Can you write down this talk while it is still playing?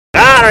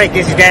Alright,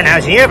 this is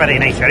Danhausen here, very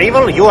nice, very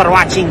evil. You are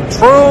watching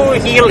True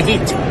Heel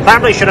Heat.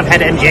 Probably should have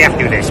had MJF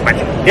do this, but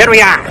here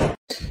we are.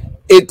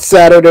 It's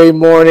Saturday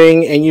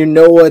morning, and you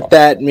know what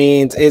that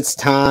means. It's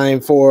time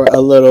for a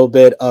little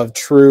bit of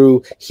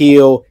True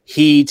Heel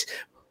Heat.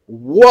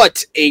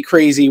 What a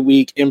crazy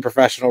week in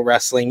professional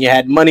wrestling. You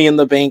had Money in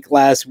the Bank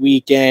last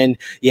weekend.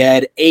 You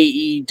had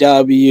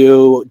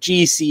AEW,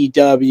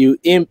 GCW,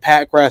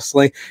 Impact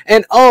Wrestling,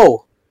 and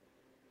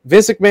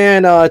Vince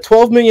McMahon,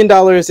 $12 million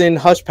in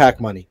Hush Pack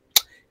money.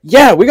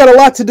 Yeah, we got a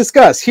lot to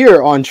discuss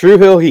here on True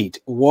Heel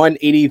Heat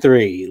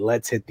 183.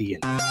 Let's hit the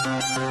end.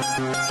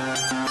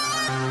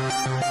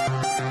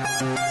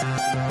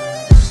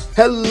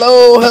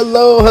 Hello.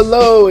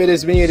 It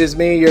is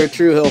me, your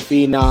True Heel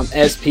Phenom,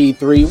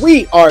 SP3.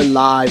 We are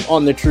live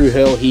on the True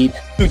Heel Heat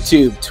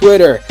YouTube,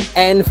 Twitter,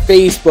 and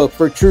Facebook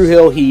for True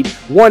Heel Heat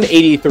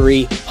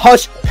 183,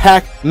 Hush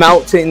Pack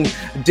Mountain,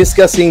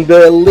 discussing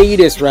the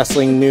latest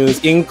wrestling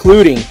news,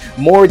 including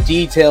more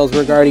details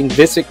regarding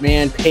Vince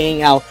McMahon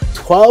paying out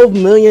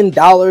 $12 million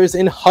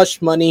in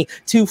hush money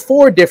to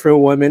 4 different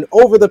women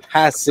over the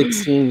past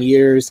 16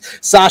 years,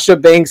 Sasha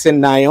Banks and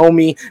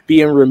Naomi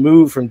being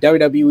removed from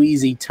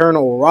WWE's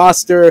Eternal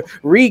roster,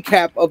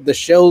 recap of the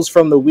shows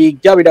from the week,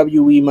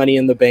 WWE Money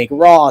in the Bank,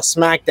 Raw,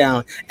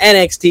 SmackDown,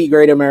 NXT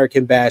Great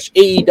American Bash,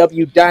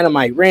 AEW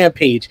Dynamite,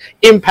 Rampage,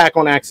 Impact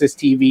on Access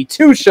TV,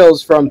 2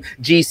 shows from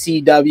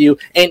GCW,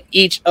 and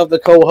each of the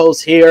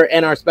co-hosts here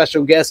and our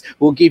special guests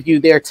will give you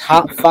their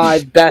top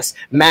 5 best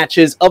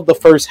matches of the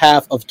first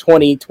half of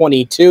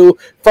 2022.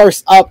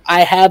 First up,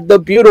 I have the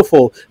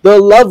beautiful, the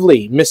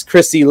lovely Miss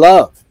Chrissy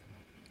Love.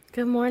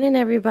 Good morning,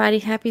 everybody.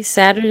 Happy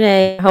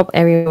Saturday. I hope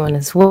everyone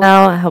is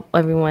well. I hope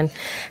everyone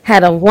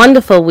had a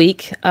wonderful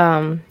week.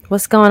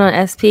 What's going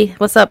on, SP?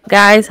 What's up,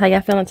 guys? How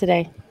y'all feeling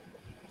today?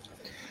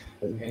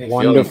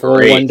 Wonderful.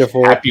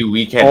 Happy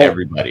weekend,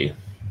 everybody.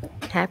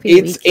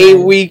 It's a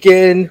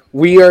weekend.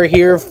 We are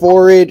here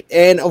for it.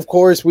 And of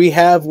course, we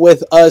have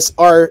with us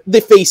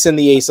the face and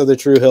the ace of the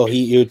True Heel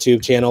Heat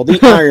YouTube channel, the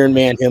Iron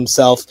Man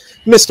himself,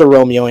 Mr.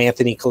 Romeo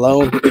Anthony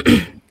Colon.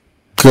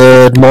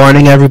 Good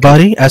morning,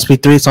 everybody.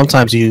 SP3,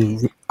 sometimes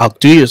you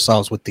outdo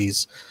yourselves with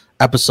these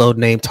episode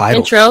name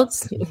titles.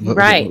 Intros?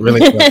 Right.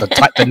 Really,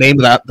 the name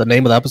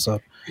of the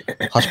episode.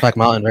 Hushpack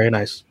Mountain, very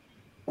nice.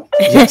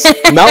 Yes,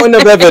 mountain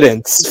of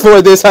evidence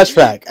for this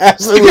Hushpack.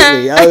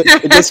 Absolutely.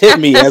 It just hit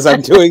me as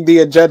I'm doing the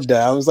agenda.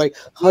 I was like,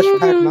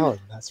 Hushpack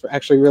Mountain. That's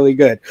actually really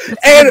good.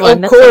 And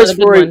of course,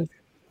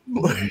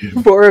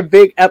 for a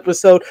big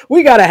episode,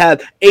 we gotta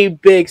have a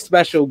big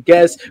special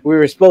guest. We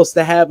were supposed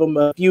to have him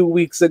a few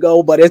weeks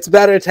ago, but it's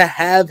better to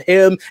have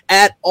him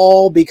at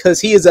all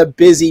because he is a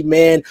busy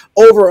man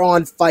over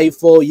on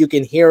Fightful. You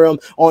can hear him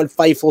on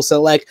Fightful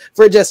Select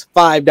for just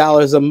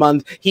 $5 a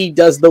month. He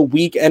does the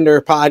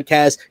Weekender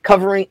podcast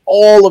covering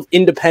all of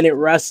independent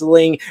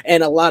wrestling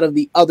and a lot of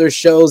the other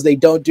shows they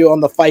don't do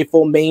on the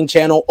Fightful main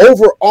channel.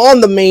 Over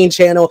on the main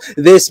channel,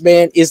 this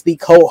man is the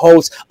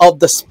co-host of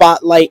The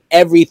Spotlight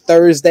every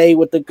Thursday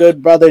with the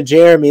good brother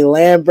Jeremy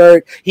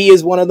Lambert. He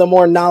is one of the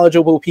more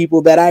knowledgeable people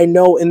that I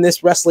know in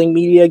this wrestling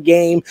media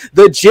game.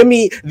 The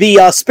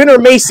Spinner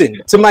Mason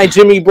to my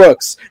Jimmy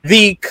Brooks,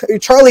 the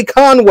Charlie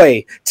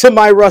Conway to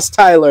my Russ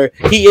Tyler.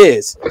 He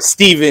is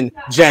Steven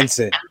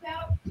Jensen.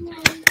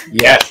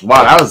 Yes,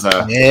 wow, that was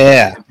a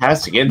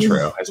fantastic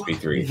intro,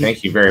 SP3.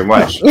 Thank you very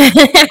much.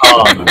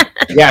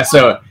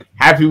 So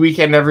happy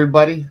weekend,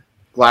 everybody.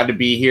 Glad to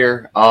be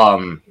here.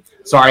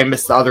 Sorry I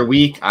missed the other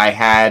week. I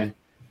had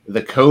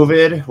the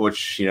COVID,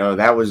 which,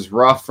 that was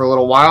rough for a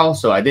little while,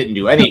 so I didn't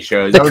do any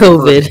shows. That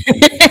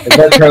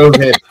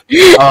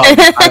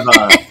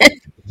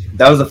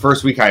was the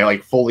first week I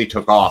fully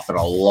took off in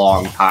a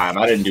long time.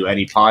 I didn't do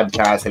any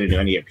podcasts. I didn't do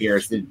any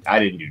appearances. I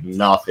didn't do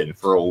nothing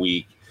for a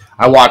week.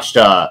 I watched,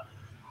 I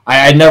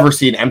had never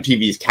seen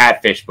MTV's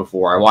Catfish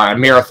before. I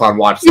marathon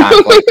watched that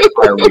for the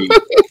entire week.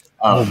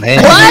 Oh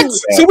man! What?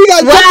 So we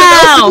got something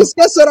else to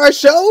discuss on our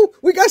show.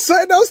 We got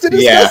something else to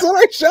discuss on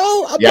our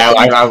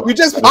show. You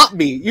just popped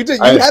me. You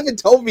haven't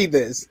told me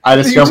this. I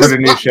discovered a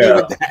new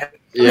show.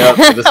 Yeah,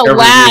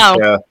 wow.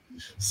 New show.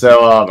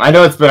 So I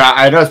know it's been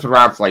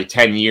around for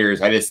 10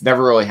 years. I just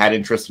never really had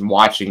interest in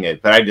watching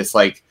it, but I just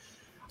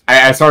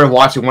I started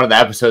watching one of the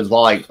episodes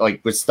while I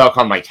was stuck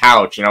on my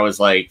couch, and I was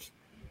like,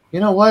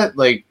 you know what?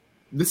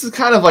 This is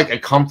kind of like a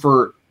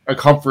comfort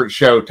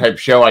show type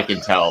show. I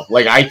can tell.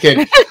 I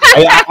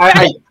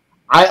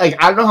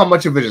don't know how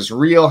much of it is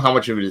real, how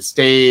much of it is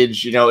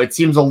staged. It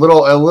seems a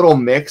little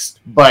mixed,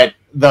 but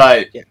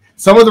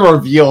some of the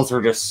reveals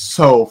are just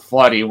so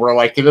funny. Where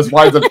it just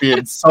winds up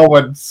being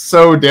someone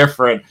so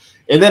different,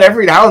 and then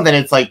every now and then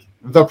it's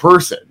the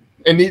person,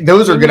 and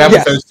those are good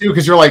episodes too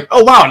because you're like,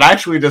 oh wow, and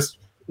actually just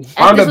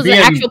wound up being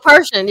an actual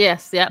person.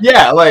 Yes, yeah,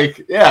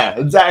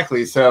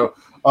 exactly. So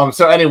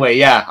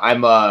anyway,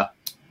 I'm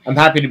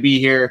happy to be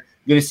here.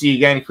 Good to see you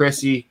again,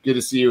 Chrissy. Good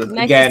to see you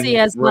nice again. To see you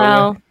as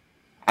well.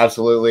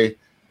 Absolutely.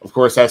 Of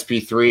course,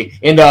 SP3.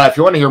 And if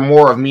you want to hear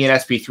more of me and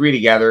SP3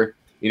 together,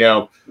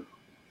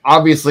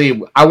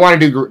 obviously, I want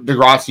to do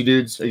Degrassi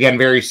Dudes again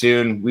very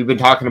soon. We've been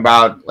talking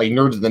about like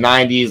Nerds of the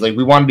 90s. Like,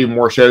 we want to do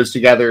more shows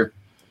together.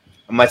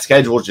 My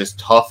schedule is just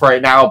tough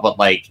right now, but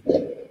like,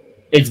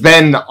 it's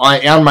been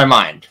on my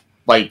mind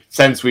like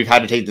since we've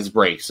had to take this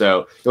break.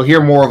 So you'll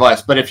hear more of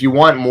us. But if you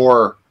want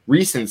more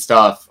recent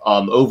stuff,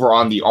 over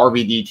on the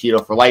RVD Tito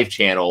for Life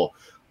channel,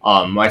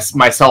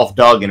 myself,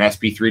 Doug, and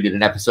SP3 did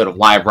an episode of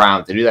Live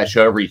Round. They do that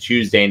show every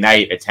Tuesday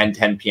night at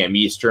 10 p.m.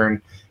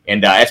 Eastern.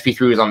 And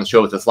SP3 was on the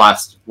show with us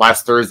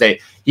last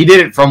Thursday. He did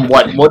it from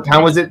what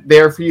time was it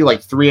there for you?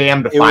 Like 3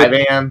 a.m. to 5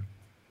 a.m.?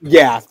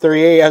 Yeah,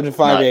 3 a.m. to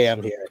 5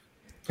 a.m. here.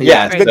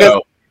 Yeah,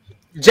 because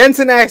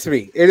Jensen asked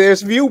me,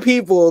 there's few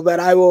people that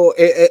I will,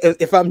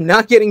 if I'm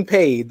not getting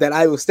paid, that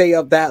I will stay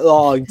up that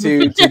long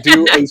to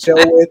do a show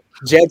with.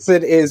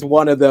 Jensen is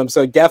one of them,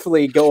 so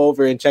definitely go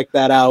over and check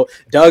that out.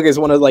 Doug is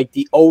one of like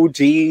the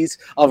OGs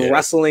of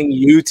wrestling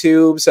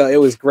YouTube, so it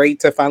was great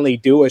to finally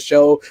do a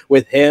show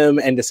with him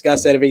and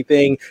discuss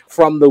everything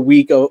from the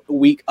week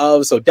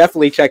of. So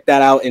definitely check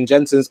that out. And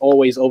Jensen's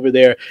always over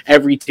there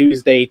every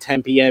Tuesday,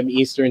 10 p.m.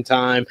 Eastern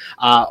time,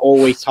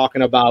 always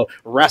talking about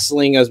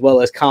wrestling as well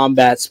as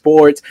combat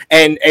sports.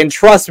 And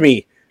trust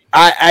me,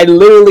 I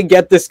literally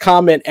get this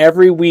comment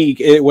every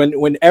week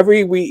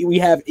whenever we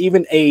have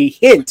even a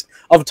hint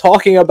of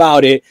talking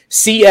about it.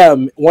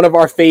 CM, one of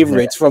our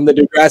favorites from the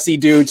Degrassi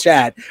Dude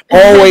chat,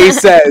 always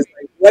says,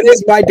 "When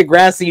is my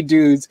Degrassi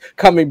Dudes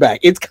coming back?"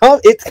 It's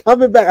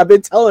coming back. I've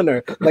been telling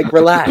her, like,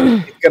 relax,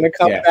 it's gonna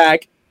come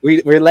back.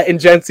 We're letting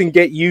Jensen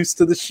get used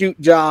to the shoot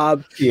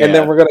job, and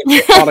then we're gonna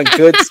get on a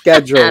good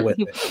schedule with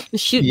it. The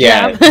shoot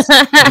job.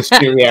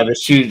 The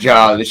shoot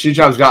job. The shoot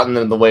job's gotten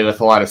in the way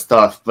with a lot of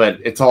stuff, but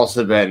it's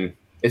also been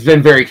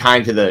very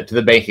kind to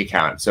the bank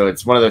account. So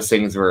it's one of those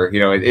things where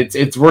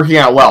it's working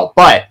out well.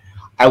 But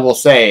I will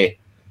say,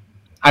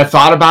 I've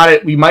thought about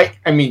it. We might.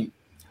 I mean,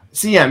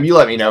 CM, you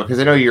let me know because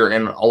I know you're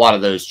in a lot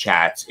of those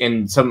chats,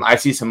 and I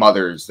see some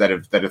others that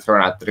have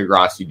thrown out the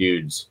Degrassi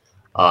Dudes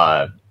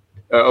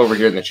over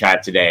here in the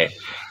chat today.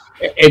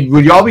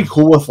 Would y'all be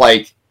cool with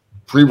like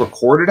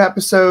pre-recorded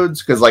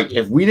episodes? Because like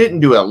if we didn't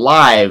do it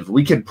live,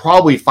 we could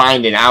probably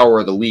find an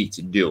hour of the week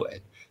to do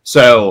it.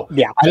 So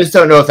I just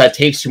don't know if that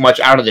takes too much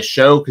out of the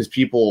show because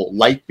people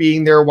like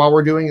being there while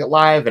we're doing it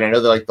live, and I know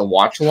they like the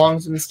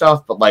watch-alongs and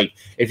stuff. But like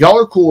if y'all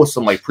are cool with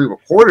some like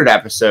pre-recorded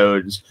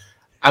episodes,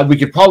 we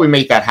could probably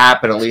make that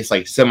happen at least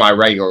like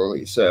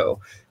semi-regularly. So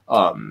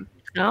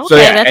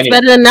that's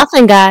better than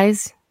nothing,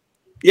 guys.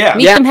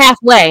 Meet them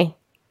halfway.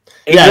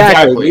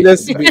 Exactly. Meet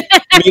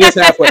us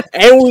halfway.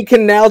 And we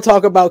can now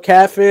talk about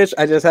Catfish.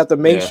 I just have to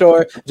make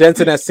sure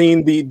Jensen has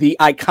seen the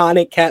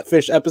iconic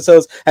Catfish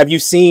episodes. Have you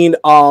seen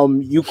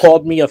You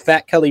Called Me a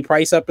Fat Kelly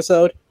Price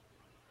episode?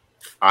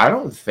 I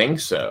don't think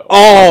so.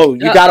 Oh,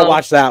 you got to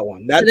watch that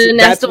one. That's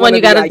the one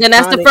you got to. Then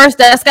that's the first.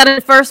 That's got to be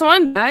the first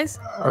one, guys.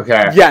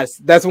 Okay. Yes,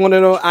 that's one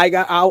of those.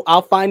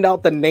 I'll find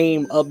out the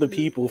name of the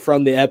people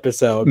from the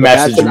episode.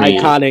 Message that's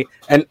me.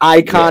 An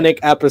iconic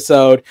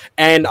episode,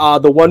 and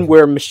the one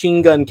where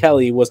Machine Gun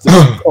Kelly was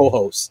the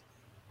co-host.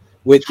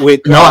 With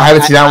no, I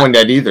haven't seen that one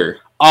yet either.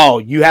 Oh,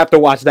 you have to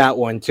watch that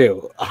one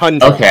too.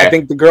 Hundra. Okay. I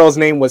think the girl's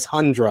name was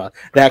Hundra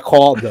that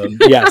called them.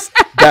 Yes,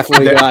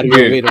 definitely go out of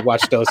your way to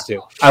watch those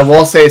two. I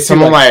will say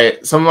some of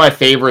my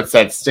favorites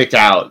that stick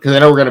out because I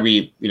know we're going to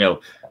be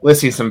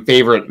listing some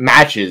favorite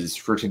matches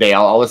for today.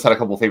 I'll list out a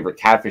couple favorite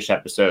Catfish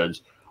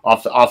episodes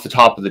off the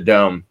top of the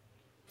dome.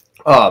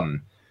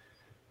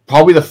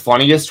 Probably the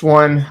funniest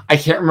one. I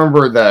can't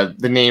remember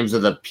the names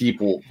of the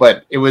people,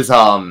 but it was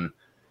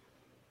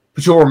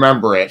but you'll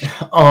remember it.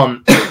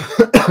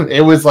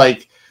 It was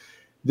like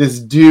this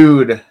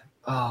dude,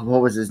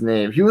 what was his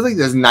name? He was like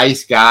this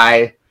nice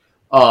guy,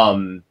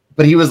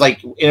 but he was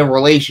like in a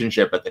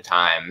relationship at the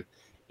time,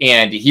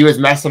 and he was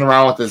messing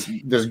around with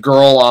this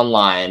girl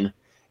online,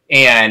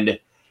 and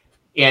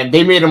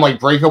they made him like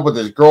break up with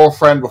his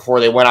girlfriend before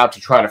they went out to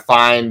try to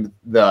find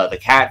the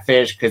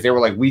catfish because they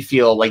were like, we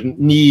feel like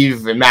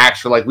Neve and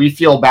Max were like, we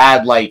feel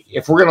bad like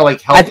if we're gonna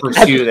like help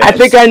pursue this. I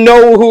think I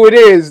know who it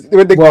is.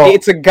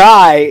 It's a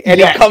guy,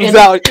 and it comes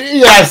out.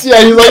 Yes,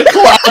 he's like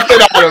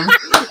clapping at him.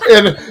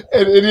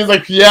 And he's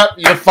like, yep,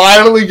 you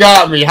finally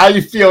got me. How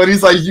you feel? And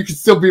he's like, you can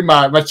still be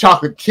my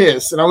chocolate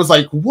kiss. And I was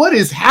like, what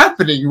is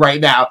happening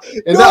right now?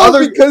 And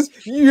because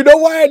you know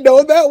why I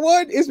know that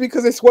one is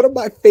because it's one of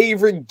my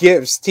favorite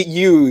gifts to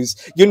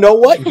use. You know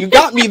what? You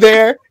got me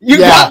there. You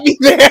got me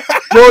there.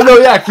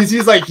 No, because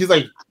he's like,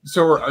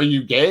 so are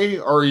you gay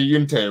or are you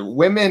into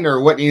women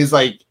or what? And he's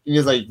like,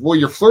 well,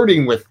 you're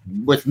flirting with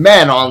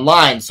men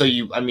online, so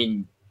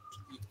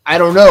I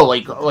don't know,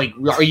 like,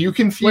 are you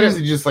confused?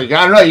 And just like,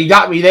 I don't know, you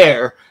got me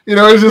there.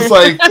 It's just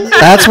like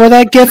that's where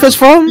that gif is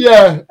from.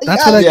 Yeah,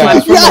 that's where that gif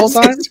is from the whole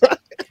time.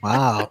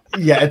 Wow.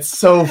 Yeah, it's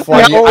so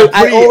funny.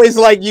 I always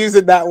like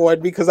using that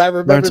one because I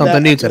remember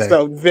something new today.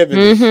 So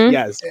vividly. Mm-hmm.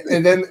 Yes.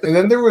 And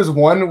then there was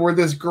one where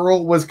this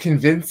girl was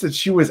convinced that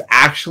she was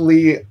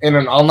actually in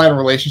an online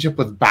relationship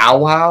with Bow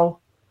Wow.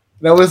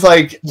 And I was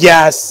like,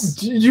 yes.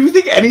 Do you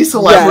think any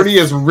celebrity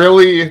is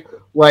really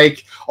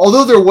like?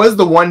 Although there was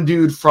the one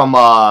dude from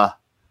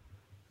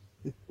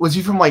was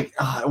he from like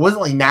it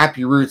wasn't like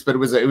Nappy Roots, but it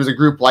was a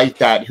group like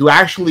that who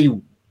actually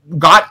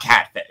got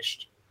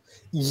catfished.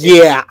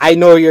 Yeah, I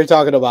know what you're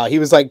talking about. He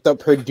was like the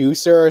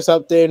producer or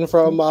something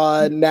from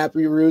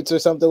Nappy Roots or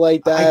something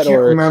like that. I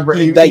can't remember.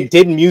 He like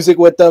did music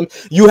with them.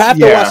 You have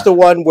to watch the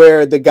one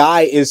where the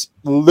guy is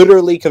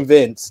literally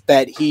convinced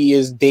that he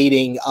is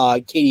dating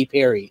Katy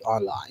Perry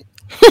online.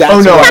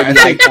 That's the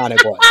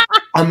iconic one.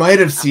 I might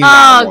have seen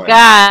that one. Oh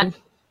God.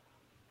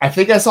 I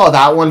think I saw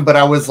that one, but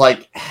I was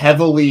like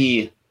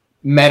heavily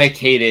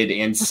medicated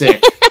and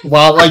sick.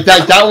 Well, like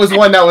that was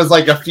one that was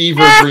like a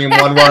fever dream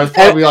one where I was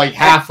probably like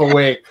half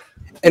awake.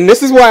 And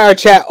this is why our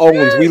chat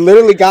owns. We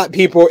literally got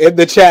people in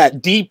the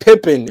chat. D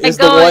Pimpin is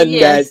the one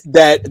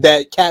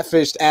that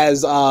catfished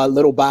as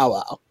Little Bow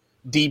Wow.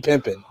 D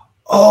Pimpin.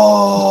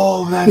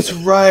 Oh, that's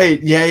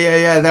right.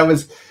 Yeah. That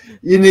was.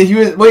 He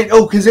was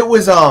because it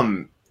was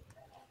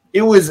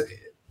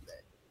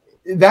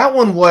that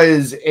one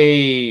was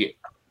it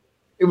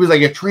was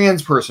like a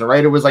trans person,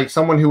 right? It was like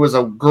someone who was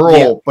a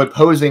girl but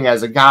posing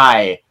as a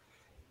guy,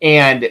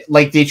 and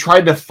like they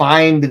tried to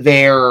find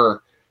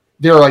their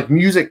like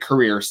music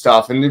career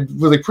stuff, and it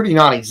was like pretty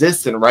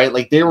non-existent, right?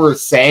 Like they were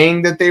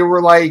saying that they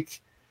were like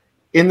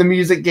in the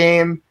music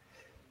game,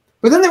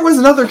 but then there was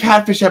another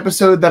catfish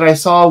episode that I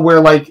saw where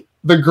like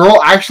the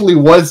girl actually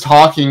was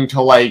talking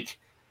to like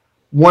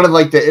one of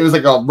like it was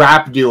like a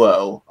rap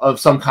duo of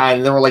some kind,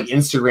 and they were like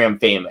Instagram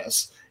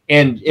famous,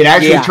 and it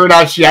actually turned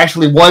out she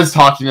actually was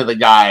talking to the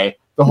guy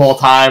the whole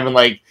time, and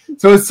like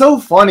so it's so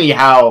funny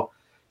how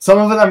some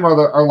of them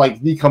are like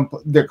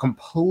they're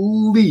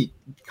complete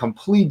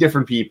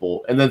different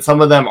people, and then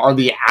some of them are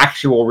the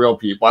actual real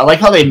people. I like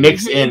how they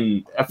mix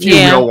in a few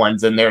real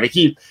ones in there to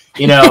keep,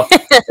 if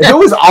it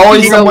was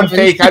always someone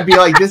fake, I'd be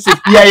like, this is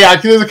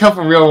because there's a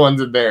couple real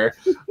ones in there.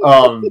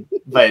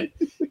 But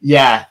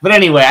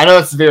anyway, I know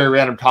it's a very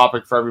random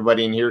topic for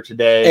everybody in here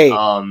today.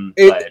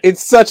 Hey,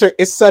 it's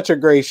such a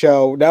great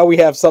show. Now we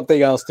have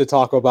something else to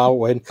talk about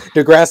when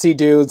Degrassi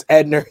Dudes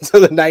and Nerds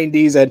of the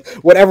 90s and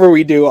whatever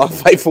we do on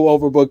Fightful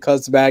Overbook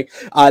comes back.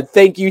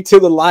 Thank you to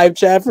the live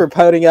chat for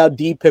putting out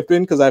D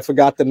Pippin, because I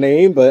forgot the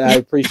name, but I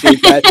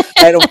appreciate that.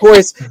 And of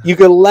course, you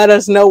can let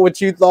us know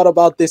what you thought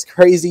about this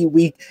crazy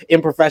week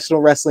in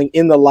professional wrestling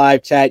in the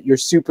live chat. Your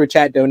super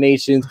chat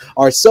donations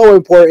are so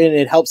important.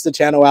 It helps the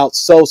channel out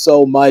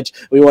so much.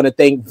 We want to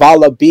thank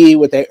Vala B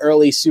with an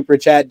early super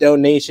chat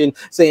donation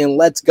saying,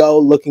 let's go.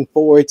 Looking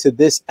forward to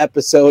this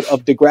episode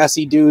of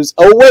Degrassi Dudes.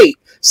 Oh, wait.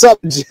 Sup,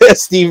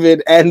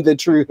 Steven and the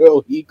True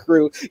Hill Heat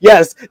crew.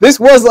 Yes, this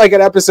was like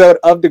an episode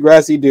of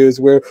Degrassi Dudes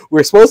where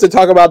we're supposed to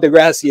talk about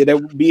Degrassi and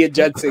then me and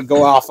Jensen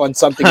go off on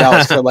something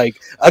else for like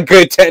a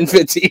good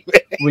 10-15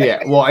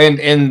 minutes. Well,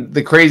 and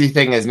the crazy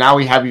thing is now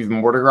we have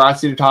even more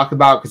Degrassi to talk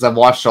about, because I've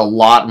watched a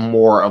lot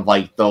more of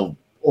like the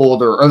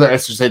older, or I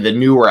should say the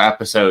newer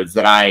episodes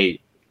that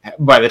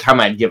by the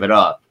time I'd give it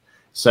up.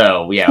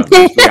 So we got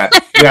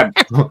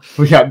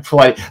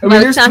plenty. I mean,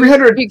 there's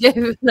 300.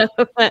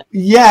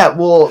 Yeah,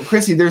 well,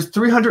 Chrissy, there's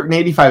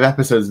 385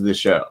 episodes of this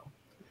show.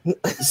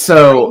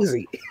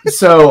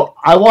 So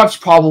I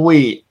watched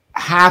probably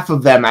half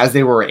of them as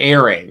they were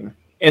airing,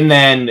 and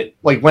then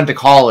like went to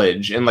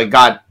college and like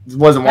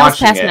wasn't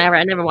watching it.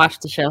 I never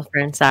watched the show,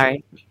 friend.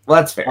 Sorry. Well,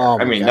 that's fair. Oh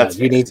I mean, God. that's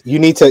fair. You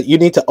need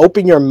to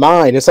open your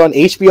mind. It's on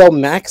HBO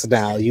Max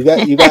now. You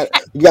got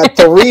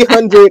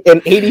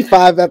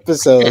 385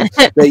 episodes.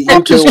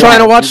 I'm just trying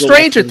to watch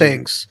Stranger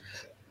Things.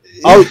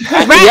 Oh,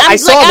 I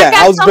saw that.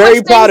 I was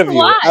very proud of you.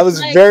 I was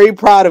very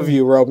proud of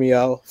you,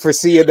 Romeo, for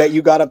seeing that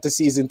you got up to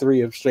season 3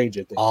 of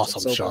Stranger Things.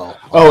 Awesome show.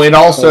 Oh, and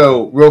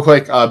also, real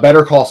quick,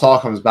 Better Call Saul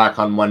comes back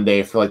on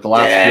Monday for like the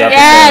last few episodes.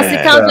 Yes,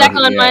 it comes back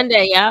on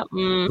Monday. Yeah.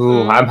 Mm-hmm.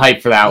 Ooh, I'm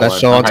hyped for that one. That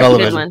show on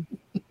television.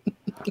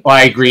 Well,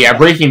 I agree. Yeah,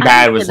 Breaking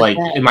Bad was like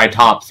in my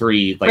top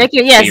 3 like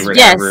favorite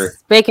ever.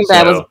 Breaking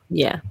Bad was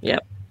yep.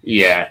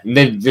 Yeah. And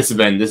then this has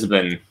been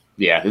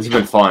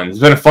fun. It's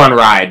been a fun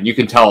ride. You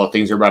can tell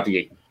things are about to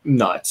get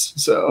nuts.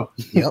 So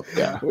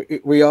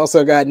we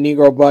also got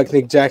Negro Buck.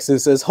 Nick Jackson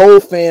says,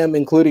 whole fam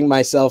including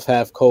myself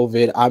have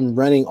COVID. I'm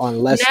running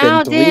on less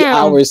than 3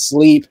 hours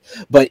sleep,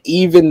 but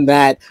even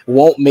that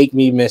won't make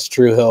me miss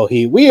True Hill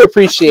Heat. We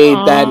appreciate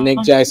that, Nick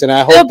Jackson.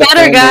 I hope feel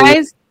better,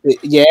 guys.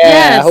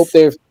 I hope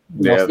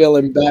they're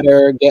feeling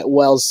better, get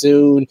well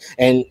soon,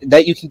 and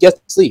that you can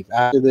get sleep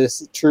after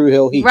this True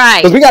Hill Heat.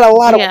 Right. Because we got a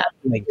lot of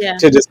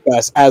to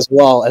discuss, as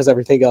well as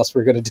everything else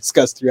we're going to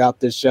discuss throughout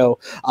this show.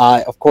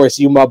 Of course,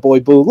 you, my boy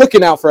Boo,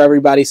 looking out for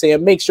everybody,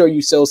 saying make sure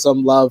you show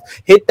some love.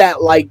 Hit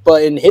that like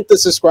button, hit the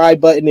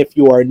subscribe button if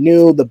you are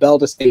new, the bell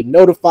to stay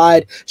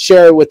notified,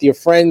 share it with your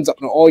friends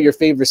on all your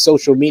favorite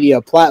social media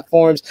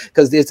platforms,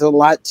 because there's a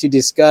lot to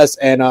discuss.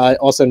 And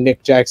also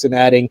Nick Jackson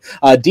adding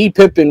D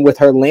Pippin with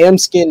her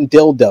lambskin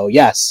dildo.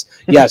 Yes,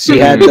 she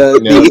had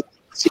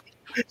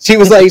she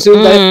was like,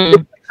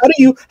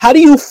 how do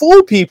you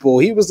fool people?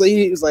 He was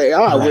like,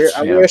 I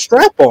wear a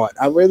strap on.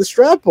 I wear the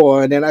strap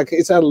on, and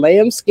it's a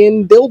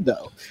lambskin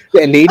dildo,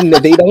 and they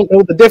don't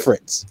know the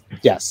difference.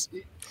 Yes.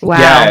 Wow.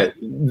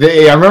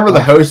 Yeah, I remember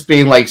the host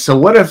being like, so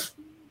what if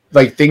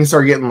like things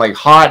are getting like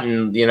hot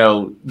and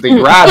they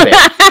grab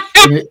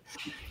it?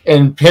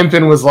 And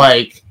Pimpin was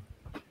like,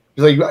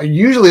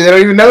 usually they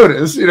don't even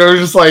notice. You know,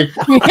 just like,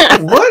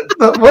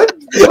 what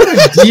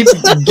a deep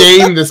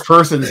game this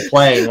person's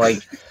playing.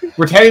 Like,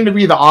 pretending to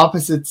be the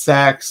opposite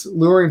sex,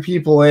 luring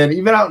people in,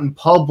 even out in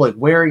public,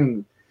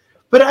 wearing.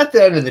 But at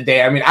the end of the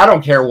day, I mean, I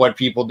don't care what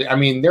people do. I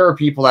mean, there are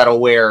people that'll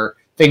wear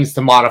things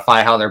to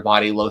modify how their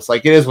body looks.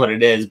 Like, it is what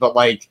it is. But,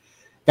 like,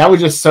 that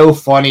was just so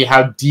funny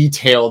how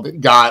detailed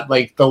it got.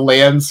 Like, the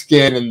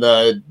lambskin and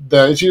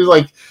the she was,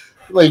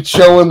 like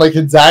showing, like,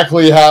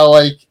 exactly how,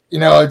 like, you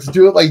know, to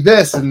do it like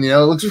this. And, you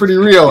know, it looks pretty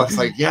real. It's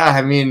like, yeah,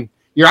 I mean,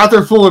 you're out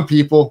there fooling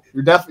people.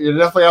 You're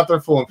definitely out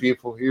there fooling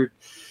people. You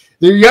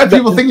got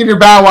people thinking you're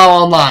Bow Wow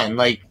online.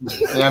 Like,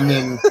 I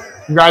mean,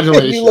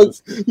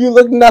 congratulations. You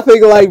look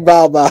nothing like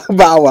Bow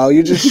Wow.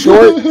 You're just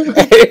short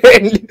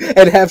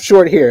and have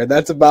short hair.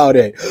 That's about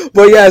it.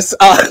 But yes,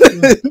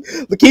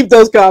 keep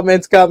those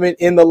comments coming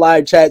in the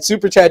live chat.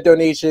 Super chat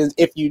donations.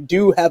 If you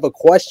do have a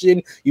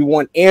question you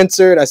want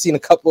answered, I've seen a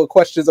couple of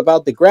questions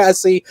about the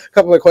Grassy, a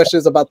couple of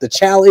questions about the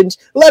challenge.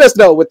 Let us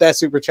know with that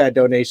super chat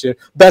donation.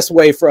 Best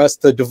way for us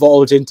to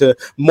divulge into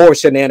more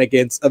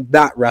shenanigans of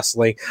not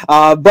wrestling.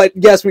 But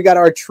yes, we got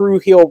our True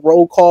Heel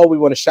roll call. We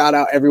want to shout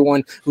out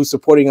everyone who's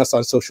supporting us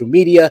on social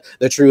media,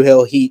 the True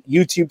Heel Heat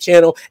YouTube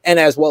channel, and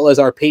as well as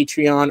our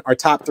Patreon, our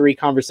top 3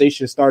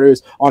 conversation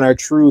starters on our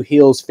True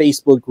Heels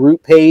Facebook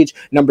group page.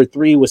 Number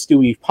 3 was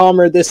Stewie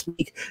Palmer this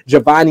week.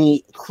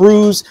 Giovanni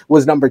Cruz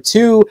was number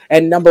 2,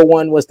 and number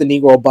 1 was the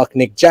Negro Buck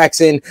Nick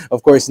Jackson.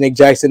 Of course, Nick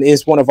Jackson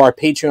is one of our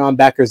Patreon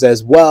backers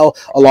as well,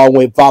 along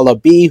with Vala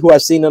B, who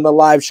I've seen in the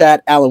live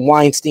chat, Alan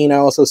Weinstein, I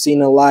also seen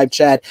in the live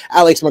chat,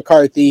 Alex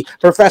McCarthy,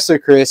 Professor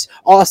Chris,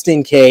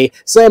 Austin K,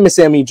 Sam and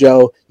Sammy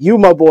Joe, You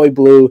My Boy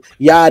Blue,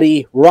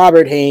 Yachty,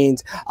 Robert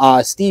Haynes,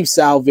 Steve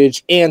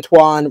Salvage,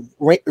 Antoine,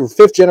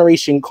 5th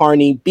Generation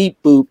Carney,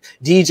 Beep Boop,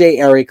 DJ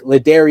Eric,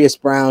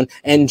 Ladarius Brown,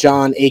 and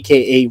John,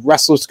 aka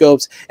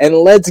WrestleScopes. And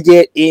let's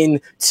get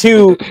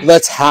into the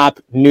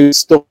top news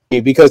story,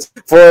 because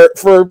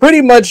for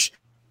pretty much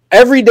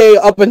every day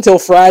up until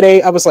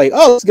Friday, I was like,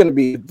 oh, it's going to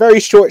be a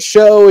very short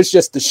show. It's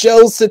just the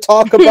shows to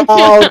talk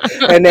about.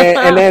 and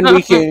then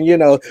we can, you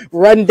know,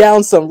 run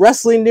down some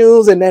wrestling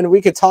news. And then we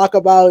could talk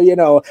about, you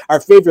know, our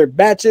favorite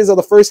matches of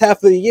the first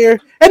half of the year.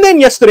 And then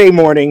yesterday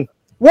morning,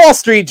 Wall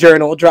Street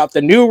Journal dropped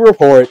a new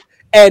report.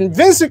 And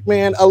Vince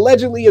McMahon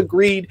allegedly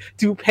agreed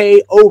to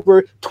pay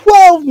over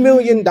 $12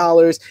 million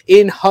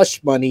in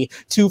hush money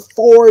to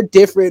 4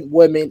 different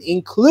women,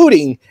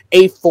 including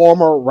a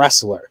former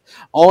wrestler.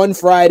 On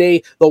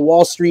Friday, the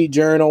Wall Street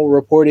Journal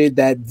reported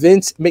that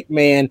Vince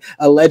McMahon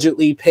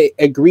allegedly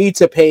agreed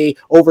to pay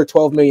over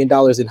 $12 million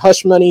in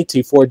hush money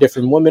to 4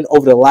 different women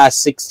over the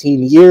last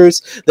 16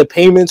 years. The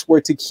payments were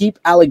to keep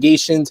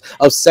allegations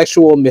of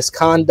sexual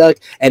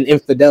misconduct and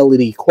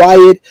infidelity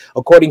quiet.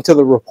 According to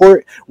the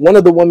report, one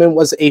of the women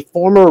was a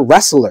former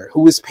wrestler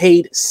who was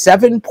paid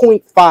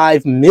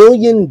 $7.5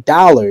 million.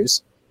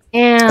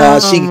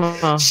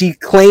 She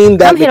claimed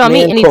that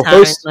McMahon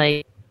coerced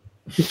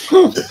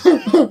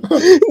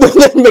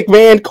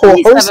McMahon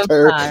coerced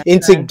her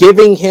into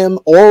giving him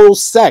oral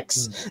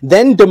sex,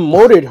 then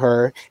demoted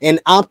her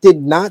and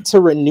opted not to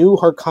renew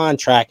her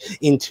contract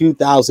in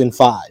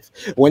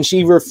 2005. When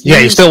she refused,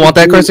 you still want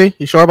that, Chrissy?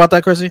 You sure about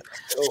that, Chrissy?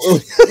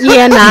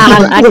 Yeah,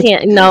 nah, I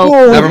can't.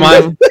 No, never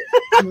mind.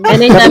 And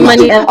ain't that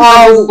money in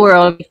the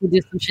world if you do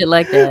some shit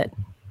like that.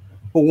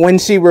 When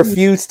she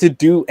refused to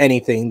do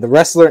anything, the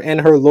wrestler and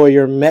her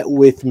lawyer met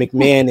with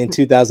McMahon in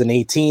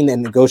 2018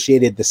 and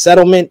negotiated the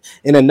settlement.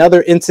 In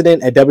another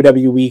incident, a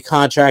WWE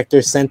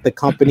contractor sent the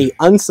company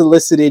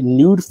unsolicited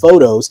nude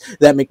photos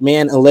that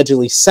McMahon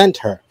allegedly sent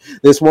her.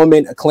 This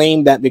woman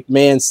claimed that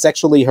McMahon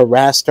sexually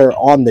harassed her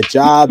on the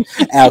job.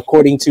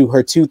 According to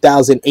her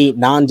 2008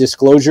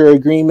 non-disclosure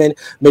agreement,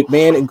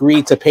 McMahon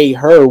agreed to pay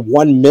her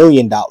 $1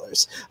 million.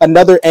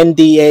 Another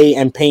NDA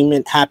and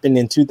payment happened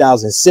in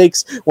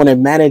 2006 when a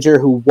manager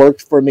who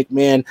worked for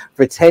McMahon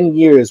for 10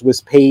 years was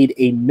paid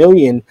 $1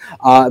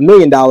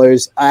 million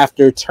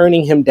after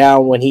turning him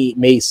down when he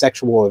made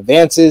sexual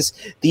advances.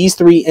 These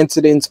 3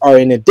 incidents are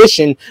in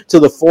addition to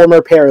the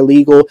former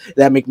paralegal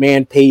that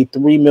McMahon paid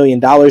 $3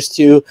 million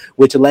to,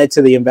 which led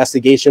to the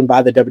investigation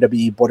by the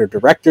WWE Board of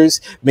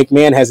Directors.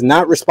 McMahon has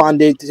not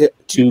responded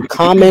to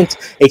comment.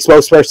 A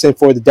spokesperson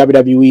for the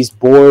WWE's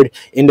board,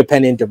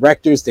 independent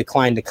directors,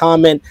 declined to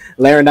comment.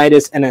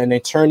 Laurinaitis and an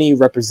attorney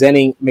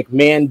representing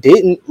McMahon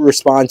didn't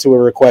respond to a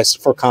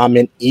request for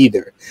comment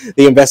either.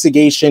 The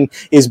investigation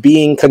is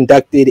being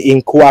conducted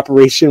in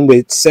cooperation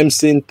with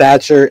Simpson,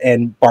 Thatcher,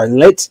 and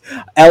Bartlett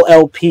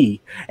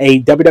LLP.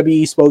 A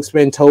WWE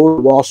spokesman told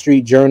the Wall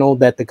Street Journal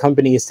that the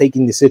company is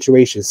taking the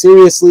situation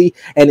seriously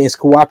and is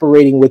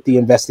cooperating with the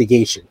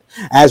investigation.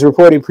 As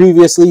reported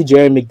previously,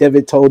 Jerry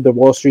McDevitt told the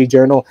Wall Street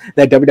Journal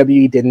that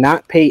WWE did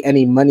not pay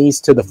any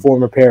monies to the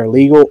former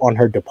paralegal on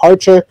her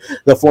departure.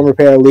 The former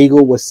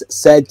paralegal was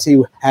said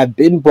to have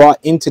been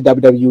brought into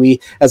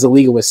WWE as a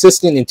legal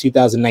assistant in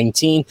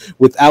 2019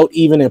 without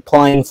even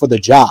applying for the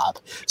job.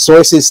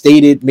 Sources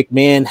stated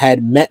McMahon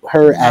had met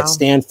her at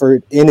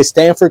Stanford, in a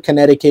Stanford,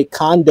 Connecticut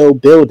condo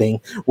building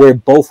where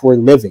both were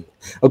living.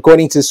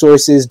 According to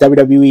sources,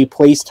 WWE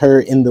placed her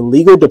in the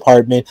legal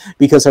department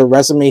because her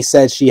resume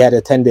said she had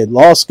attended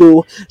law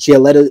school. She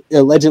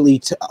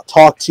allegedly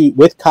talked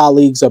with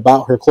colleagues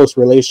about her close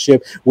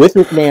relationship with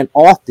McMahon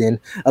often,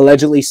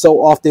 allegedly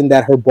so often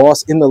that her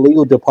boss in the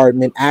legal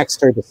department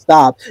asked her to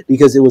stop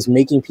because it was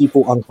making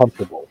people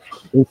uncomfortable.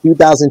 In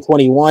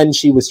 2021,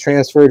 she was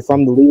transferred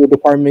from the legal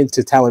department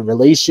to talent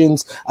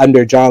relations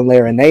under John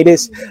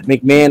Laurinaitis.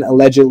 McMahon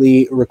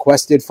allegedly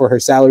requested for her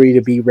salary to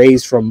be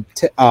raised from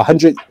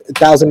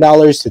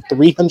 $100,000 to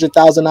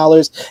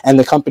 $300,000, and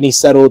the company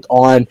settled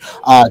on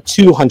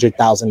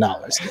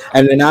 $200,000.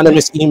 An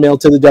anonymous email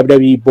to the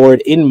WWE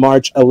board in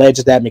March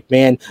alleged that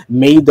McMahon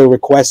made the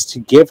request to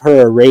give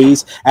her a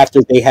raise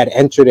after they had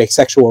entered a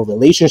sexual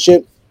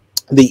relationship.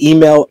 The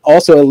email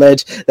also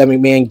alleged that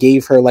McMahon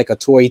gave her like a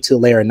toy to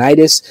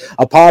Laurinaitis.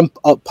 Upon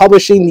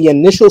publishing the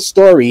initial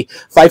story,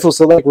 Fightful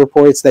Select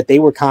reports that they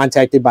were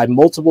contacted by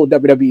multiple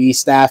WWE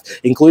staff,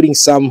 including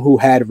some who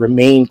had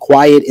remained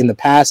quiet in the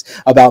past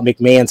about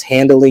McMahon's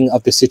handling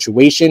of the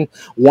situation.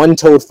 One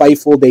told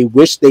Fightful they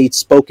wished they'd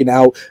spoken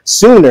out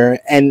sooner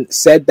and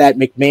said that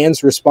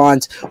McMahon's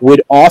response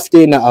would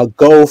often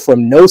go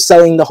from no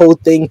selling the whole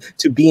thing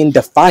to being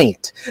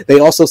defiant. They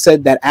also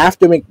said that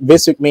after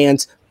Vince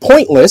McMahon's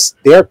pointless,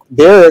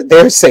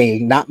 they're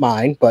saying, not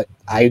mine, but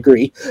I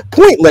agree,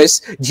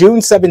 pointless June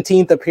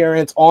 17th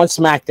appearance on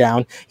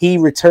SmackDown, he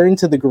returned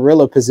to the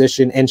gorilla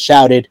position and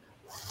shouted,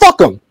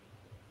 "Fuck him!"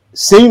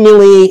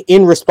 seemingly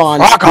in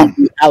response to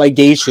the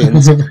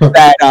allegations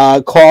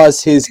that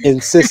caused his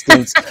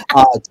insistence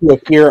to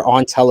appear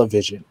on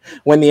television.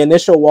 When the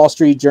initial Wall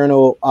Street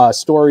Journal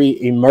story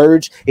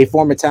emerged, a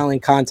former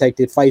talent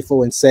contacted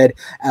Fightful and said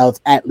of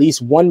at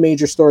least one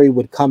major story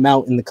would come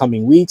out in the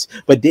coming weeks,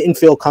 but didn't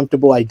feel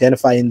comfortable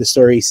identifying the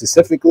story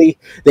specifically.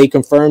 They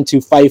confirmed to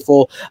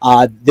Fightful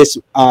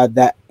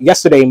that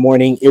yesterday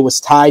morning it was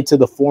tied to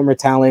the former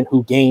talent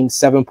who gained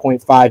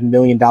 $7.5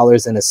 million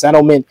in a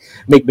settlement.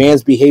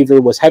 McMahon's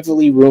behavior was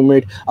heavily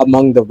rumored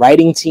among the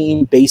writing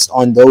team based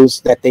on those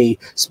that they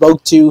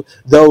spoke to,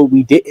 though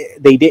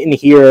they didn't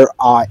hear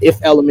if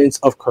elements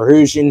of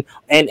coercion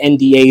and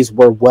NDAs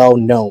were well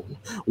known.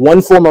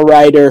 One former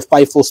writer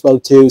Fightful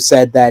spoke to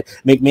said that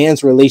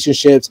McMahon's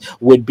relationships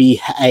would be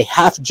a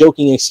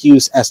half-joking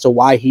excuse as to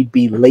why he'd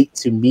be late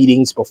to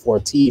meetings before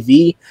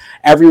TV.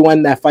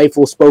 Everyone that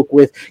Fightful spoke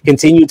with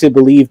continued to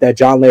believe that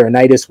John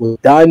Laurinaitis was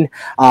done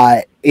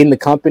in the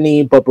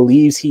company, but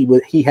believes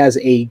he has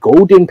a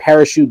golden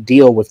parachute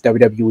deal with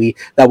WWE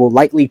that will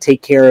likely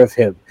take care of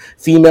him.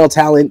 Female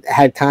talent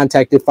had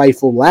contacted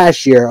Fightful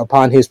last year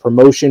upon his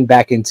promotion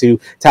back into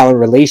talent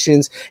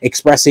relations,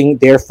 expressing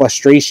their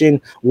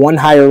frustration. One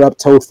higher up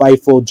told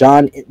Fightful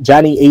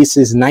Johnny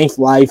Ace's ninth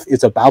life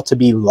is about to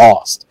be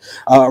lost.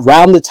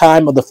 Around the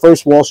time of the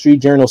first Wall Street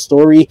Journal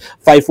story,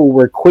 Fightful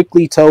were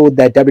quickly told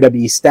that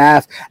WWE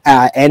staff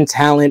and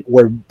talent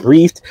were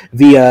briefed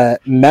via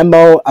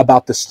memo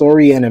about the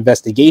story and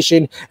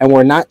investigation, and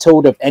were not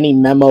told of any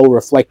memo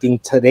reflecting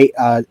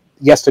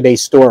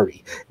yesterday's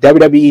story.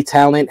 WWE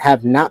talent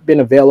have not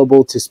been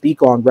available to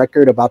speak on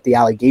record about the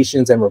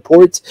allegations and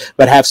reports,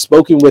 but have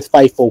spoken with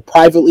Fightful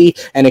privately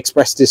and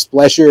expressed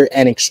displeasure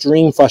and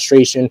extreme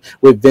frustration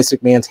with Vince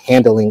McMahon's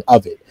handling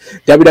of it.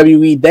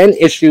 WWE then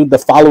issued the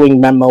following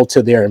memo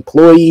to their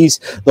employees.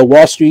 The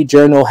Wall Street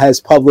Journal has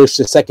published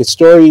a second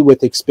story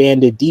with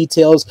expanded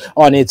details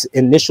on its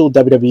initial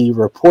WWE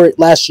report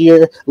last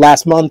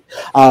month.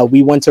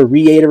 We want to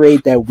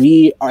reiterate that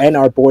we and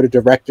our board of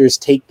directors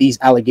take these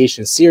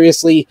allegations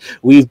seriously.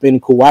 We've been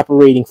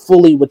cooperating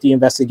fully with the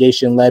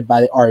investigation led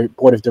by our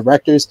board of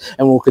directors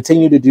and will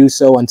continue to do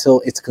so until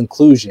its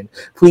conclusion.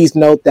 Please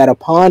note that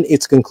upon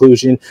its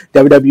conclusion,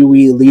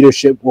 WWE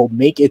leadership will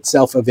make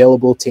itself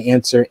available to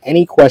answer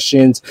any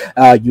questions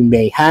you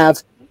may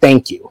have.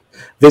 Thank you.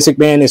 Vince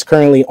McMahon is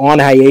currently on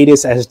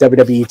hiatus as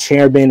WWE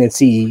Chairman and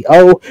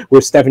CEO,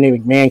 with Stephanie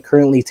McMahon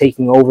currently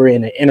taking over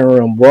in an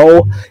interim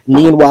role.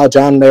 Meanwhile,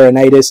 John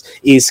Laurinaitis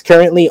is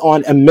currently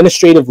on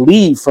administrative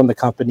leave from the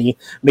company.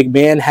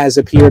 McMahon has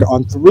appeared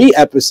on 3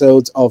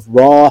 episodes of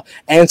Raw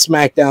and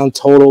SmackDown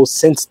total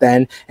since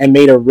then, and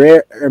made a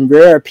rare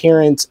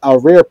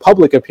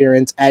public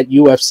appearance at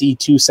UFC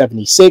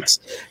 276.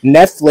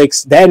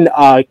 Netflix then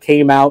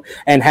came out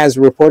and has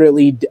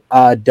reportedly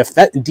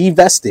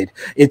divested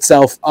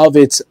itself of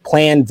its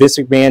planned Vince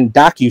McMahon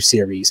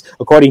docuseries.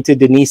 According to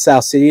Denise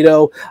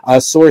Salcedo,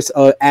 a source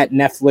at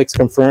Netflix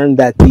confirmed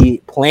that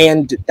the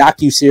planned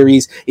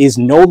docuseries is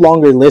no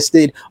longer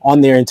listed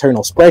on their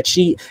internal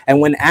spreadsheet, and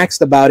when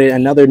asked about it,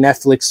 another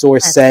Netflix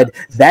source said,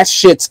 "That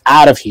shit's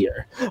out of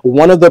here."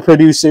 One of the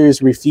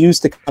producers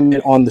refused to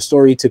comment on the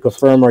story to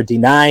confirm or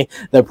deny.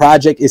 The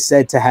project is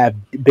said to have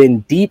been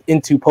deep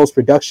into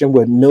post-production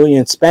with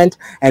millions spent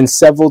and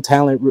several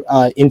talent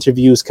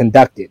interviews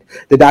conducted.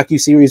 The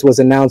docuseries was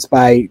announced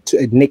by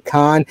Nick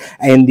Khan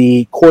and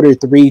the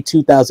Q3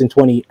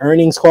 2020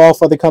 earnings call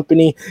for the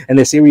company, and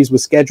the series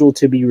was scheduled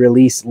to be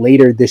released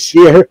later this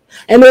year.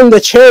 And then the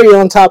cherry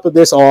on top of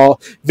this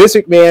all, Vince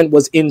McMahon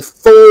was in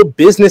full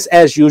business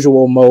as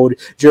usual mode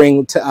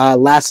during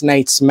last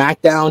night's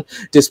SmackDown,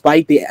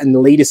 despite the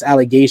latest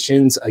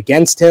allegations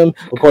against him.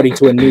 According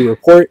to a new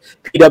report,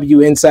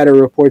 PW Insider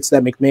reports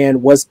that McMahon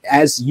was,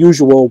 as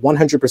usual,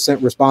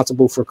 100%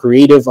 responsible for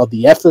creative of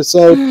the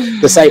episode.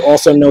 The site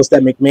also notes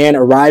that McMahon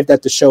arrived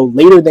at the show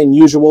later than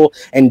usual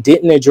and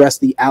didn't address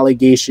the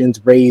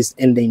allegations raised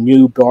in the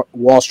new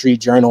Wall Street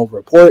Journal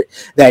report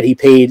that he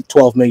paid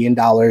 $12 million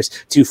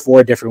to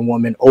 4 different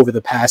women over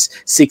the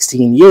past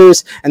 16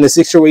 years, and the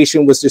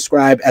situation was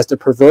described as the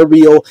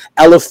proverbial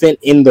elephant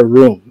in the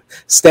room.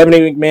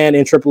 Stephanie McMahon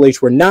and Triple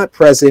H were not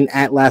present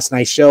at last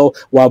night's show,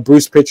 while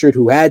Bruce Pritchard,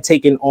 who had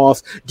taken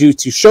off due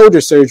to shoulder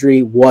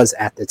surgery, was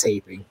at the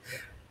taping.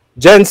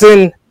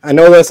 Jensen, I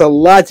know that's a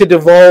lot to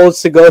divulge,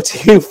 to go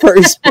to you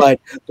first, but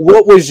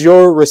what was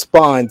your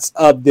response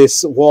of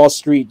this Wall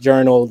Street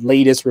Journal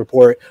latest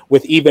report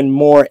with even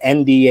more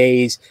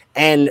NDAs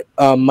and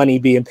money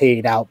being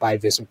paid out by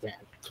Vince McMahon?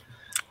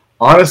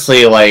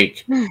 Honestly,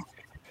 like,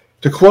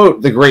 to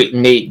quote the great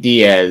Nate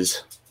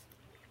Diaz,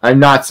 I'm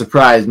not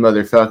surprised,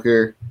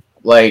 motherfucker.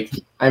 Like,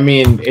 I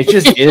mean, it's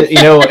just,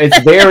 it's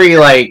very,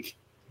 like,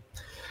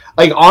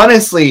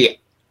 honestly,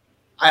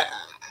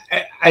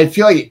 I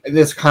feel like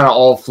this kind of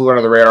all flew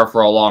under the radar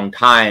for a long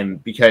time,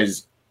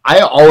 because I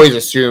always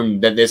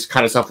assumed that this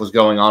kind of stuff was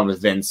going on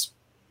with Vince,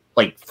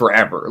 like,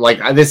 forever. Like,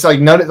 this,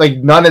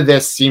 none of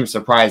this seems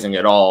surprising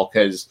at all,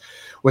 because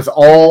with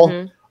all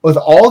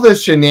the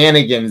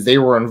shenanigans they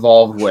were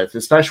involved with,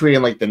 especially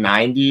in, like, the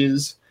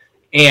 90s,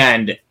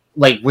 and,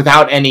 like,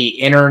 without any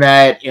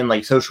internet and,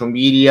 like, social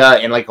media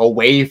and, like, a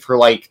way for,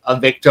 like, a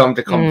victim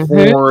to come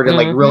forward and,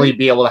 like, really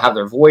be able to have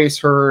their voice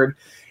heard,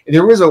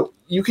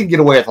 you can get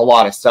away with a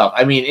lot of stuff.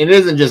 I mean, it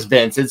isn't just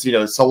Vince, it's,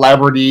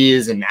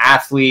 celebrities and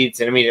athletes.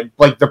 And I mean,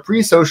 like, the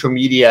pre-social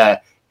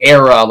media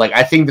era, like,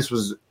 I think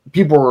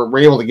people were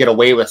able to get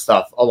away with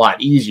stuff a lot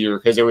easier,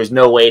 because there was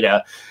no way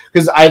to,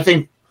 because I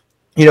think,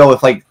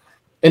 if, like,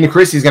 and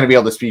Chrissy's going to be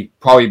able to speak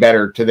probably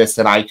better to this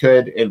than I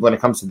could when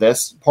it comes to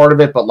this part of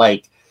it, but,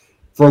 like,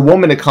 for a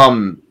woman to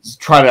come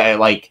try to,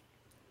 like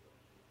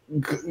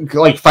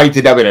fight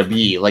the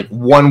WWE, like,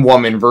 one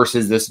woman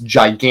versus this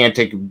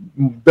gigantic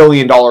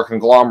billion-dollar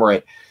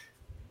conglomerate,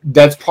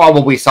 that's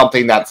probably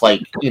something that's,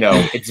 like,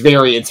 it's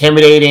very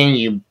intimidating.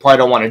 You probably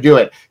don't want to do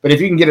it. But if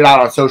you can get it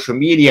out on social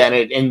media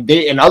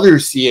and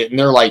others see it and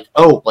they're like,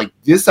 oh, like,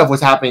 this stuff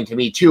was happening to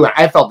me too, and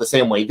I felt the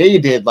same way they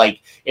did.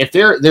 Like, if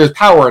there's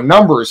power in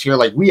numbers here,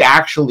 like, we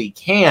actually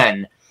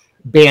can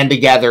band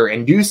together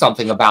and do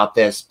something about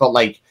this. But,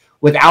 like,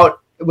 without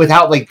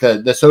like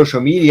the social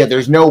media,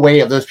 there's no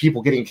way of those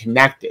people getting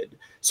connected.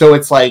 So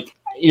it's like,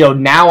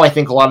 now I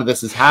think a lot of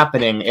this is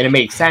happening, and it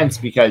makes sense,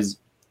 because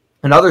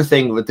another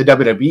thing with the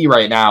WWE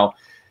right now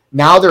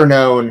they're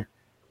known.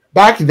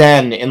 Back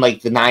then in,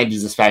 like, the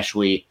 90s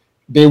especially,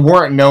 they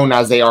weren't known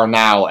as they are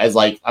now, as,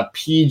 like, a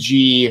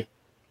PG,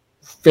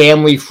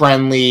 family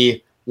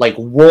friendly, like,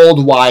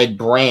 worldwide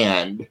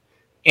brand.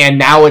 And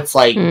now it's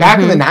like, back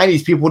in the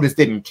 90s, people just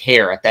didn't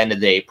care at the end of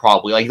the day,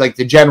 probably. Like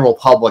the general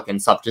public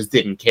and stuff just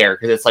didn't care,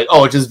 because it's like,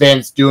 oh, it's just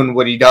Vince doing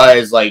what he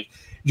does. Like,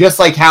 just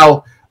like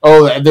how,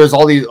 there's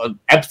all these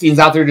Epstein's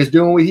out there just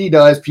doing what he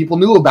does. People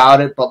knew about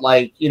it, but,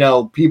 like,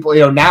 people,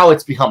 now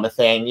it's become a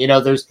thing.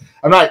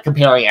 I'm not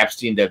comparing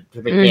Epstein to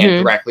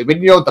McMahon directly, but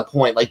at the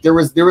point, like, there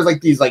was like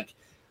these, like,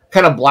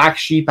 kind of black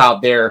sheep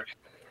out there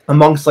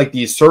amongst, like,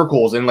 these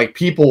circles, and, like,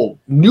 people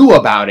knew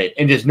about it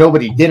and just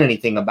nobody did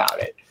anything about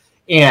it.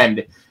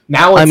 And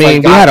now it's,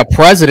 we had a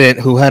president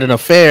who had an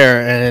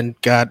affair and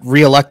got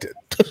reelected.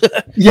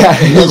 Yeah,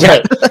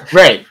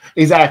 right,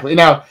 exactly.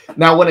 Now,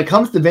 when it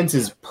comes to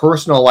Vince's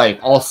personal life,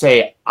 I'll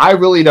say I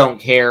really don't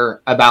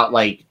care about,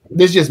 like,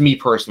 this is just me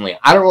personally.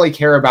 I don't really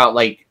care about,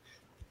 like,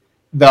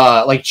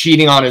 the, like,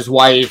 cheating on his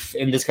wife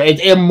and this kind.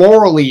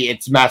 Immorally,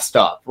 it's messed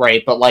up,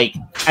 right? But, like,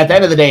 at the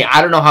end of the day,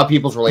 I don't know how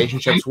people's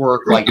relationships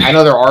work. Like, I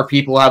know there are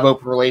people who have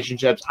open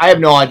relationships. I have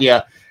no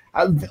idea.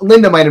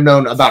 Linda might have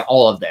known about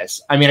all of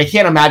this. I mean, I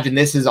can't imagine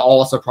this is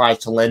all a surprise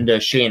to Linda,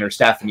 Shane, or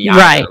Stephanie either,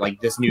 right? Like,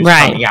 this news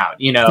coming out,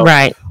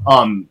 right?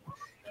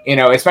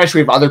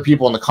 Especially if other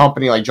people in the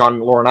company, like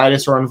John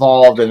Laurinaitis, are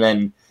involved, and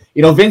then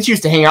Vince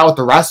used to hang out with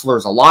the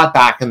wrestlers a lot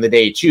back in the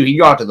day too. He'd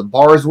go out to the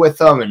bars with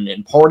them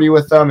and party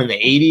with them in the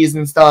 80s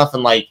and stuff,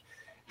 and, like,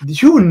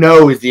 who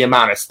knows the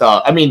amount of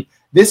stuff. I mean,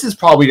 this is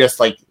probably just,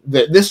 like,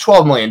 this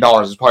 $12 million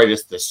is probably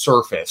just the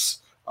surface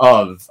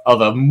of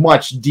a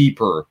much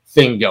deeper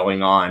thing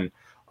going on.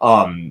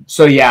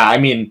 So yeah, I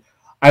mean,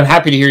 I'm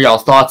happy to hear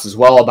y'all's thoughts as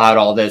well about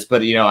all this,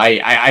 but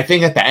I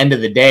think at the end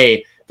of the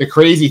day, the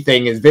crazy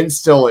thing is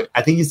Vince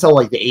I think he's still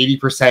like the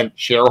 80%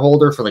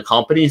 shareholder for the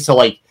company. So,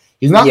 like,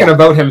 he's not going to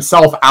vote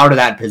himself out of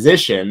that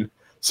position.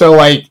 So,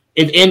 like,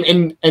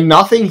 and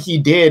nothing he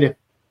did,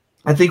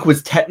 I think,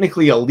 was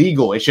technically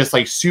illegal. It's just,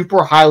 like,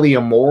 super highly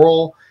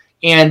immoral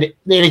And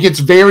then it gets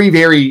very,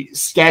 very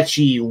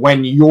sketchy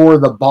when you're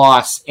the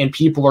boss and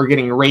people are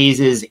getting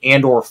raises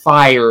and or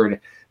fired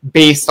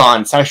based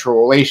on sexual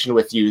relation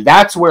with you.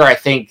 That's where I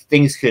think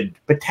things could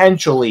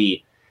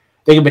potentially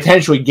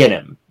get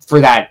him for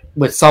that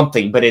with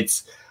something. But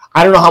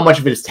I don't know how much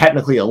of it is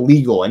technically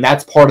illegal. And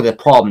that's part of the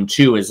problem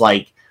too, is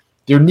like,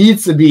 there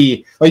needs to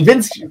be, like,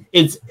 Vince,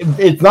 it's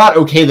not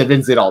okay that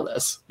Vince did all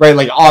this, right?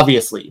 Like,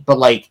 obviously, but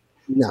like,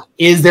 no.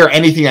 Is there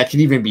anything that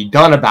can even be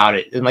done about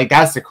it? And like,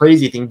 that's the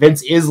crazy thing.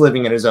 Vince is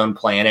living in his own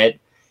planet.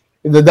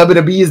 The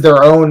WWE is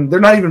their own. They're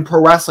not even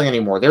pro wrestling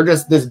anymore. They're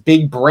just this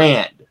big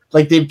brand.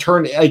 Like, they've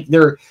turned, like,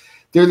 they're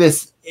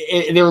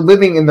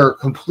living in their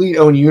complete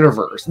own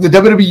universe. The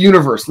WWE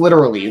universe,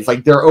 literally, is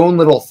like their own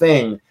little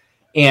thing.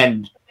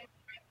 And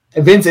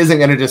Vince isn't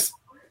going to just,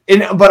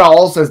 but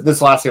also,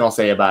 this last thing I'll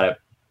say about it,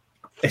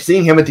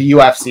 seeing him at the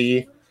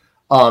UFC,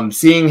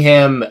 seeing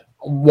him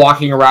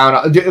walking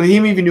around,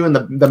 him even doing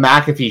the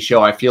McAfee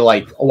show, I feel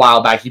like a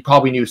while back, he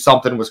probably knew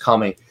something was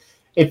coming.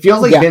 It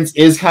feels like Vince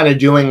is kind of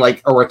doing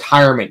like a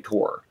retirement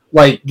tour,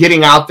 like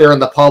getting out there in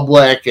the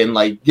public and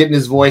like getting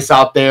his voice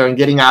out there and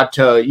getting out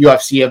to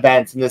UFC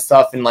events and this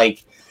stuff. And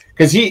like,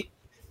 because he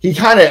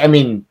kind of, I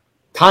mean,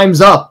 time's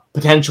up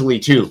potentially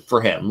too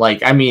for him.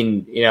 Like, I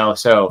mean, you know,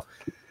 so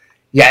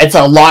yeah, it's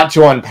a lot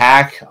to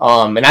unpack.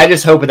 And I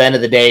just hope at the end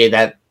of the day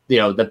that, you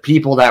know, the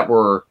people that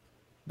were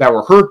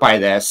hurt by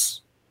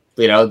this,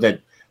 you know, that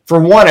for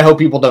one, I hope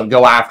people don't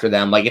go after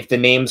them. Like, if the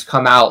names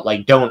come out,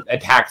 like, don't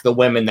attack the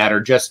women that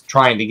are just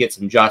trying to get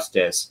some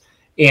justice.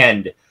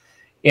 And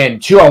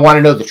two, I want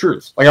to know the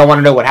truth. Like, I want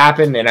to know what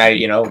happened. And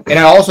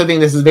I also think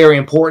this is very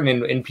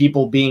important in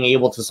people being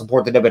able to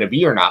support the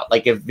WWE or not.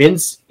 Like, if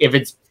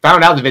it's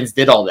found out that Vince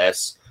did all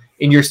this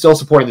and you're still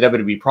supporting the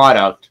WWE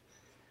product,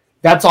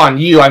 that's on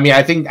you. I mean,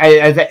 I think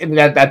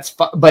that's,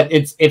 but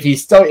it's if he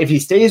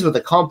stays with the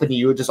company,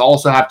 you would just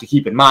also have to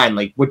keep in mind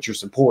like what you're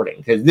supporting,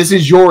 because this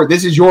is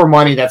your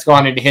money that's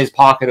gone into his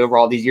pocket over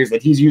all these years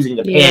that he's using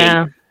to pay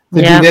to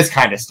do this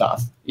kind of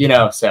stuff. You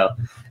know. So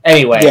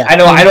anyway, I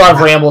know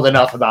I've rambled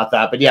enough about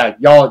that, but yeah,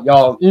 y'all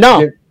go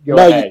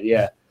ahead.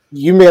 Yeah.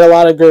 You made a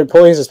lot of good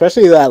points,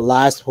 especially that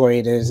last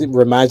point. It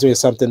reminds me of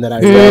something that I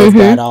read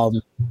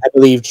that I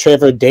believe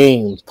Trevor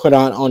Dane put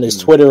on his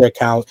Twitter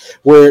account,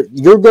 where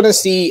you're going to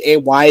see a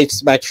wide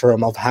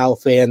spectrum of how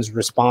fans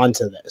respond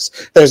to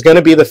this. There's going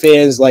to be the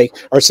fans like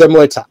are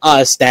similar to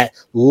us that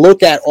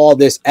look at all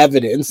this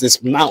evidence,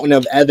 this mountain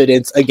of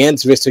evidence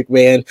against Vince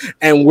McMahon,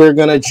 and we're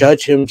going to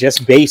judge him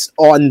just based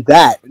on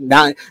that,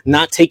 not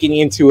taking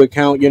into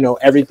account, you know,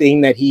 everything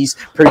that he's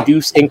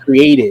produced and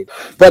created.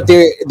 But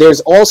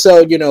there's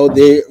also, you know,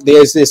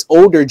 there's this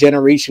older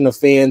generation of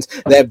fans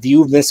that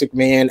view Vince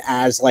McMahon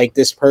as like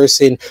this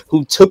person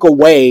who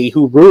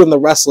ruined the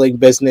wrestling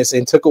business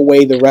and took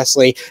away the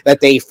wrestling that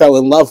they fell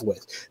in love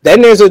with.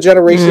 Then there's a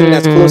generation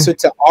that's closer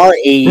to our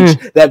age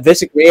that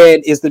Vince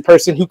McMahon is the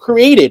person who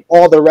created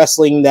all the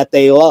wrestling that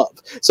they love.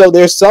 So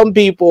there's some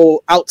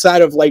people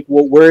outside of like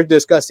what we're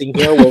discussing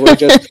here, where we're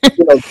just,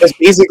 you know, just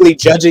basically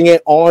judging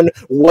it on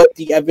what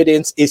the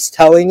evidence is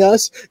telling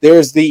us.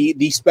 There's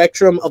the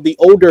spectrum of the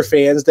older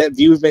fans that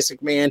view Vince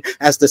McMahon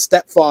as the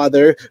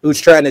stepfather who's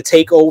trying to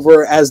take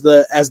over as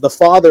the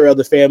father of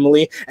the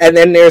family, and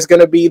then there's going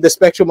to be the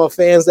spectrum of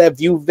fans that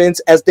view Vince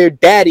as their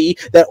daddy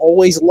that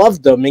always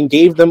loved them and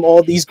gave them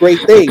all these great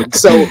things.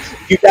 So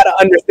you got to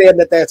understand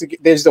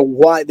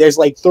that there's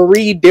like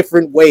 3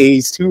 different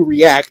ways to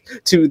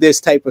react to this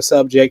type of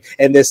subject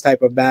and this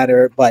type of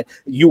matter. But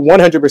you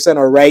 100%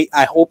 are right.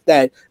 I hope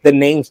that the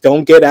names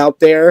don't get out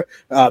there.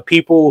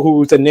 People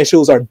whose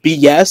initials are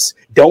BS,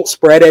 don't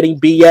spread any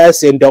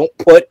BS and don't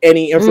put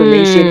any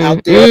information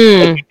out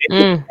there.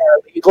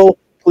 Illegal.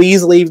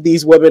 Please leave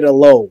these women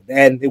alone.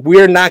 And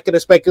we're not going to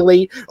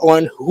speculate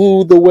on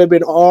who the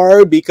women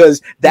are, because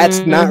that's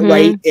not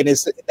right, and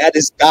that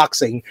is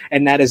doxing,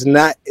 and that is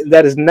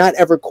not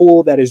ever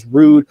cool. That is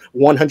rude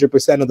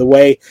 100% of the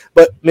way.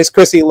 But Miss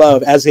Chrissy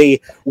Love, as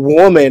a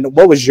woman,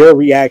 what was your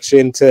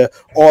reaction to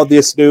all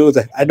this news?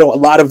 I know a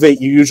lot of it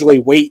you usually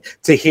wait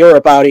to hear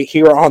about it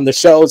here on the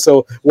show.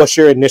 So what's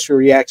your initial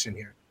reaction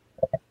here?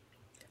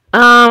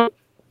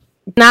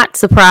 Not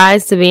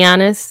surprised, to be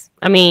honest.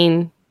 I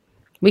mean,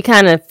 we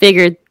kind of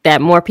figured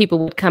that more people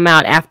would come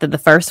out after the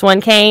first one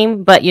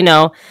came, but you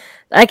know,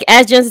 like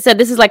as Jensen said,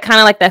 this is like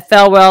kind of like that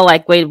farewell.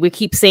 Like we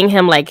keep seeing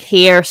him like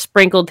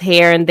sprinkled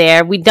here and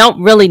there. We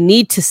don't really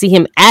need to see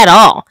him at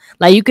all.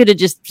 Like you could have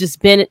just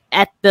been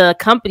at the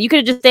company. You could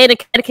have just stayed in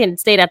Connecticut and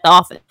stayed at the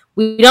office.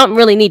 We don't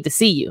really need to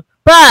see you.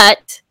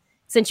 But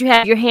since you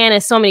have your hand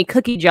in so many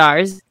cookie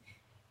jars,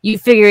 you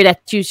figure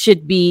that you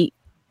should be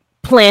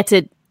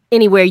planted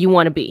anywhere you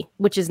want to be,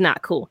 which is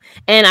not cool.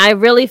 And I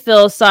really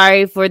feel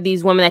sorry for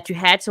these women that you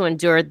had to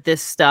endure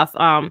this stuff.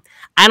 I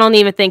don't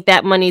even think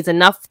that money is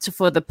enough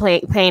for the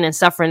pain and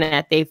suffering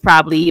that they've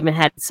probably even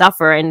had to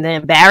suffer, and the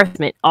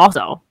embarrassment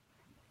also.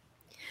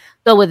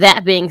 So with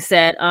that being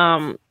said,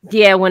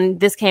 when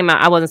this came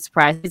out, I wasn't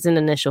surprised. He's an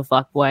initial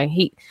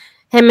fuckboy.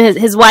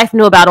 His wife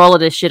knew about all of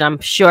this shit, I'm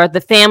sure. The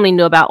family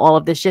knew about all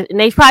of this shit, and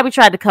they probably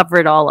tried to cover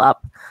it all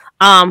up.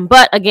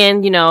 But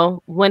again,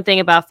 one thing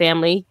about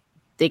family,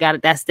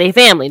 that's their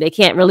family. They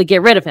can't really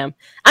get rid of him.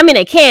 I mean,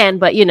 they can,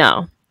 but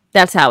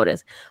that's how it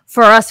is.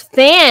 For us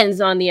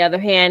fans, on the other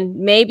hand,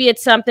 maybe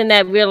it's something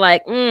that we're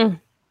like,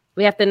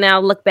 we have to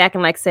now look back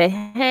and say,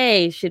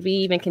 hey, should we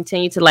even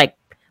continue to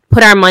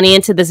put our money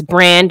into this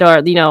brand,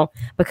 or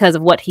because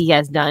of what he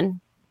has done?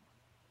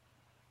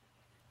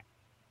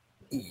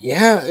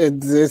 Yeah,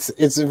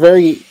 it's a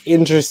very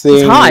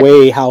interesting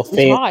way how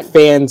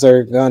fans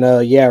are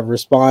gonna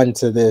respond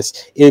to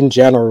this in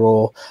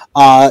general.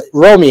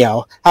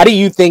 Romeo, how do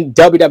you think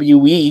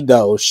WWE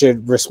though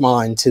should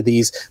respond to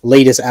these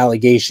latest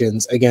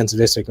allegations against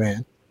Vince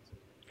McMahon?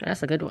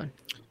 That's a good one.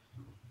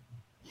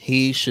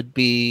 He should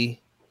be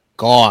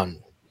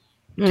gone.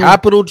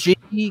 Capital G,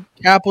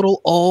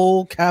 capital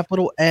O,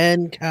 capital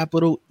N,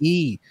 capital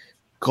E.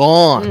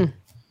 Gone.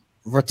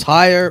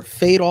 Retire,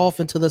 fade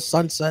off into the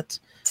sunset.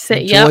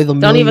 Enjoy the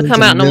don't even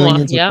come out no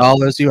more. Of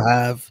dollars you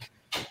have,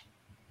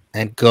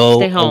 and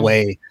go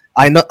away.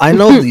 I know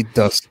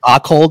the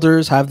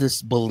stockholders have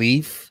this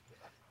belief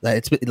that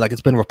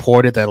it's been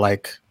reported that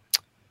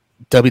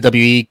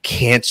WWE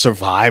can't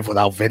survive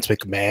without Vince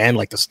McMahon.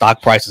 Like the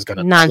stock price is going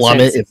to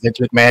plummet if Vince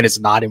McMahon is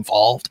not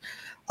involved.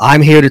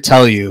 I'm here to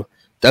tell you,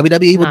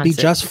 WWE would be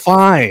just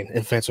fine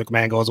if Vince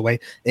McMahon goes away.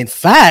 In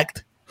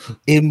fact,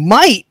 it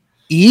might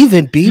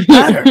even be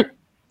better.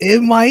 It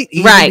might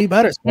even be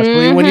better,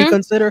 especially when you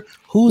consider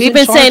who's. We've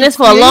been saying this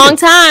for a long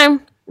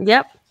time.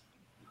 Yep.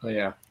 Oh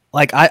yeah.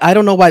 I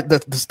don't know why the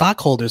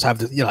stockholders have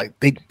this.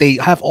 They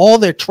have all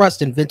their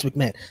trust in Vince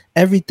McMahon.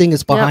 Everything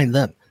is behind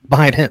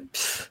him.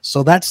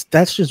 So that's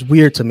just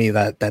weird to me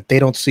that they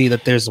don't see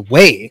that there's a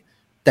way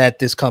that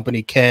this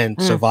company can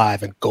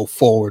survive and go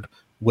forward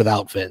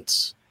without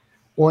Vince.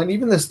 Well, and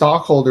even the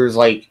stockholders,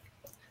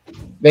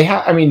 they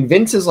have. I mean,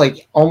 Vince is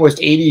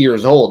almost 80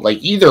 years old.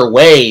 Either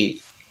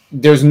way,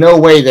 there's no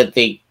way that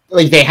they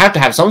have to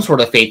have some sort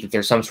of faith that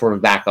there's some sort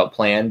of backup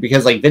plan,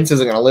 because Vince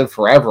isn't going to live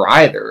forever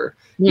either.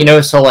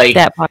 So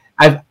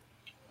I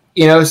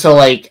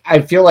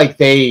feel like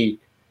they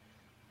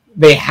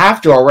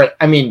have to already.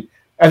 I mean,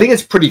 I think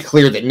it's pretty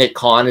clear that Nick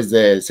Khan is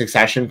the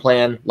succession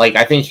plan.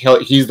 I think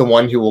he's the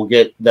one who will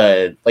get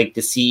the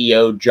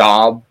CEO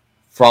job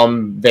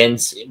from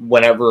Vince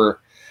whenever.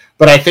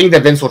 But I think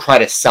that Vince will try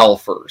to sell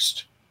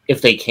first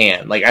if they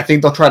can. I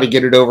think they'll try to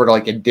get it over to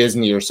a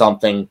Disney or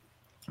something.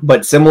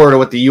 But similar to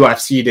what the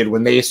UFC did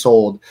when they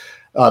sold,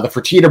 the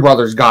Fertitta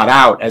brothers got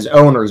out as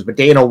owners, but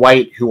Dana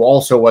White, who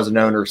also was an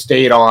owner,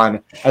 stayed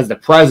on as the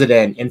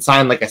president and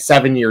signed a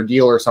 7-year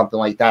deal or something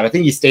like that. I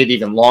think he stayed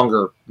even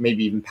longer,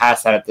 maybe even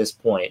past that at this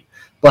point.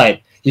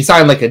 But he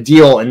signed a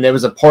deal, and there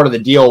was a part of the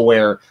deal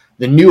where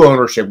the new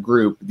ownership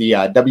group, the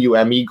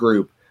WME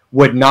group,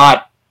 would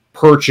not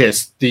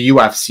purchase the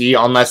UFC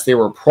unless they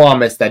were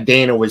promised that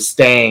Dana was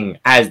staying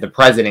as the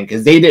president,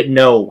 because they didn't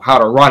know how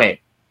to run it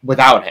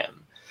without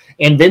him.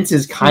 And Vince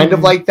is kind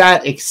of like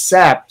that,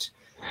 except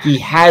he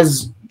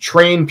has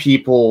trained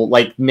people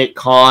like Nick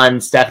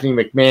Khan, Stephanie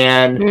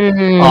McMahon.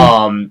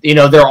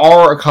 There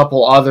are a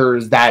couple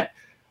others that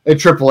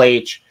Triple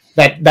H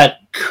that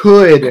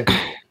could,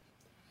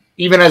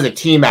 even as a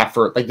team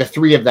effort, the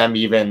three of them,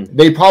 even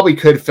they probably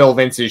could fill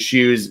Vince's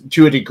shoes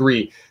to a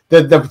degree.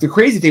 The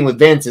crazy thing with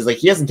Vince is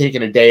he hasn't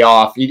taken a day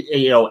off,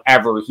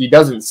 ever. He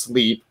doesn't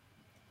sleep.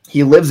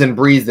 He lives and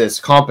breathes this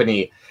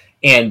company,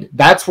 and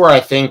that's where I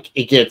think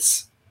it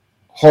gets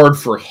hard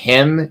for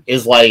him.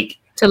 Is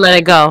to let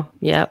it go.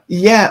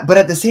 Yeah, but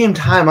at the same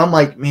time, I'm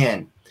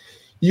man,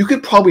 you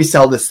could probably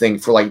sell this thing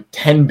for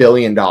 $10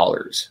 billion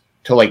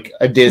to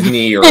a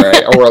Disney or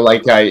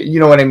you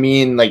know what I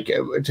mean,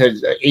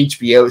 to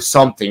HBO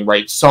something,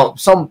 right?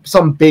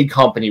 Some big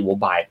company will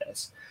buy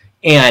this,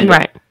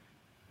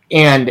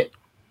 and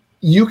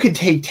you could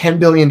take $10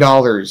 billion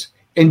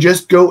and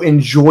just go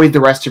enjoy the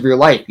rest of your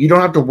life. You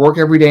don't have to work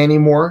every day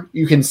anymore.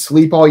 You can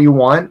sleep all you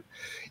want.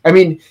 I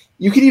mean,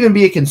 you could even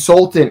be a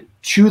consultant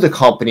to the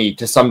company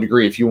to some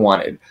degree if you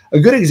wanted. A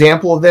good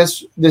example of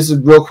this is a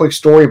real quick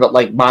story, but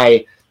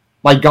my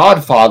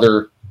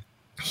godfather,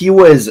 he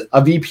was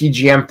a VP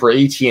GM for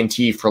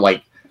AT&T for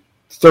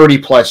 30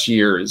 plus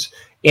years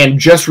and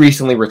just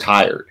recently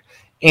retired.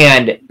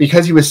 And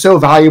because he was so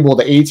valuable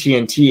to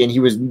AT&T and he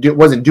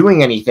wasn't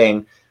doing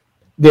anything,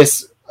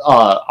 this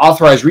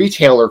authorized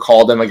retailer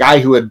called him, a guy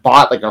who had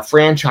bought a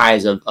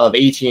franchise of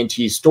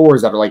AT&T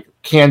stores that are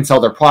can sell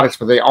their products,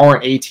 but they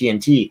aren't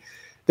AT&T.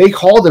 They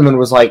called him and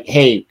was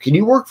hey, can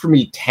you work for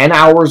me 10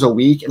 hours a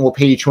week and we'll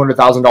pay you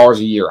 $200,000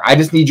 a year? I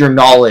just need your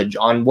knowledge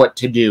on what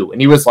to do. And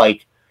he was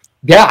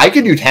yeah, I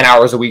could do 10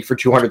 hours a week for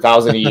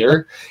 $200,000 a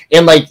year.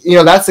 And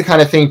that's the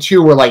kind of thing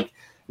too, where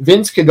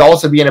Vince could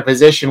also be in a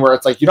position where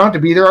it's you don't have to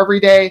be there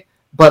every day,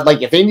 but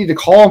if they need to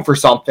call him for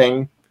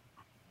something,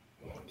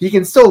 he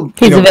can still.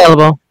 He's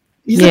available.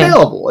 He's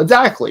available,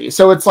 exactly.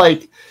 So it's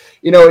I'd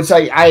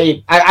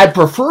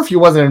prefer if he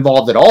wasn't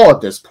involved at all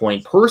at this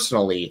point,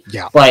 personally.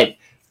 Yeah.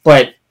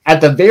 But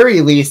at the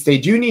very least, they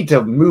do need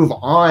to move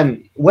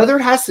on. Whether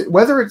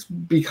it's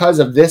because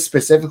of this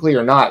specifically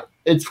or not,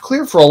 it's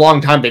clear for a long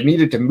time they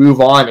needed to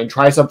move on and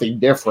try something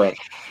different,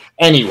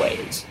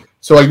 anyways.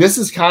 So like this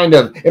is kind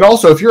of, and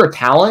also if you're a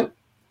talent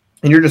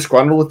and you're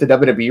disgruntled with the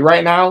WWE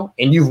right now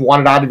and you've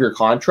wanted out of your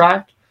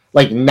contract,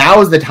 like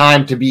now is the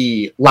time to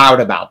be loud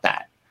about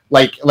that.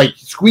 Like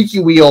squeaky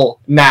wheel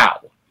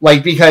now.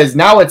 Like, because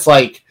now it's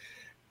like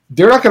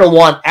they're not going to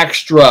want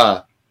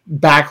extra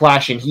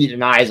backlash and heat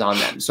and eyes on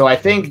them. So I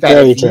think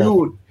that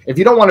if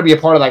you don't want to be a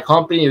part of that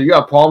company or you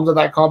have problems with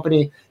that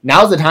company,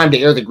 now's the time to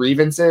air the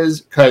grievances,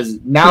 because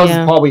now's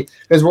probably,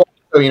 because we're,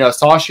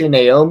 Sasha and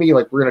Naomi,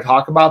 like we're going to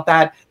talk about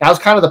that. Now's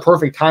kind of the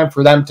perfect time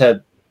for them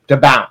to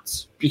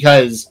bounce,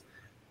 because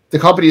the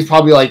company is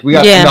probably like, we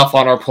got enough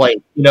on our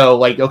plate,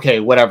 like, okay,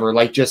 whatever,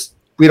 like just,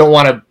 we don't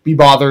want to be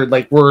bothered.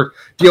 Like we're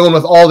dealing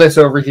with all this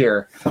over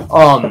here.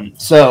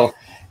 So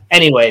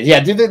anyways,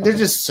 there's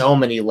just so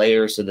many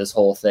layers to this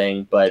whole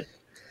thing, but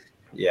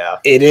yeah,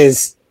 it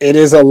is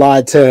a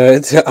lot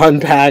to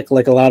unpack.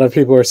 Like a lot of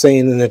people are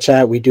saying in the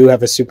chat, we do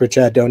have a super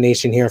chat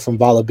donation here from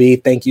Bala B.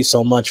 Thank you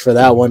so much for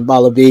that one,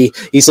 Bala B.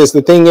 He says,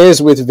 the thing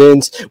is with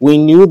Vince, we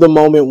knew the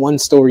moment one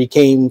story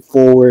came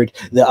forward,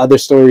 the other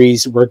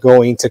stories were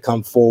going to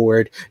come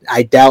forward.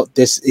 I doubt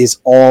this is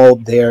all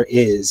there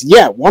is.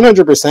 Yeah,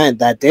 100%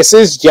 that this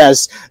is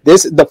just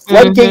this. The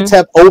floodgates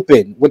have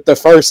opened with the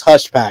first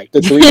hush pack, the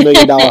 $3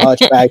 million hush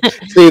pack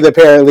to the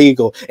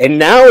paralegal. And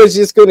now it's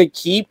just going to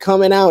keep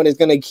coming out. It's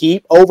going to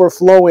keep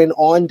overflowing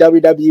on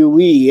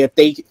WWE. If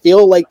they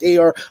feel like they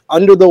are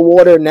under the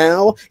water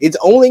now, it's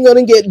only going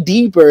to get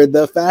deeper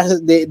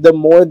the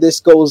more this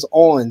goes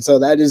on. So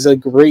that is a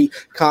great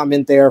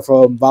comment there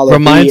from Vala.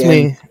 Reminds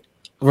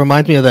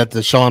me of that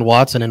Deshaun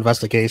Watson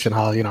investigation,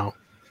 how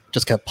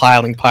just kept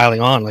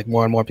piling on, like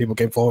more and more people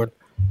came forward.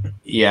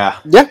 Yeah.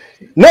 No,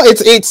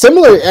 it's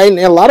similar in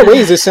a lot of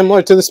ways. It's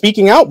similar to the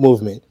speaking out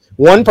movement.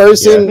 One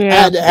person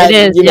had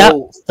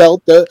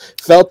felt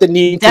the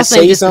need to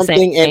say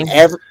something, and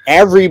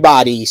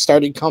everybody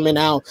started coming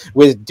out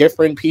with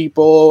different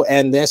people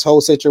and this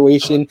whole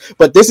situation.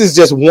 But this is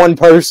just one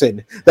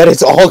person that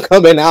it's all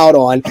coming out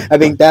on. I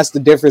think that's the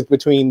difference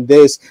between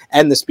this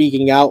and the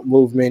speaking out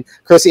movement.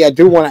 Chrissy, I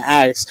do want to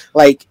ask,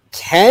 like,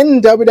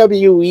 can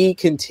WWE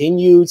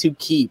continue to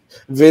keep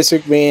Vince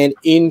McMahon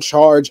in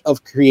charge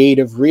of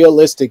creative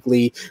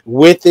realistically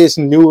with this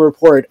new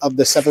report of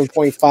the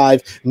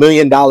 $7.5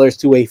 million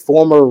to a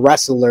former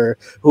wrestler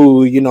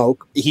who,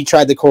 he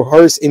tried to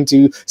coerce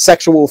into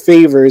sexual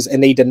favors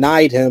and they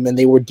denied him and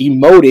they were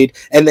demoted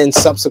and then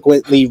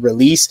subsequently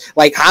released?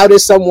 Like, how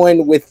does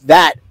someone with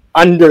that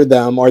under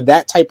them or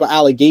that type of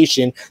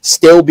allegation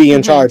still be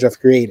in charge of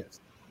creative?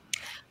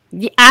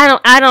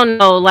 I don't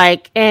know.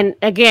 Like, and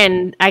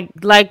again, I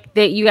like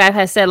that you guys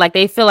have said, like,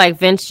 they feel like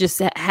Vince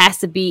just has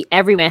to be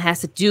everyone,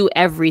 has to do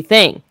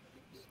everything.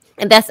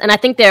 And I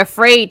think they're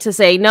afraid to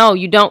say, no,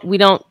 we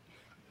don't.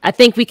 I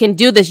think we can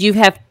do this.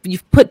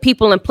 You've put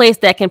people in place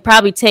that can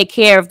probably take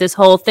care of this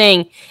whole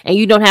thing and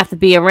you don't have to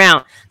be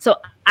around. So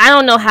I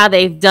don't know how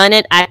they've done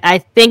it. I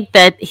think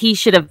that he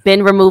should have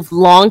been removed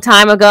long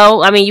time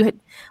ago. I mean,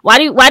 why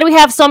do we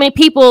have so many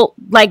people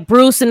like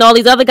Bruce and all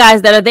these other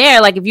guys that are there?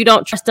 Like, if you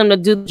don't trust them to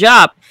do the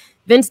job,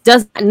 Vince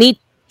doesn't need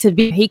to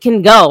be. He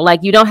can go.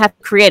 Like, you don't have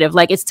creative.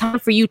 Like, it's time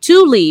for you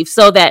to leave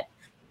so that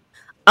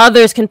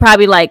others can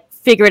probably like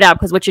figure it out,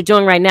 because what you're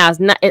doing right now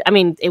is not.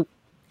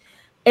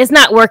 It's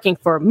not working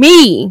for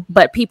me,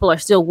 but people are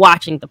still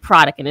watching the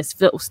product, and it's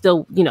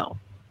still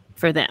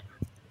for them.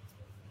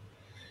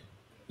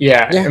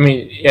 Yeah. I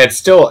mean, it's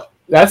still.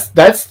 That's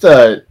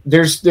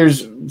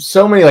there's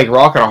so many like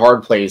rock and a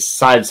hard place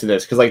sides to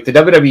this, because like the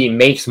WWE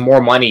makes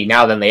more money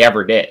now than they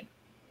ever did,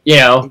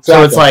 Exactly.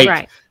 So it's like,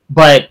 right.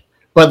 but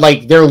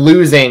like they're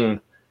losing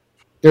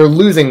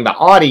the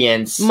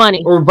audience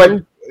money,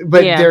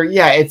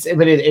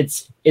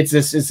 it's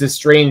this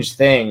strange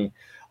thing.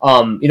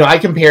 I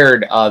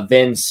compared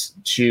Vince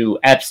to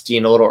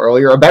Epstein a little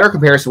earlier. A better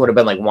comparison would have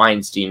been like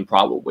Weinstein,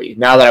 probably.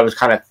 Now that I was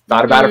kind of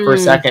thought about it for a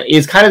second,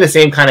 it's kind of the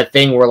same kind of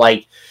thing where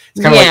like.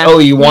 It's kind of like, oh,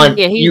 you want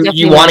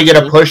to get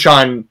a push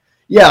on,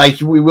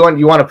 like you want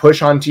to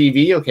push on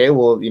TV. Okay,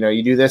 well,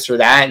 you do this or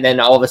that, and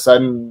then all of a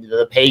sudden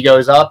the pay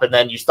goes up, and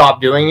then you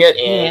stop doing it,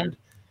 and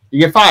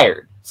you get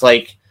fired. It's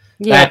like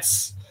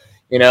that's,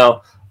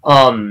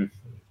 man,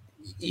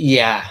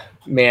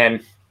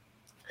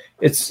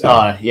 it's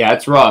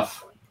it's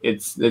rough.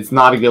 It's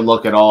not a good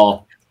look at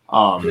all.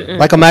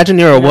 Like, imagine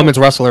you're a women's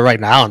wrestler right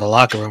now in the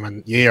locker room,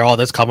 and you hear all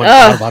this coming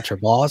out about your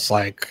boss.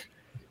 Like,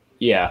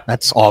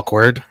 that's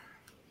awkward.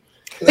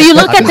 But you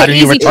look at the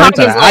easy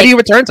targets. How do you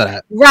return to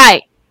that?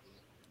 Right.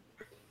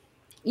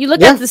 You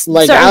look at the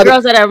certain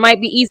girls that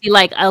might be easy,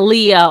 like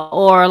Aaliyah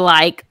or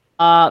like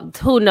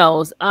who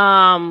knows.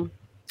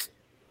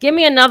 Give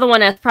me another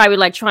one that's probably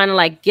like trying to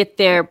like get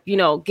their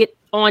get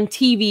on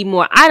TV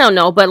more. I don't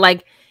know, but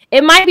like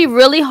it might be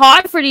really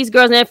hard for these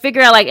girls, and they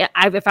figure out like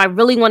if I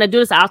really want to do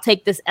this, I'll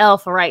take this L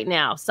for right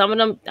now. Some of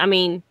them, I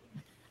mean,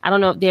 I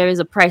don't know if there is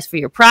a price for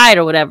your pride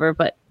or whatever,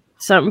 but.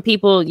 Some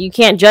people, you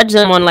can't judge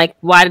them on like,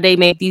 why did they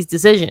make these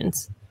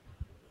decisions?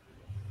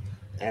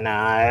 And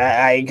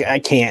I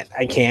can't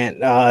I can't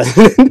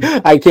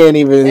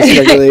even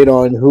speculate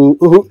on who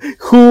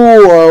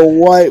or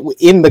what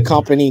in the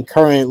company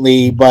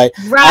currently. But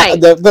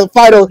the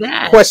final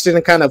question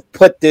to kind of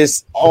put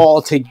this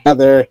all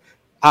together,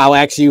 I'll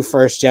ask you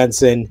first,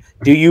 Jensen.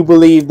 Do you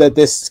believe that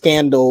this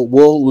scandal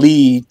will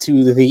lead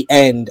to the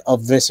end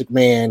of Vince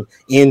McMahon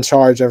in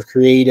charge of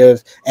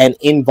creative and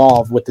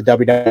involved with the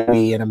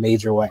WWE in a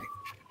major way?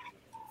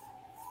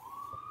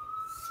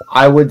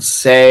 I would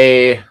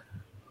say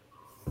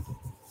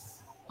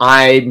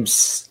I'm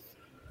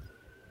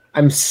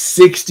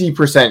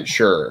 60%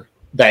 sure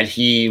that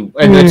he,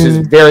 and this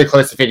is very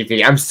close to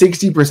 50-50. I'm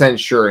 60%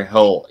 sure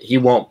he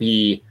won't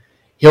be.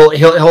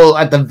 He'll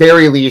at the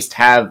very least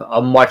have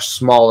a much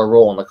smaller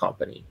role in the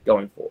company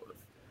going forward.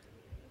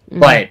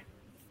 But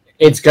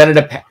it's gonna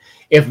depend.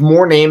 If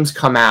more names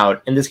come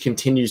out and this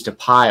continues to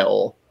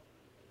pile,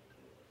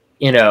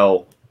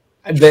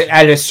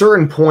 at a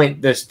certain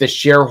point, the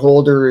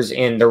shareholders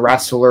and the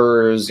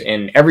wrestlers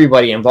and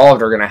everybody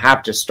involved are going to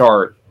have to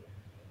start.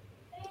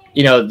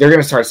 They're going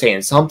to start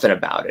saying something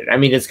about it. I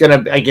mean, it's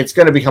going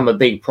to become a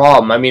big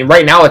problem. I mean,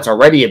 right now it's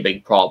already a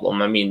big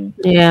problem. I mean,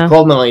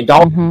 $12 million,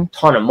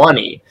 ton of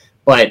money,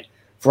 but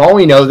for all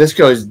we know, this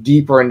goes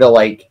deeper into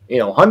 $100,000. I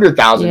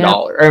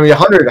mean,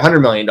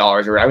 $100 million.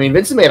 I mean,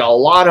 Vince made a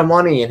lot of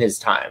money in his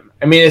time.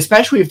 I mean,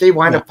 especially if they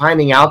wind up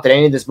finding out that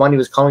any of this money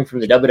was coming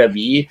from the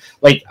WWE.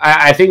 Like,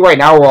 I think right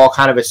now we're all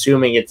kind of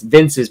assuming it's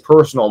Vince's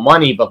personal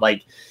money, but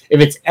if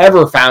it's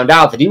ever found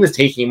out that he was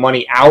taking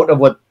money out of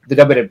what the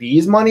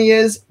WWE's money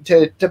is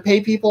to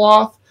pay people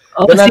off,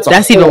 then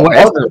that's even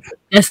worse.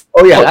 That's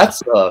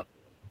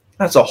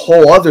a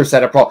whole other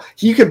set of problems.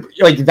 He could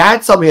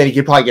that's something that he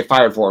could probably get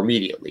fired for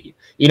immediately.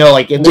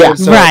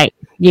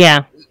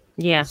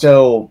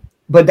 So,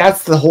 but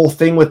that's the whole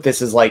thing with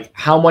this is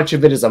how much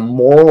of it is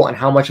immoral and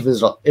how much of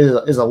it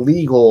is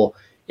illegal,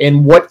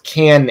 and what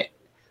can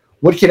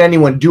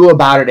anyone do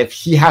about it if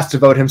he has to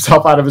vote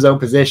himself out of his own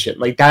position?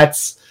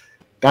 That's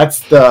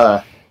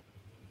the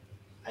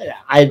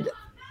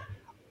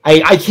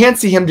I can't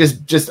see him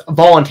just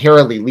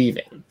voluntarily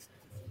leaving,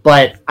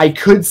 but I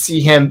could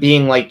see him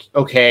being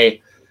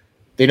okay,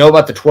 they know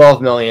about the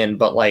 12 million,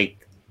 but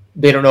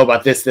they don't know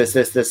about this, and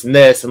this, and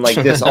this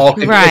all.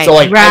 Right, so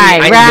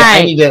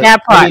I need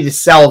to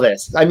sell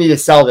this. I need to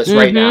sell this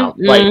right now.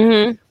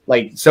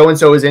 So and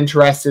so is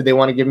interested. They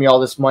want to give me all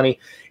this money,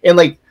 and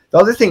the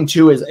other thing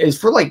too is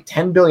for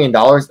 $10 billion.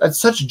 That's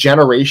such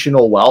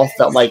generational wealth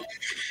that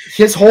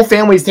his whole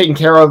family is taken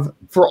care of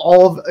for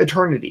all of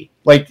eternity.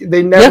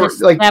 They never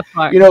that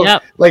part.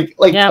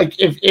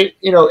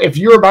 If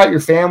you're about your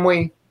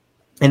family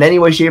in any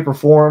way, shape, or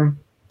form,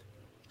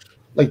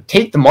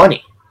 take the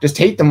money. Just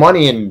take the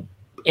money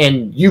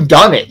and you've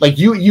done it.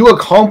 You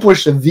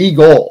accomplished the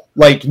goal.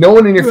 No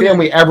one in your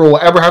family ever will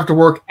ever have to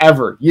work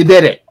ever. You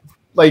did it.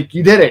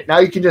 You did it. Now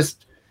you can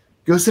just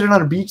go sit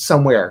on a beach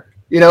somewhere.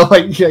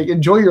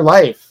 Enjoy your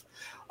life.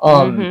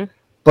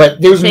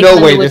 But there's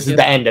no way this is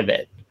the end of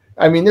it.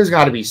 I mean, there's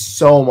got to be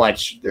so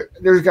much.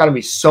 There's got to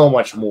be so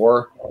much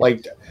more.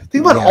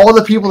 Think about all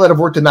the people that have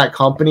worked in that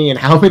company and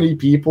how many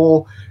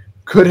people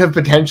could have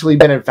potentially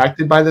been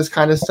infected by this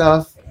kind of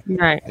stuff.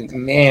 Right.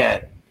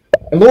 Man.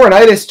 And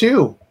Laurinaitis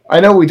too. I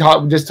know we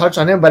just touched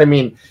on him, but I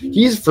mean,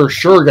 he's for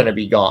sure going to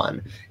be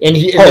gone, and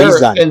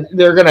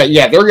they're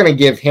gonna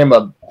give him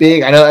a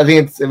big. I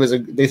think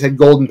they said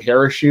golden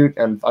parachute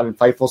on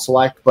Fightful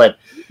Select, but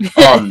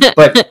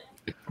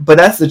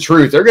that's the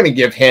truth. They're going to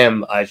give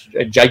him a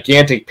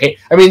gigantic pay.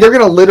 I mean, they're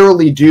going to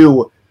literally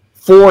do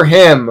for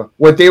him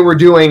what they were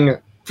doing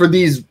for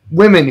these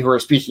women who are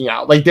speaking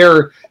out.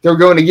 They're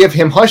going to give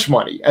him hush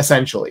money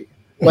essentially,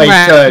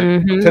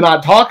 to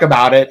not talk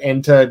about it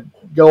and to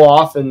go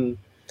off and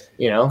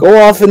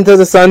go off into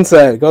the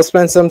sunset. Go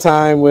spend some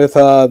time with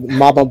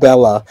Mama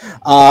Bella.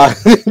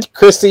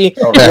 Christy,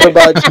 what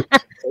about you?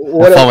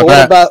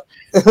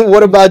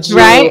 What about you?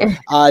 Right?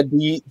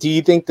 Do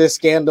you think this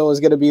scandal is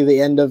going to be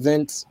the end of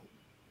Vince?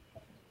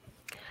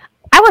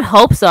 I would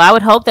hope so. I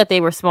would hope that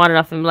they were smart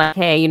enough and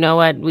hey, you know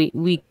what?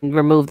 We can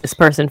remove this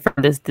person from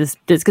this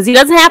because he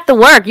doesn't have to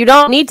work. You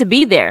don't need to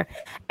be there.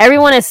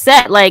 Everyone is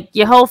set.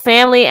 Your whole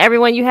family,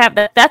 everyone you have.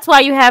 That's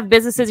why you have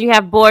businesses. You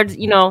have boards.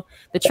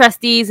 The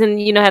trustees, and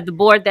have the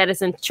board that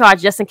is in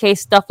charge just in case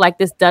stuff like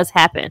this does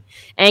happen.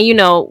 And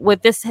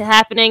with this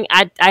happening,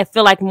 I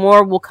feel like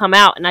more will come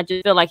out, and I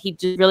just feel like he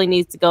just really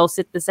needs to go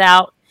sit this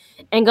out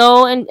and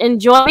go and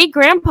enjoy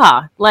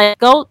grandpa.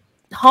 Go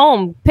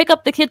home, pick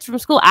up the kids from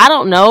school. I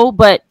don't know,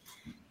 but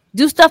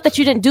do stuff that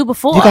you didn't do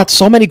before. You got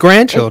so many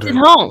grandchildren.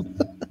 At home,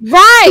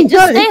 right?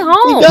 Just stay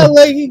home.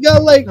 You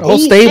got whole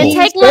stable. And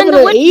take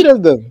Linda with 8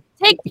 of them.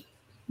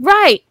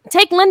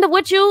 Take Linda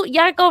with you.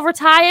 Y'all go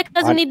retire.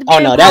 Doesn't need to be. Oh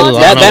no,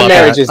 that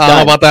marriage is done. I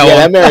don't know about that one.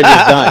 That marriage is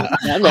done.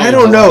 I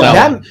don't know. I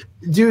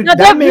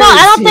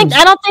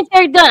don't think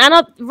they're done.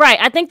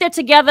 I think they're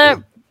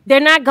together. They're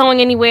not going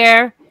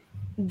anywhere.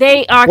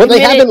 They are. Well, they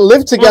haven't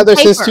lived together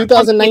since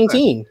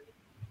 2019.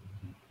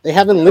 They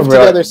haven't lived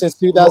together since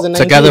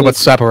 2019. Together but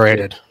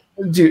separated.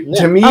 Dude,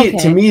 to me,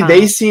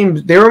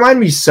 they remind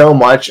me so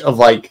much of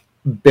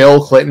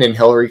Bill Clinton and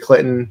Hillary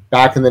Clinton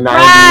back in the 90s.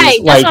 Right,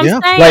 that's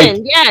what I'm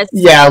saying. Yes.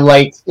 Yeah,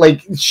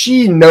 like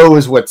she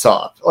knows what's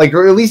up. Like,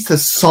 or at least to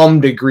some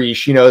degree,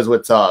 she knows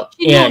what's up.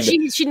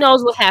 She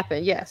knows what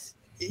happened. Yes.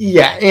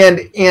 Yeah,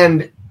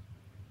 and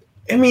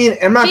I mean,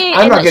 I'm not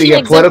going to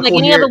get political like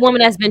any here. other woman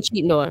that's been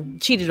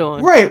cheated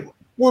on. Right.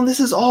 Well, this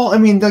is all. I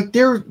mean, like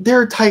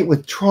they're tight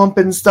with Trump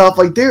and stuff.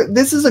 Like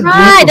this is a group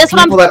of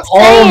people that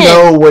all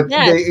know what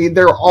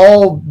they're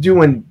all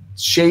doing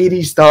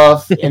shady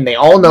stuff, and they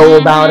all know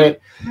about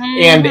it.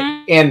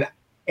 And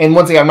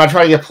once again, I'm not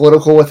trying to get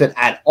political with it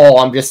at all.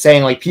 I'm just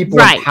saying, like, people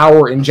in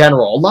power in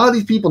general. A lot of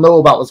these people know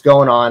about what's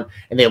going on,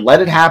 and they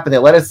let it happen. They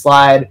let it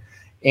slide,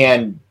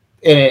 and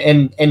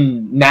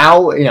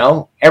now, you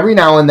know, every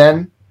now and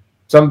then,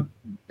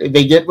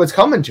 they get what's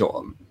coming to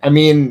them. I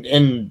mean,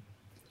 and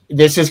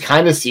this just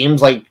kind of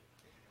seems like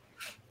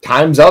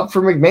time's up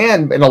for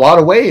McMahon in a lot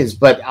of ways,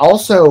 but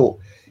also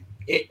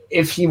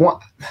if he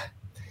want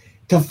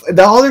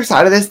the other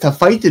side of this, to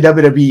fight the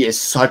WWE is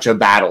such a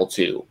battle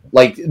too.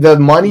 Like, the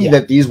money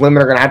that these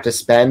women are going to have to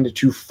spend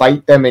to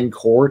fight them in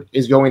court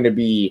is going to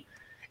be,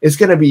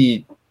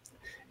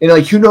 and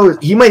like, who knows,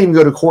 he might even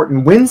go to court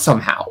and win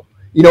somehow.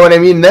 You know what I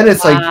mean? And then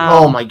it's like,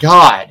 oh my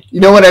God, you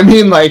know what I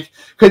mean? Like,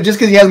 just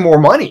because he has more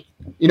money,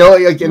 you know,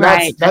 like, and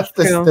that's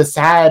the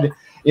sad.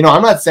 You know,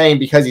 I'm not saying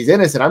because he's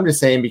innocent. I'm just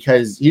saying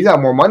because he's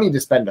got more money to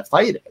spend to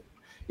fight it.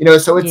 You know,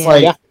 so it's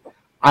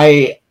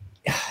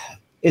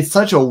it's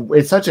such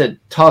a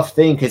tough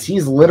thing, because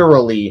he's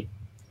literally,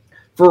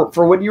 for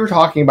what you were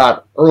talking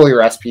about earlier,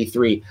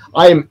 SP3.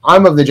 I'm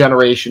of the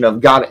generation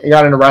of got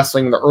into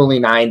wrestling in the early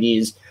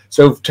 90s.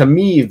 So to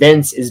me,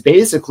 Vince is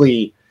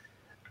basically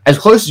as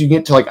close as you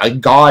get to like a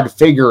god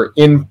figure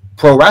in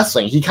pro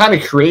wrestling. He kind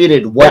of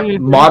created what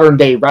modern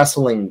day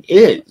wrestling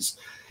is.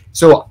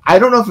 So I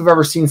don't know if I've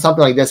ever seen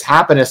something like this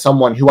happen as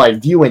someone who I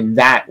view in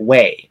that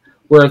way,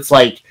 where it's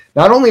like,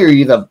 not only are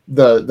you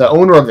the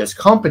owner of this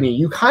company,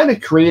 you kind of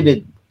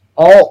created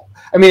all.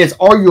 I mean, it's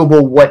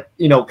arguable what,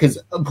 you know, because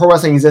pro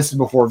wrestling existed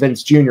before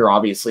Vince Jr.,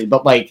 obviously,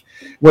 but like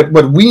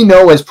what we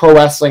know as pro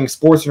wrestling,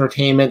 sports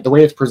entertainment, the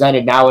way it's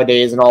presented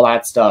nowadays and all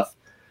that stuff,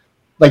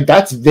 like,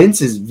 that's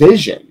Vince's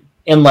vision.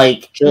 And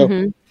like,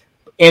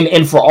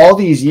 and for all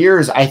these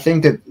years, I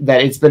think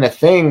that it's been a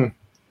thing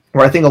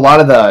where I think a lot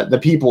of the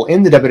people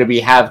in the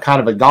WWE have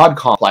kind of a god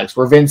complex,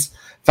 where Vince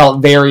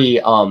felt very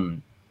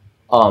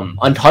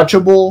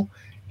untouchable,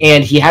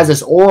 and he has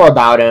this aura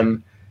about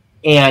him,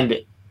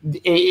 and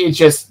it's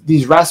just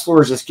these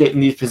wrestlers just get in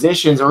these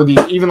positions, or these,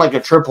 even like a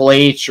Triple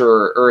H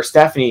or a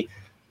Stephanie.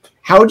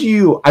 How do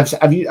you? I've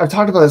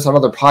talked about this on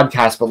other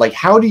podcasts, but like,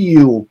 how do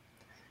you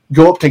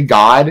go up to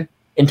God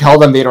and tell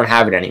them they don't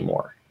have it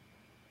anymore?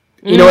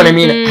 You know what I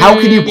mean? How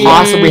could you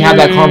possibly have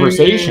that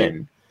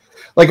conversation?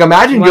 Like,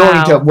 imagine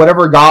going to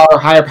whatever God or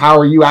higher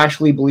power you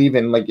actually believe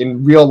in, like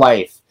in real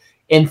life,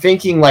 and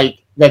thinking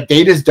like that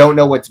they just don't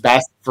know what's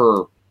best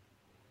for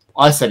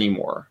us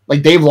anymore.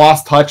 Like, they've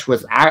lost touch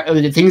with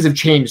things. Have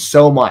changed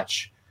so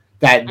much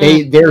that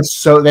they're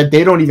so that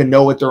they don't even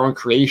know what their own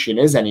creation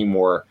is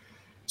anymore.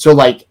 So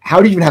like,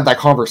 how do you even have that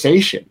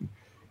conversation?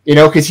 You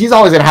know, because he's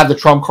always gonna have the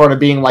trump card of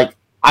being like,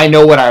 I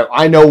know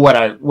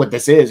what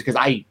this is because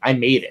I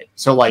made it.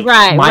 So like,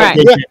 my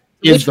vision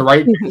is the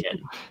right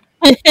vision.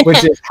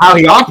 Which is how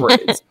he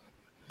operates,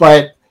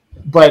 but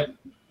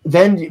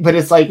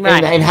it's like,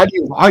 and how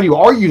do you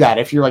argue that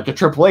if you're like a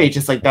Triple H?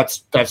 It's like,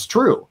 that's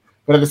true,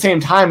 but at the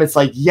same time, it's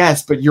like,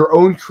 yes, but your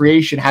own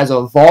creation has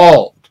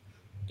evolved,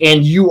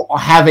 and you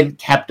haven't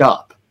kept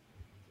up,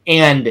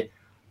 and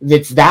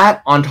it's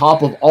that on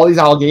top of all these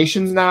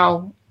allegations.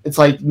 Now it's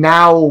like,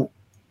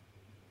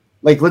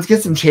 let's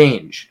get some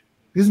change,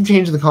 in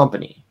the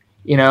company.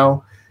 You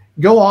know,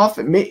 go off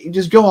and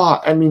just go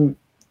off. I mean.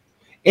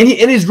 And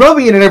he's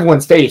rubbing it in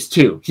everyone's face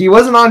too. He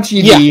wasn't on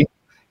TV.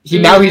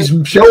 Now he's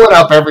showing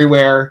up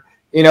everywhere.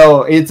 You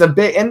know, it's a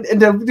bit, and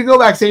to go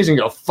backstage and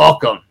go,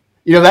 fuck him.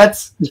 You know,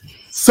 that's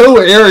so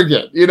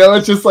arrogant. You know,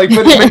 it's just like,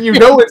 but you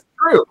know it's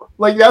true.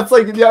 Like, that's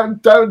like,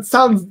 that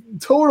sounds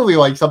totally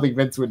like something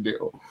Vince would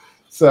do.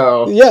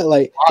 So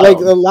like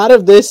a lot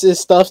of this is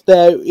stuff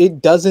that it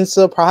doesn't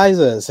surprise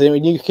us. And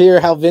when you hear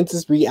how Vince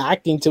is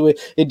reacting to it,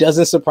 it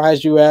doesn't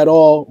surprise you at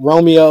all.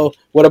 Romeo,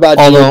 what about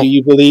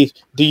you?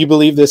 Do you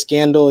believe the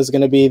scandal is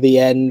going to be the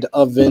end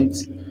of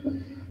Vince?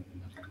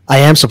 I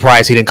am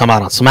surprised he didn't come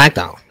out on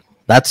SmackDown.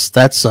 That's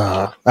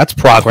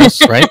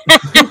progress, right?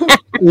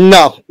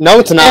 No,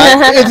 it's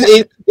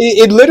not.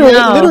 It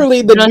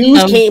literally the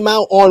news came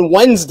out on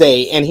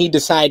Wednesday, and he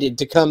decided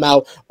to come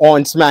out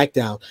on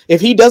SmackDown.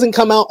 If he doesn't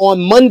come out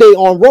on Monday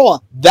on Raw,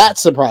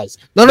 that's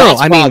surprising. No.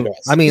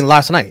 I mean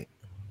last night.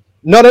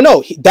 No.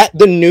 That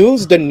the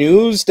news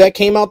that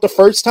came out the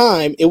first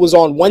time, it was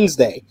on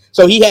Wednesday.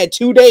 So he had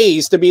 2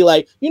 days to be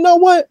like, you know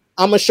what?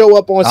 I'm gonna show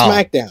up on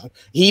SmackDown.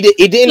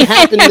 It didn't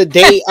happen the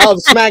day of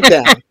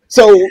SmackDown.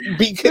 So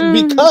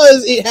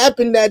because it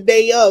happened that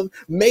day of,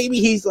 maybe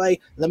he's like,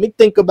 let me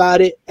think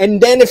about it.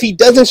 And then if he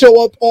doesn't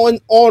show up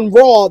on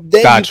Raw,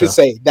 then you could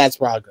say that's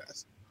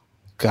progress.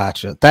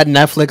 Gotcha. That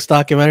Netflix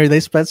documentary, they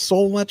spent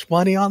so much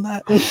money on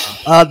that.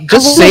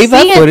 Just save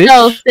that footage.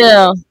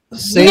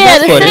 Save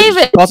that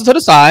footage. Toss it to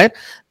the side.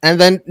 And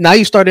then now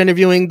you start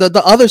interviewing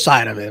the other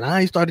side of it. Now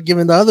you started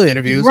giving the other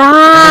interviews.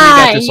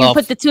 Right. You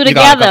put the two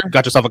together.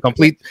 Got yourself a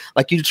complete,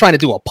 like you're trying to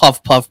do a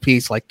puff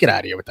piece. Like, get out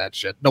of here with that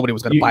shit. Nobody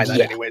was going to buy that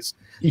anyways.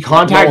 You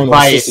contact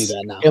Vice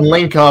and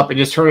link up and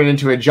just turn it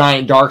into a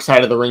giant Dark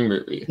Side of the Ring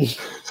movie.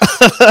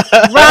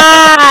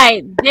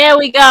 Right. There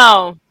we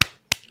go.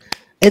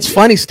 It's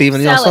funny,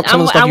 Steven. You know, some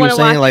of the stuff you were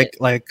saying,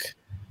 like,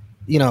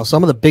 you know,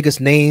 some of the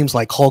biggest names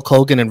like Hulk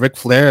Hogan and Ric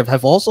Flair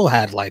have also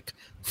had like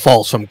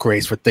falls from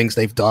grace for things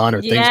they've done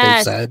or things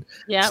they've said.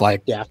 Yeah. It's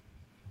like,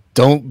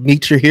 don't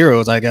meet your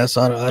heroes, I guess.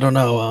 I don't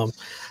know.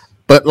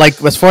 But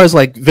like, as far as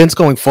like Vince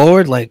going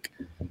forward, like,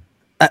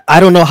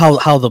 I don't know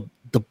how the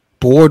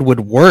board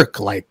would work.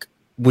 Like,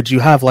 would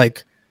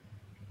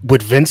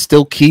Vince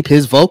still keep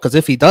his vote? Because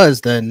if he does,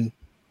 then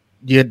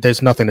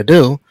there's nothing to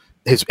do.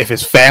 If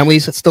his family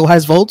still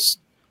has votes,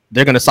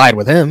 they're going to side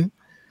with him.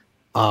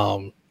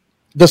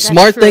 That's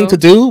smart thing to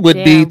do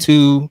would be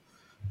to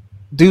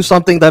do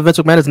something that Vince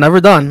McMahon has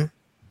never done,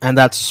 and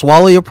that's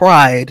swallow your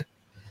pride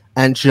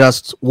and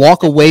just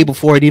walk away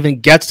before it even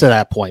gets to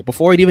that point,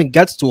 before it even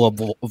gets to a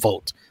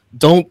vote.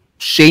 Don't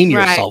shame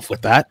yourself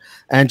with that,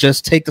 and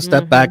just take the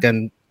step back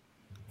and,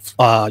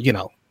 you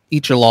know,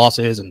 eat your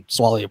losses and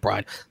swallow your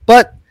pride.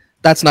 But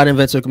that's not in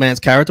Vince McMahon's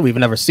character. We've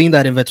never seen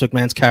that in Vince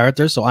McMahon's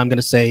character, so I'm going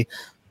to say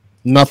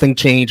nothing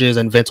changes,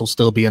 and Vince will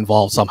still be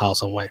involved somehow,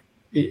 some way.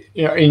 You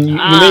know, and you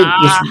made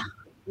this,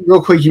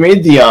 real quick. You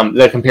made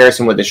the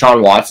comparison with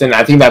Deshaun Watson.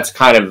 I think that's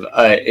kind of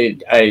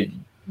a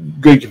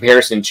good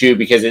comparison too,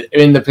 because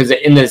in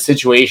the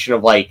situation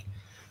of like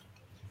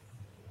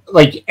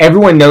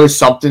everyone knows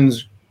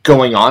something's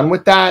going on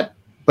with that,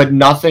 but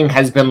nothing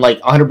has been like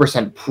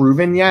 100%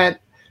 proven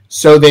yet,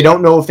 so they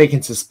don't know if they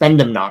can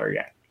suspend him not or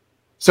yet.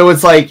 So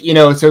it's like, you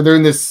know, so they're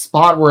in this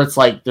spot where it's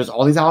like there's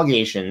all these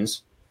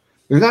allegations.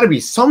 There's got to be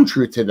some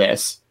truth to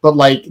this, but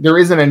like there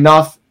isn't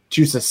enough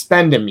to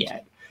suspend him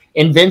yet.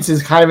 And Vince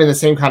is kind of in the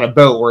same kind of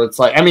boat where it's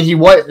like, I mean,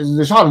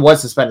 Deshaun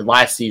was suspended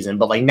last season,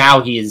 but like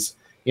now he's,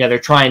 you know, they're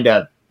trying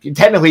to,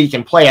 technically he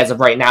can play as of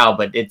right now,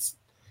 but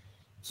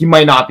he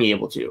might not be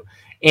able to.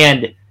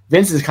 And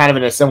Vince is kind of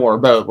in a similar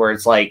boat where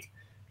it's like,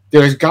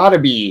 there's got to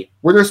be,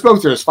 where there's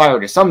smoke, there's fire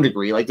to some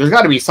degree. Like there's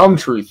got to be some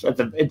truth to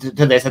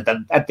this at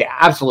the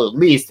absolute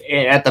least.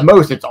 And at the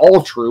most, it's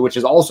all true, which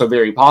is also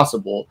very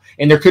possible.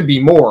 And there could be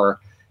more,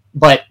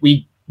 but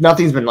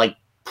nothing's been like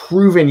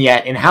proven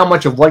yet. And how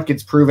much of what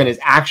gets proven is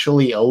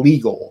actually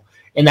illegal.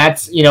 And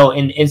that's, you know,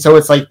 and so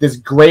it's like this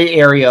gray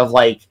area of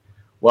like,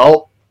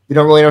 well, we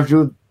don't really know if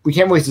we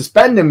can't really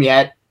suspend him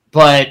yet,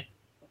 but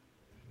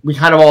we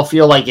kind of all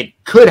feel like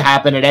it could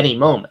happen at any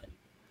moment.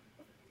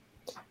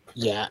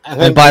 Yeah,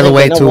 and by the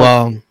way,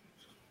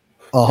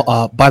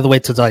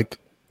 like,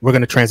 we're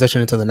going to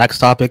transition into the next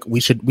topic. We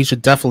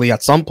should definitely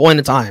at some point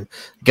in time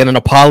get an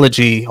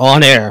apology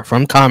on air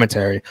from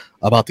commentary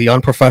about the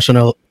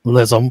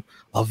unprofessionalism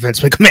of Vince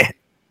McMahon.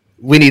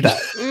 We need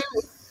that.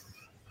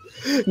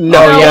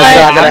 No,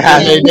 that's not going to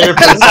happen. They did it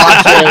for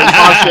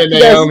Sasha and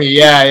Naomi.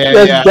 Yeah.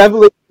 That's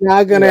definitely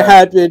not going to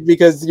happen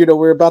because, you know,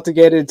 we're about to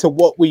get into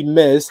what we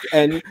missed.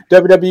 And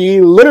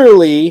WWE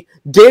literally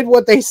did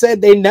what they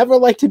said they never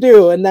like to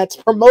do, and that's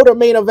promote a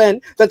main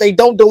event that they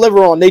don't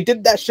deliver on. They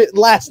did that shit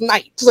last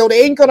night, so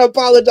they ain't going to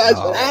apologize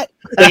for that.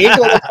 They ain't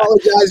going to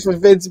apologize for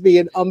Vince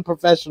being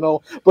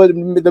unprofessional. But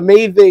the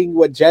main thing,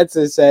 what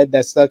Jensen said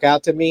that stuck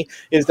out to me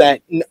is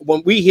that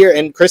when we hear,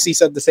 and Chrissy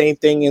said the same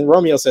thing, and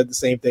Romeo said the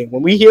same thing,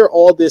 when we hear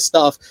all this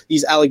stuff,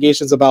 these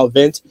allegations about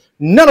Vince,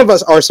 none of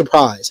us are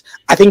surprised.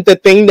 I think the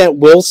thing that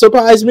will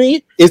surprise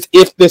me is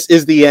if this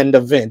is the end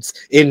of Vince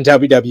in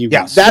WWE.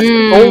 Yes. That's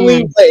the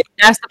only way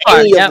that's the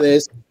part, of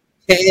this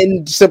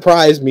can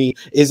surprise me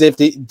is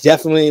if it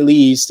definitely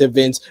leads to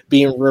Vince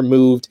being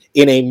removed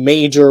in a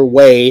major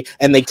way,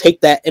 and they take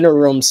that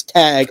interim's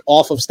tag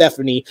off of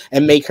Stephanie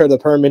and make her the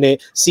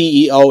permanent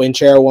CEO and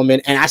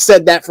chairwoman. And I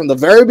said that from the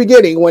very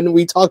beginning when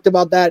we talked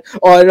about that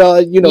on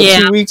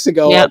 2 weeks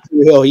ago. Yep.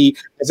 I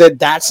said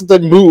that's the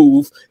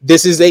move.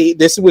 This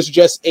was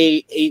just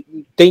a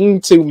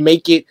thing to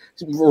make it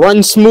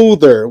run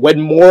smoother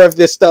when more of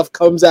this stuff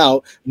comes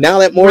out. Now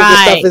that more of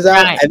this stuff is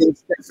out, I think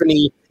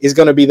Stephanie is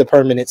going to be the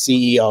permanent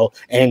CEO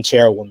and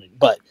chairwoman.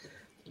 But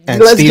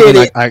let's Steven,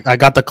 get it. I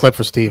got the clip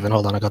for Steven.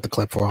 Hold on, I got the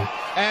clip for him.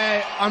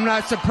 Hey, I'm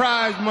not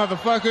surprised,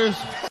 motherfuckers.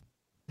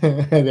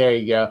 There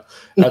you go.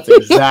 That's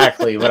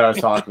exactly what I was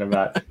talking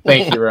about.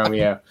 Thank you,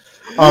 Romeo.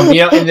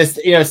 And this,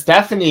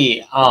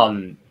 Stephanie,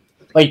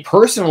 like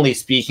personally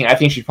speaking, I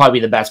think she'd probably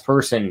be the best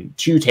person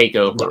to take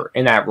over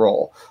in that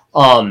role.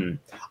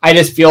 I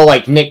just feel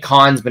like Nick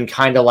Khan's been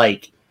kind of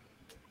like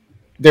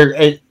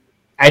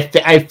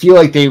I feel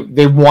like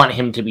they want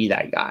him to be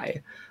that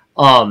guy.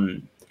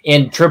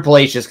 And Triple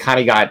H just kind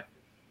of got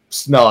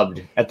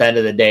snubbed at the end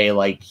of the day.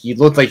 Like he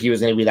looked like he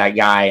was going to be that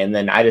guy, and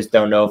then I just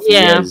don't know if he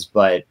is.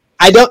 But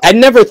I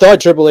never thought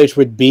Triple H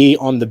would be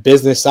on the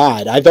business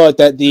side. I thought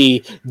that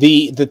the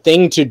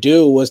thing to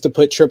do was to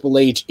put Triple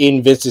H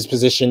in Vince's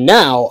position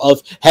now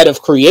of head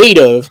of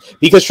creative,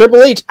 because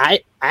Triple H,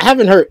 I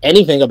haven't heard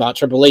anything about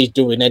Triple H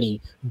doing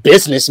any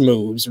business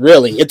moves,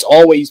 really. It's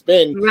always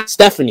been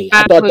Stephanie.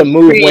 I thought the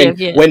move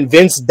when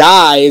Vince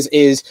dies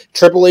is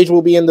Triple H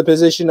will be in the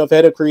position of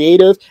head of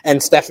creative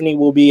and Stephanie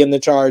will be in the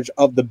charge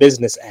of the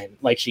business end,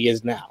 like she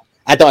is now.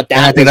 I thought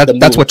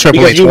that's what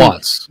Triple H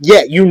wants.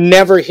 Yeah, you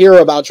never hear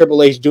about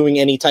Triple H doing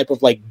any type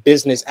of like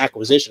business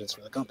acquisitions for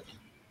the company.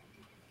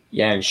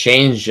 Yeah, and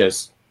Shane's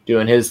just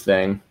doing his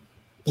thing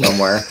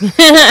somewhere.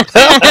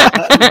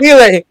 he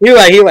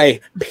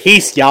like,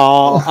 peace,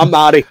 y'all. I'm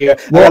out of here.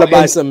 I gotta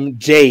buy some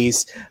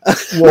J's.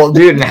 Well,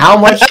 dude, and how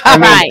much? I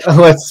mean,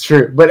 that's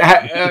true. But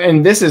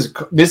and this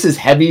is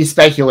heavy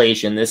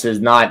speculation. This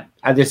is not.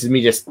 This is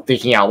me just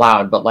thinking out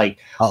loud. But like,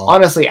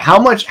 honestly, how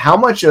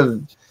much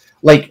of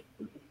like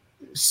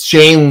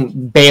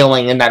Shane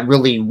bailing in that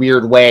really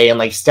weird way, and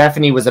like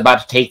Stephanie was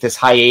about to take this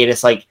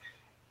hiatus, like,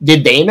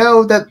 did they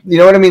know that, you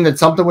know what I mean, that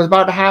something was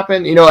about to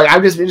happen? You know,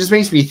 like it just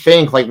makes me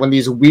think, like, when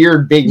these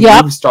weird big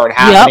moves start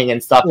happening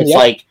and stuff, it's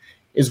like,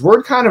 is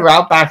word kind of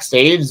out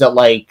backstage that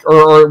like,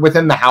 or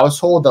within the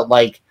household that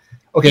like,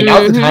 okay,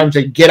 now's the time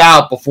to get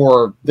out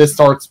before this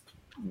starts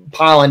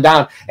piling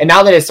down. And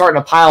now that it's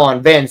starting to pile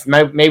on Vince,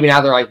 maybe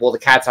now they're like, well, the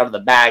cat's out of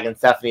the bag, and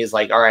Stephanie's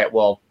like, all right,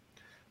 well,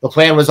 the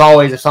plan was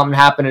always if something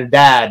happened to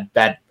Dad,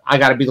 that I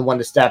got to be the one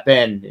to step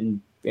in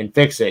and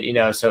fix it, you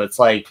know? So it's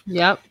like,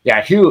 yeah,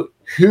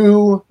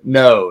 who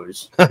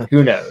knows?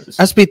 Who knows?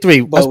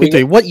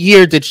 SB3, what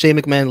year did Shane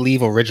McMahon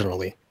leave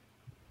originally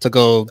to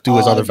go do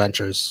his other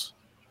ventures?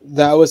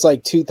 That was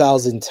like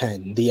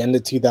 2010, the end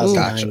of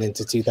 2009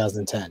 into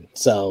 2010.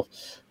 So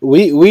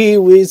we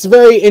it's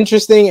very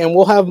interesting, and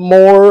we'll have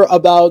more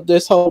about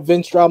this whole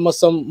Vince drama,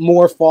 some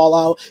more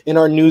fallout in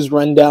our news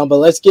rundown. But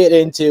let's get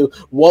into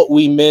what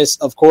we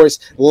missed. Of course,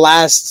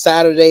 last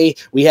Saturday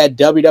we had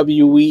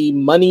WWE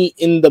Money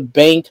in the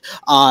Bank.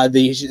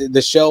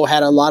 The show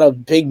had a lot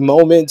of big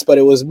moments, but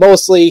it was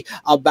mostly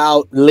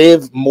about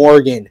Liv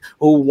Morgan,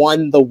 who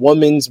won the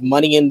women's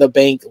Money in the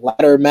Bank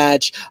ladder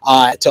match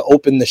to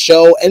open the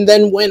show, and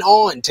then went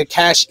on to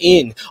cash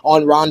in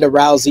on Ronda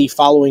Rousey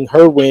following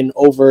her win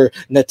over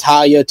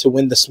Natalya to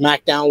win the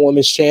SmackDown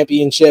Women's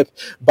Championship.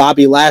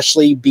 Bobby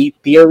Lashley beat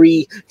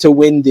Theory to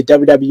win the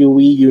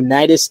WWE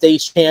United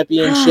States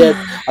Championship.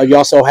 You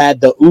also had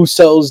the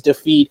Usos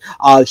defeat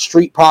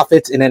Street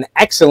Profits in an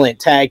excellent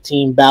tag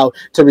team bout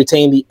to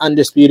retain the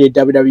undisputed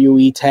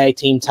WWE tag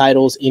team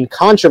titles in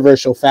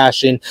controversial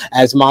fashion,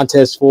 as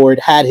Montez Ford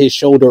had his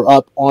shoulder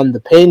up on the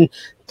pin.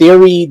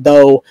 Theory,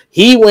 though,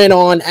 he went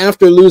on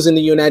after losing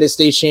the United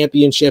States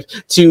Championship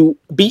to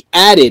be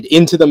added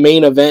into the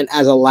main event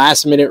as a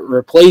last-minute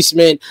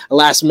replacement, a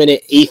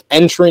last-minute 8th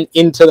entrant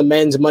into the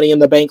men's Money in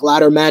the Bank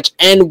ladder match,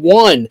 and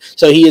won.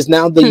 So he is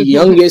now the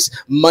youngest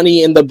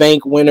Money in the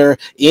Bank winner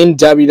in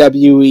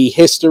WWE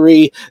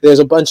history. There's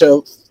a bunch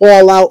of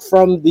fallout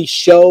from the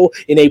show.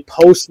 In a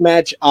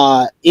post-match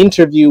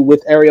interview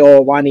with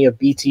Ariel Helwani of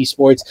BT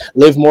Sports,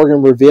 Liv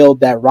Morgan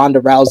revealed that Ronda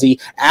Rousey,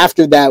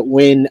 after that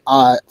win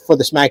for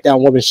the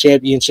SmackDown Women's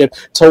Championship,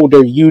 told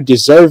her, "You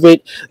deserve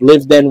it."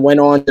 Liv then went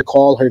on to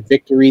call her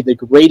victory the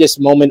greatest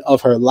moment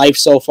of her life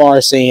so far,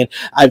 saying,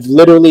 I've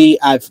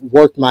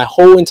worked my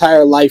whole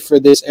entire life for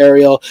this,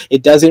 Ariel.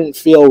 It doesn't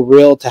feel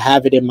real to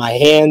have it in my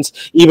hands.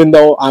 Even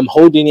though I'm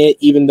holding it,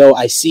 even though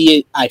I see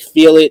it, I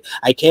feel it,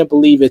 I can't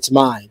believe it's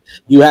mine.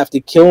 You have to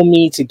kill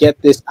me to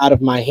get this out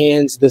of my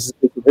hands. This is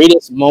the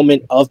greatest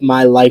moment of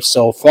my life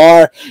so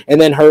far. And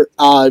then her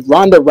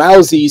Ronda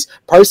Rousey's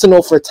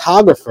personal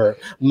photographer,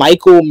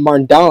 Michael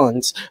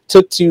Mardons,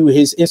 took to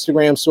his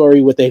Instagram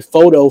story with a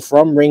photo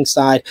from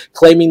ringside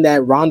claiming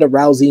that Ronda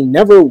Rousey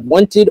never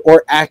wanted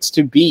or asked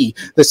to be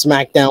the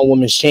SmackDown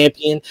Women's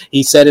Champion.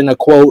 He said in a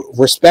quote,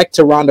 "Respect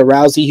to Ronda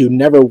Rousey, who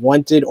never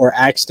wanted or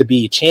asked to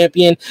be a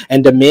champion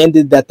and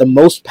demanded that the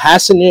most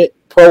passionate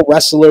pro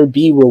wrestler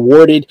be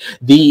rewarded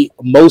the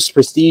most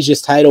prestigious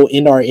title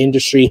in our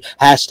industry,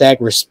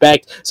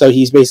 #respect." So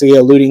he's basically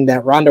alluding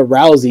that Ronda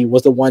Rousey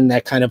was the one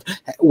that kind of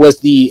was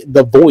the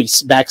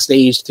voice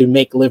backstage to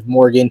make Liv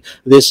Morgan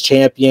this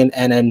champion.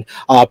 And then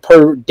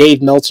per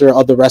Dave Meltzer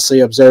of the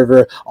Wrestling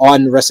Observer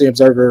on Wrestling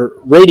Observer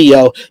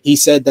Radio, he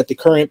said that the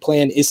current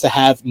plan is to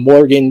have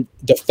Morgan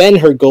defend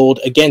her gold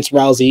against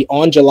Rousey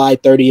on July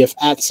 30th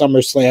at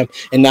SummerSlam,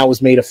 and that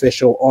was made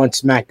official on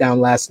SmackDown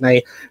last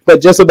night.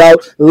 But just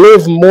about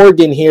Liv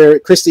Morgan here,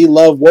 Christy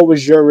Love, what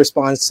was your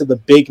response to the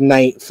big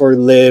night for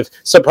Liv,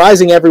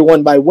 surprising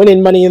everyone by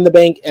winning Money in the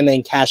Bank and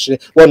then cashing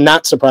it? Well,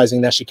 not surprising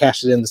that she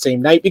cashed it in the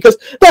same night, because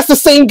that's the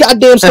same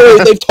goddamn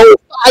story they've told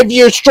 5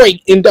 years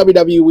straight in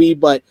WWE.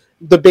 But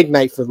the big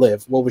night for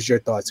Liv, what was your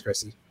thoughts,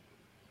 Chrissy?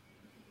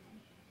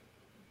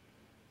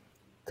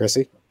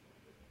 Chrissy?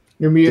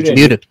 You're muted. You're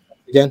muted.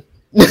 Again?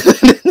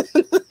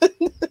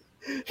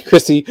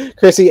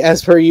 Chrissy,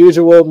 as per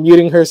usual,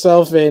 muting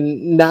herself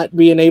and not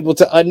being able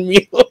to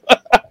unmute.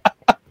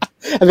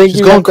 I think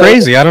she's going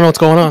crazy. I don't know what's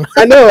going on.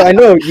 I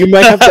know. You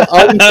might have to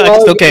unplug. I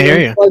still can't hear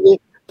you.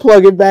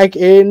 plug it back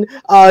in.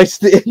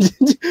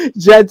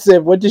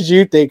 Jensen, what did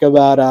you think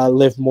about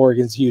Liv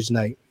Morgan's huge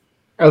night?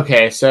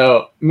 Okay,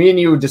 so me and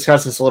you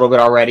discussed this a little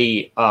bit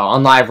already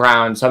on Live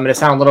Round, so I'm going to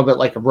sound a little bit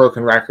like a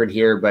broken record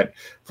here, but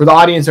for the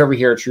audience over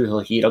here at True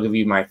Heel Heat, I'll give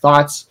you my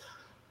thoughts.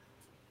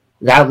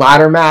 That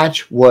ladder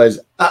match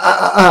was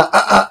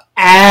ass.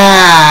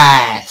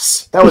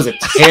 That was a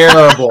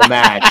terrible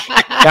match.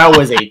 That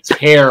was a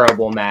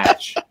terrible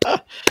match.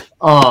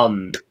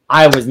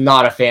 I was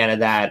not a fan of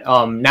that.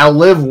 Now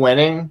Liv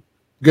winning,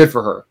 good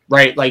for her,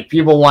 right? Like,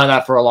 people wanted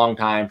that for a long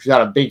time. She's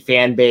got a big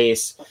fan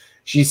base.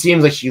 She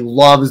seems like she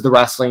loves the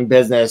wrestling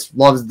business,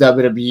 loves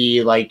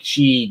WWE. Like,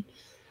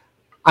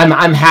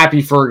 I'm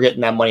happy for her getting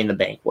that Money in the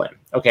Bank win.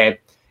 Okay.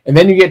 And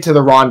then you get to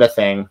the Ronda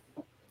thing,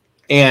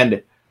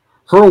 and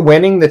her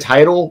winning the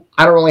title,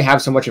 I don't really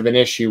have so much of an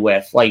issue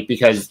with, like,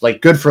 because,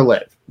 like, good for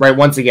Liv, right?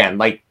 Once again,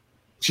 like,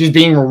 she's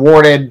being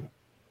rewarded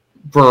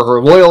for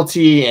her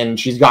loyalty, and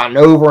she's gotten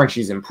over, and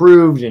she's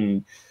improved,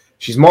 and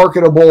she's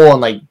marketable, and,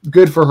 like,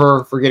 good for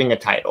her for getting a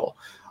title.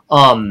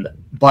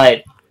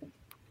 But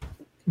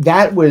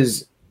that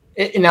was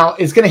now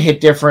it's going to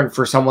hit different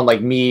for someone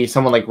like me,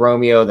 someone like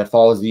Romeo that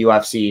follows the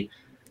UFC.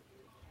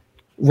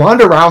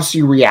 Ronda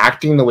Rousey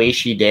reacting the way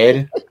she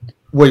did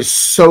was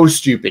so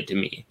stupid to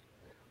me.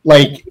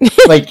 Like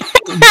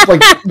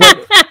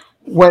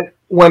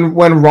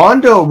when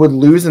Ronda would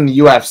lose in the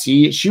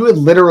UFC, she would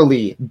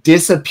literally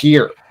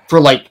disappear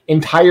for like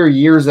entire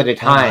years at a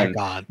time.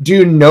 Oh my God.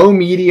 Do no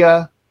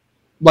media.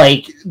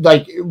 Like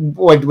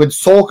would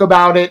sulk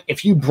about it.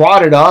 If you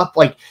brought it up,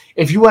 like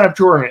if you went up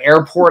to her in an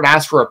airport and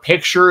asked for a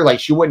picture, like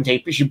she wouldn't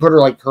take. She put her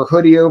like her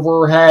hoodie over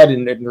her head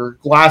and her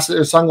glasses,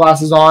 her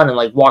sunglasses on, and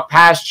like walk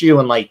past you,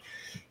 and like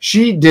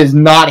she does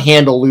not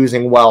handle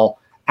losing well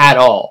at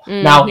all.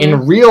 Mm-hmm. Now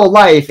in real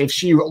life, if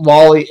she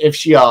lobbied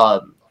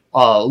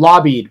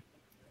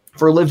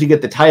for Liv to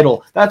get the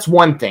title, that's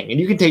one thing, and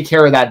you can take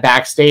care of that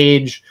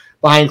backstage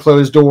behind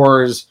closed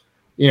doors.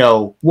 You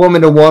know,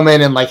 woman to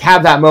woman, and like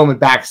have that moment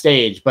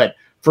backstage. But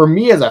for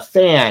me as a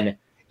fan,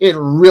 it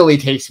really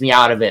takes me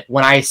out of it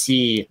when I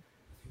see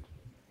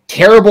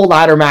terrible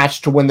ladder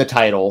match to win the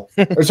title,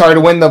 or sorry, to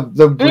win the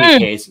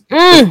briefcase.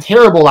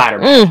 Terrible ladder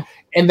match.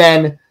 And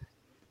then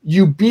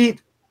you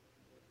beat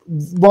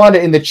Ronda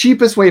in the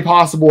cheapest way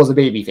possible as a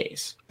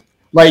babyface.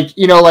 Like,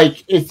 you know,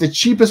 like it's the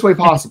cheapest way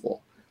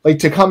possible. Like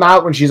to come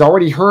out when she's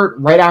already hurt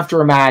right after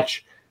a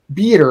match,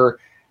 beat her.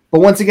 But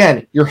once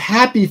again, you're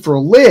happy for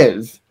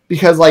Liv,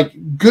 because,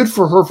 like, good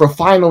for her for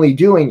finally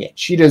doing it.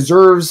 She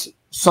deserves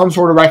some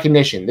sort of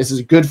recognition. This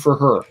is good for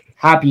her.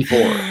 Happy for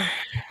her.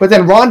 But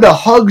then Ronda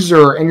hugs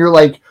her, and you're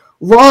like,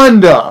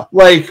 Ronda,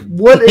 like,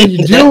 what are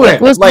you doing?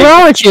 What's like,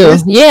 wrong with you?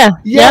 Yeah.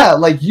 Yeah,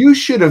 like, you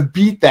should have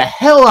beat the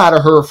hell out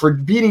of her for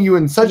beating you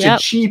in such a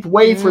cheap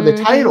way for the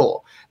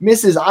title.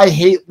 Mrs. I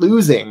hate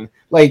losing.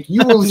 Like,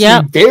 you will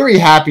seem very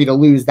happy to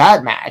lose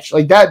that match.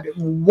 Like, that,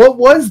 what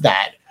was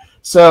that?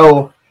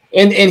 So,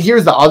 and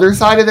here's the other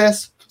side of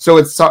this. So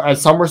it's at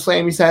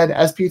SummerSlam, you said,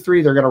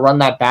 SP3, they're going to run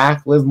that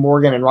back, Liv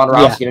Morgan and Ronda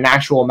Rousey in an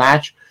actual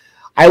match.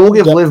 I will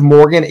give Liv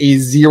Morgan a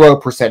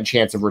 0%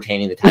 chance of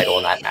retaining the title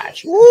in that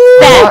match.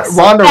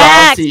 Ronda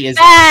Rousey is...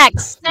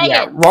 Facts!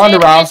 Ronda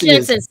Rousey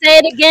is... Say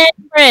it again,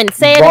 friend.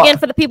 Say it again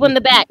for the people in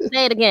the back.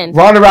 Say it again.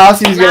 Ronda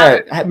Rousey is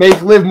going to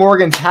make Liv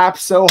Morgan tap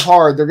so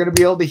hard, they're going to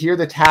be able to hear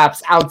the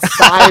taps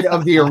outside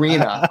of the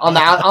arena.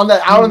 Out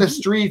on the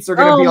streets, they're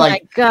going to be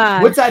like,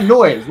 God. What's that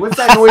noise? What's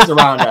that noise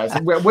around us?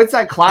 What's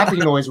that clapping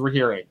noise we're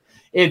hearing?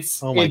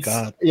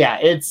 God.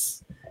 Yeah,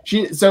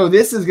 so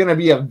this is going to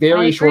be a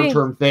very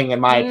short-term thing,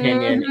 in my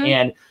opinion.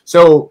 And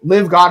so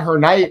Liv got her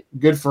night.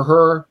 Good for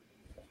her.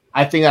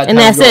 I think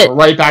that's it.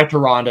 Right back to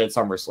Ronda at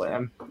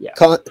SummerSlam. Yeah.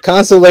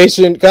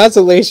 Consolation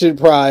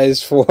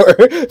prize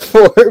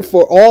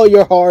for all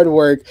your hard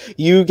work.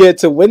 You get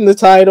to win the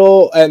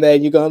title, and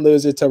then you're gonna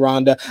lose it to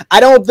Ronda. I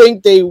don't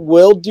think they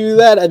will do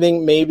that. I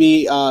think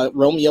maybe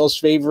Romeo's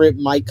favorite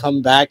might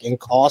come back and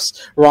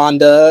cost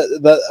Ronda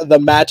the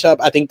matchup.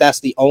 I think that's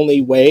the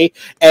only way.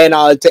 And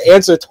to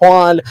answer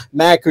Twan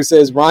Mac, who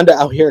says Ronda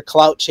out here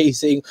clout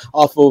chasing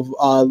off of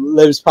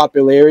Liv's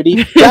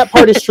popularity, that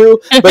part is true.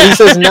 But he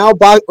says now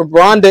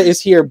Ronda is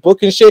here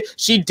booking shit.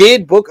 She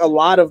did book a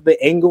lot of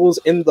the angles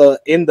in the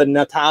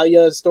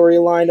Natalya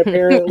storyline,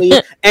 apparently.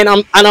 and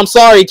I'm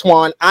sorry,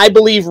 Twan. I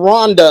believe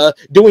Ronda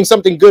doing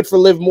something good for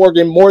Liv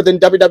Morgan more than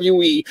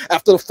WWE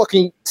after the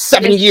fucking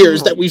 7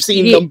 years that we've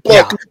seen them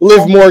book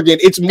Liv Morgan.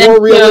 It's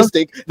more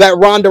realistic that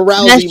Ronda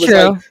Rousey was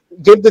like,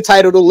 give the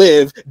title to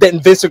Liv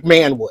than Vince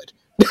McMahon would.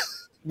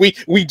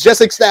 We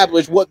just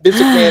established what Vince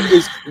McMahon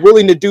is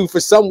willing to do for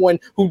someone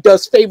who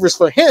does favors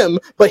for him,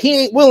 but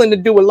he ain't willing to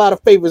do a lot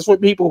of favors for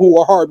people who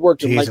are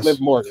hardworking like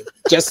Liv Morgan.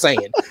 Just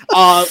saying.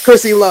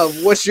 Chrissy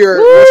Love, what's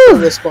your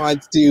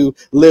response to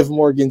Liv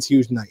Morgan's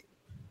huge night?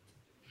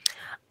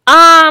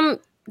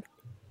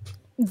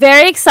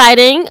 Very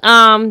exciting.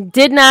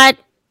 Did not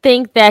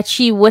think that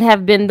she would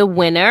have been the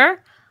winner.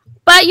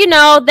 But, you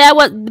know,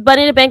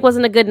 Money in the Bank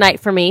wasn't a good night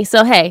for me.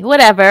 So, hey,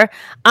 whatever.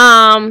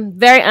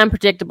 Very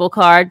unpredictable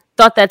card.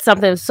 Thought that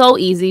something was so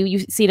easy. You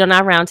see it on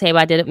our round table.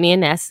 I did it, me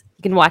and Ness.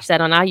 You can watch that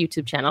on our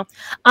YouTube channel.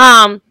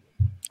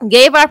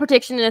 Gave our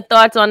prediction and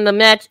thoughts on the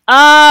match.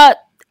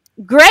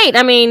 Great.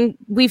 I mean,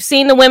 we've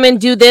seen the women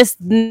do this.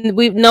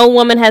 No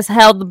woman has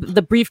held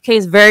the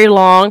briefcase very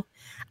long.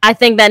 I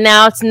think that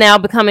it's now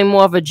becoming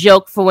more of a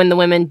joke for when the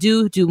women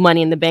do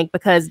Money in the Bank,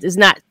 because it's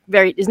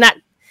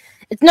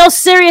no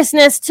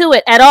seriousness to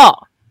it at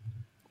all.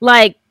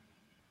 Like,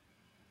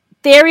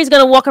 Theory's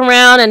gonna walk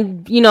around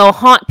and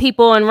haunt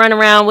people and run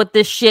around with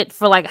this shit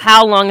for like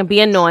how long and be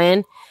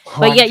annoying.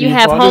 But yet you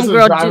have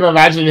homegirl. I'm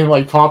imagining him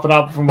like popping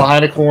up from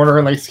behind a corner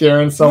and like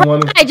scaring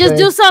someone. Right, just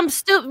do something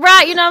stupid,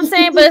 right? You know what I'm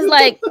saying? But it's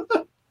like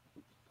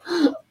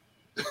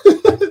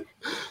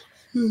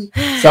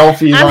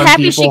selfies I'm on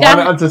happy people. She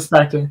got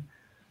unsuspecting.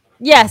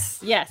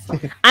 Yes.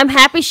 I'm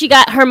happy she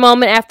got her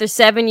moment after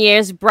 7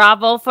 years.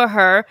 Bravo for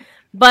her.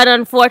 But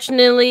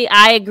unfortunately,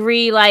 I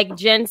agree. Like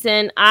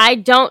Jensen, I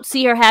don't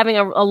see her having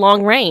a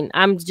long reign.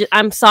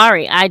 I'm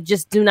sorry. I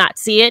just do not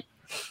see it.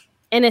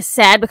 And it's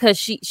sad because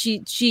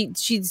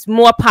she's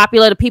more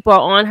popular. The people are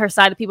on her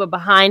side. The people are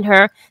behind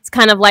her. It's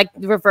kind of like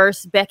the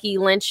reverse Becky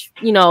Lynch,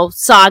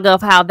 saga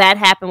of how that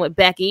happened with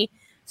Becky.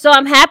 So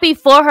I'm happy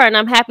for her, and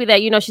I'm happy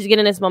that she's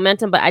getting this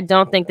momentum. But I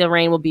don't think the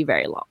reign will be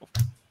very long.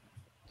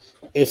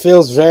 It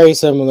feels very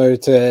similar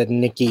to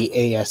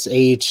Nikki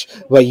ASH,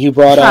 but you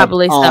brought up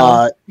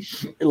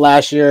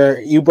last year.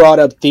 You brought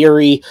up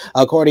Theory.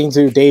 According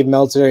to Dave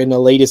Meltzer in the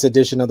latest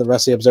edition of the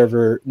Wrestling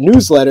Observer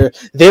newsletter,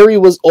 Theory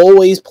was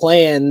always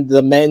planned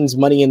the men's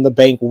Money in the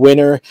Bank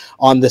winner.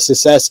 On the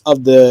success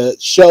of the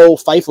show,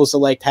 Fightful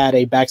Select had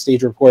a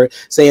backstage report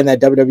saying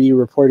that WWE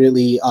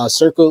reportedly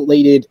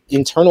circulated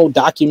internal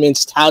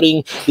documents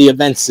touting the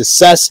event's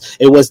success.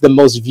 It was the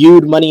most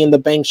viewed Money in the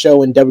Bank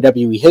show in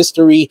WWE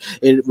history.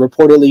 It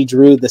reportedly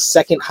drew the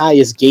second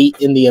highest gate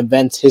in the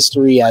event's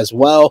history as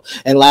well.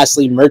 And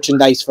lastly,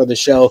 merchandise for the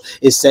show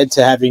is said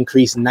to have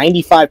increased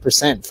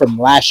 95% from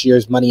last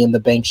year's Money in the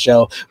Bank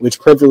show, which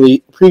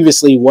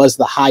previously was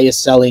the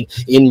highest selling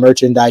in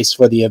merchandise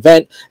for the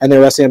event. And the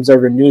Wrestling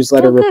Observer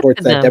newsletter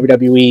reports that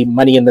WWE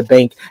Money in the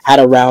Bank had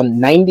around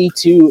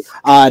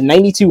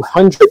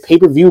 9,200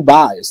 pay-per-view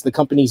buys, the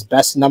company's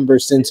best number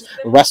since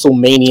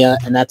WrestleMania,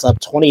 and that's up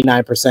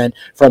 29%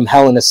 from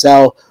Hell in a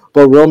Cell.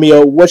 But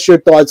Romeo, what's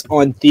your thoughts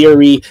on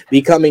Theory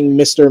becoming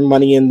Mr.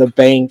 Money in the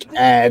Bank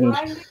and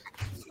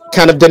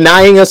kind of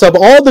denying us of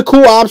all the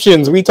cool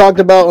options we talked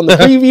about on the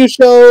preview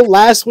show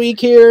last week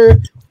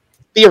here?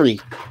 Theory.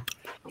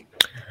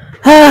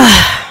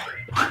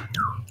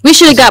 We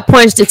should have got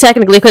points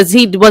technically because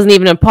he wasn't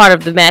even a part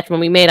of the match when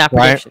we made our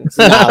predictions.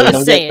 Right. No,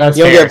 you don't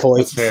get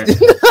points.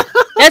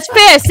 That's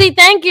fair. See,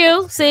 thank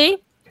you. See?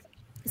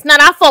 It's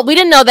not our fault. We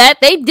didn't know that.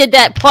 They did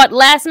that part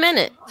last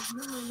minute.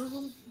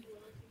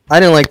 I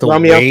didn't like the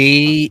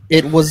way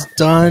it was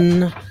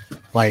done.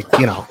 Like,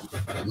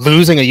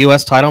 losing a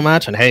U.S. title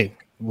match, and hey,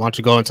 why don't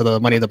you go into the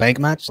Money in the Bank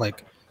match?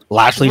 Like,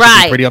 Lashley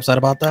should be pretty upset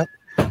about that.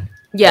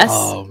 Yes.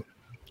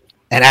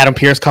 And Adam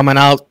Pearce coming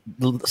out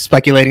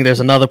speculating there's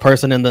another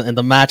person in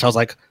the match. I was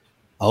like,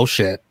 oh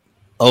shit,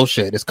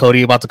 is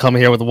Cody about to come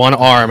here with one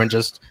arm and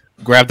just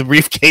grab the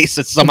briefcase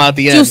and somehow at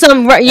the end do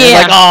some right.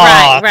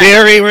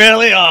 Theory,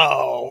 really?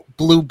 Oh,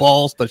 blue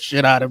balls the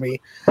shit out of me.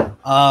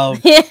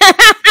 I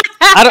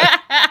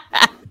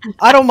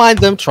don't mind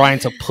them trying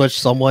to push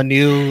someone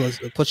new,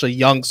 push a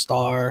young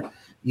star.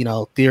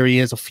 Theory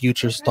is a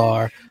future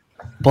star,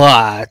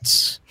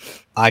 but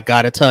I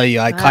gotta tell you,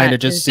 I kind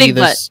of just see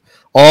this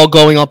all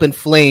going up in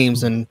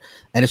flames, and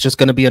it's just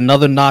going to be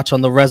another notch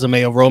on the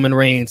resume of Roman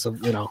Reigns,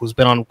 who's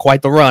been on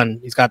quite the run.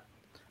 He's got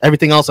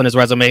everything else on his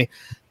resume,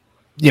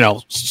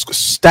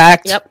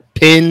 stacked,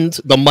 pinned,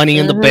 the Money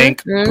in the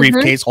Bank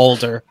briefcase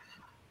holder.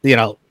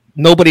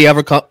 Nobody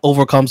ever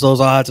overcomes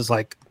those odds. It's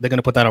like they're going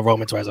to put that on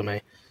Roman's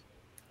resume.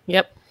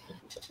 Yep.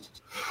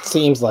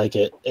 Seems like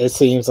it. It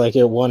seems like it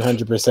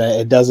 100%.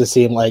 It doesn't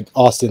seem like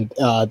Austin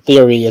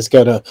Theory is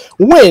going to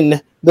win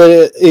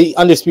the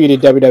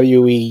undisputed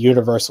WWE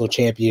Universal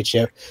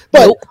Championship.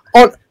 But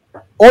on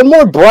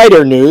more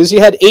brighter news,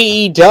 you had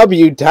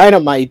AEW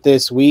Dynamite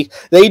this week.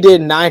 They did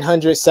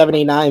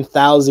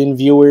 979,000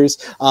 viewers.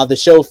 The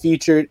show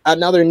featured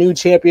another new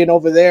champion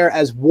over there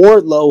as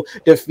Wardlow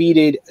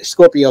defeated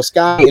Scorpio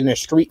Sky in a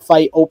street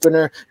fight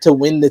opener to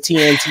win the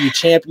TNT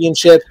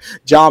Championship.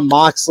 Jon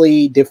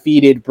Moxley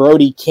defeated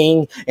Brody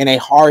King in a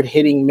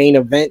hard-hitting main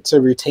event to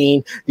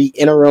retain the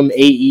interim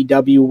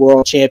AEW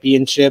World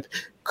Championship.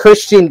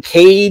 Christian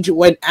Cage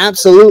went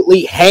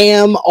absolutely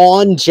ham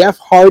on Jeff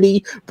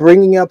Hardy,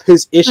 bringing up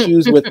his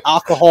issues with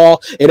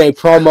alcohol in a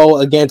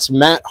promo against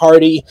Matt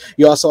Hardy.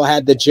 You also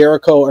had the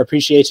Jericho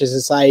Appreciation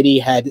Society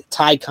had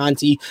Ty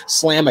Conti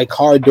slam a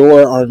car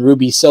door on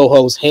Ruby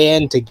Soho's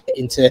hand to get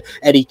into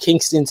Eddie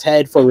Kingston's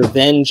head for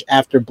revenge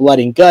after Blood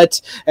and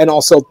Guts. And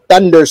also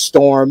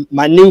Thunderstorm,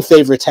 my new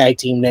favorite tag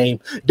team name,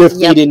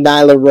 defeated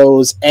Nyla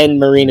Rose and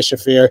Marina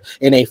Shafir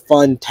in a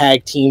fun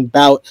tag team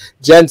bout.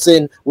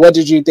 Jensen, what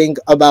did you think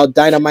about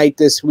Dynamite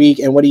this week,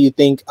 and what do you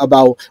think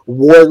about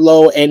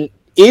Wardlow, and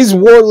is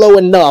Wardlow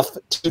enough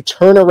to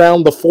turn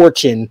around the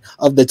fortune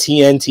of the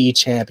TNT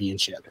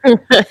Championship?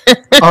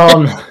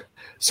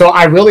 So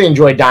I really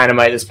enjoyed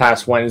Dynamite this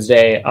past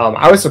Wednesday.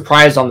 I was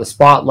surprised on the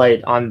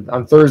spotlight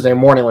on Thursday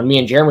morning when me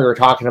and Jeremy were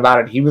talking about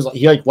it. He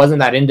wasn't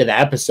that into the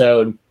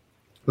episode.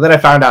 But then I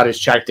found out his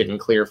check didn't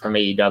clear from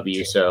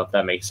AEW, so if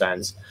that makes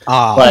sense.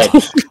 But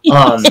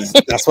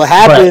that's what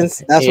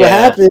happens. What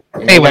happens.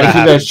 Hey, when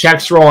keep those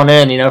checks rolling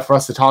in, for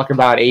us to talk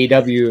about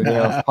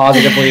AEW,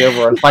 positively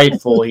over on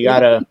Fightful, you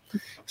gotta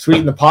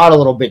sweeten the pot a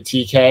little bit,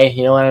 TK.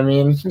 You know what I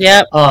mean?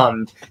 Yep.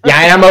 And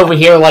I'm over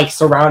here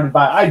surrounded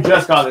by. I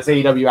just got this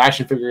AEW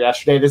action figure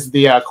yesterday. This is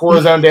the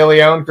Corazon de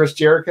Leon, Chris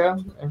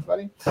Jericho.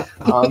 Everybody.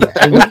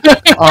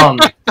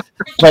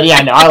 But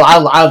yeah, no,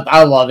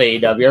 I love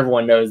AEW.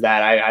 Everyone knows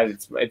that.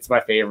 It's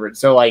my favorite.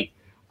 So I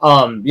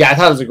thought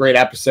it was a great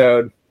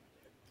episode.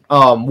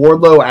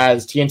 Wardlow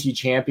as TNT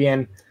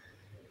champion.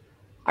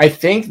 I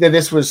think that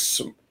it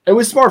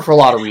was smart for a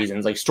lot of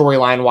reasons, like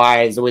storyline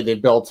wise, the way they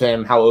built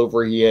him, how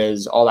over he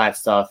is, all that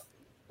stuff,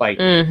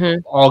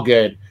 all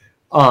good.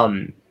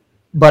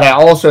 But I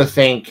also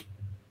think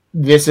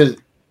this is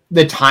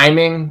the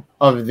timing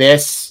of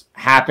this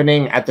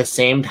happening at the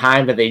same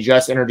time that they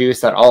just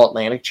introduced that All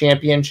Atlantic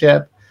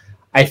Championship.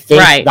 I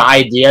think the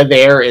idea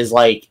there is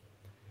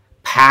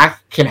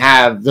Pac can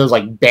have those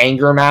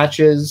banger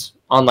matches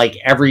on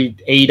every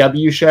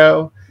AEW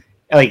show,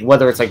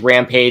 whether it's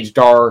Rampage,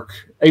 Dark,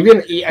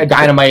 even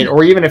Dynamite,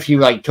 or even if you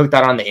took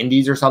that on the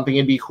Indies or something,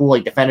 it'd be cool.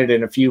 Defend it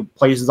in a few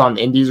places on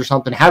the Indies or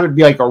something. Have it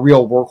be a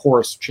real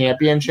workhorse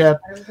championship,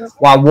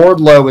 while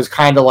Wardlow is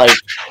kind of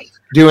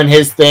doing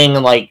his thing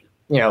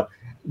and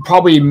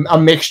probably a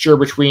mixture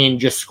between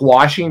just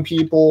squashing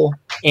people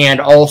and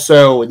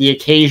also the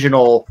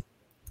occasional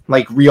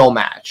real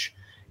match.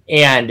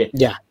 And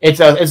it's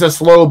a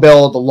slow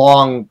build,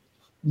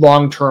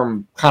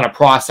 long-term kind of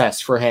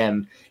process for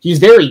him. He's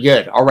very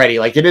good already.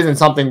 It isn't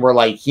something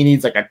where he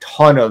needs a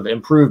ton of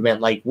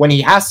improvement. When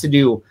he has to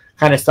do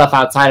kind of stuff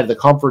outside of the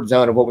comfort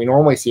zone of what we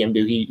normally see him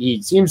do,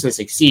 he seems to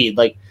succeed.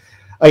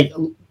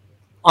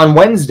 On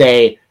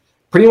Wednesday,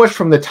 pretty much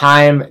from the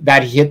time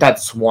that he hit that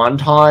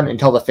swanton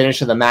until the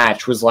finish of the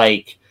match was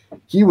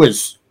he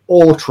was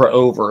ultra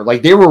over.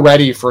 They were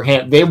ready for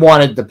him. They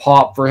wanted the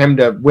pop for him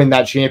to win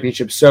that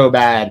championship so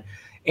bad,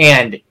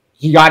 and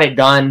he got it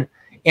done.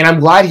 And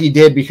I'm glad he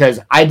did, because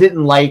I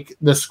didn't like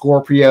the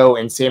Scorpio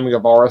and Sammy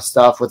Guevara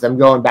stuff with them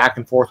going back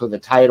and forth with the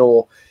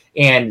title.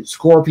 And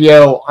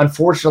Scorpio,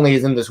 unfortunately,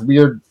 is in this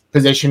weird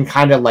position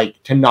kind of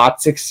to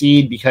not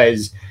succeed,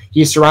 because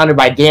he's surrounded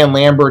by Dan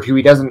Lambert, who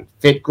he doesn't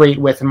fit great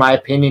with, in my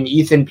opinion.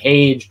 Ethan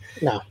Page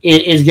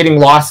is getting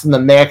lost in the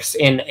mix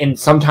and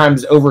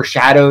sometimes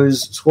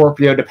overshadows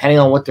Scorpio depending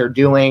on what they're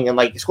doing. And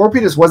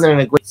Scorpio just wasn't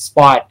in a great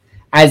spot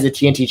as the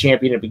TNT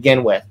champion to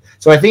begin with.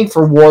 So I think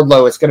for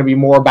Wardlow, it's going to be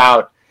more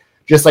about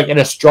just a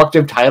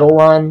destructive title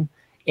run.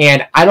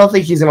 And I don't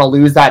think he's going to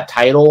lose that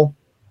title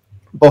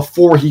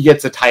before he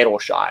gets a title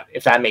shot,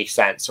 if that makes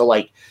sense.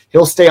 So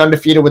he'll stay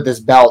undefeated with this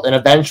belt, and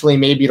eventually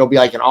maybe it'll be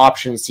an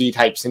option C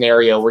type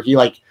scenario where he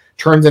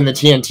turns in the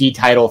TNT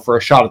title for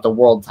a shot at the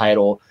world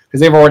title, because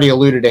they've already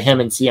alluded to him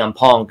and CM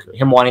Punk,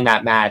 him wanting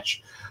that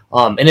match.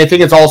 And I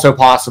think it's also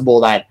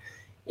possible that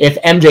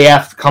if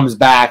MJF comes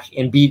back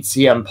and beats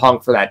CM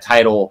Punk for that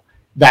title,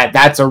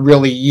 that's a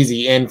really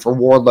easy in for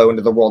Wardlow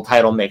into the world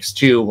title mix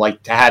too.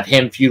 To have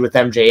him feud with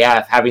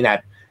MJF,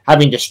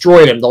 having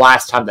destroyed him the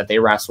last time that they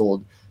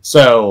wrestled.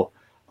 So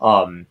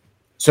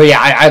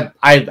yeah,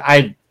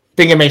 I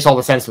think it makes all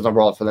the sense in the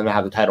world for them to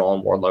have the title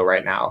on Wardlow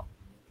right now.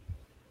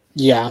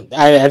 Yeah,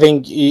 I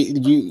think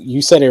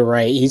you said it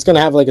right. He's going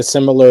to have a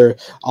similar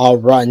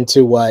run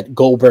to what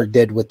Goldberg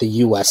did with the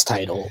U.S.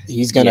 title.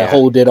 He's going to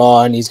hold it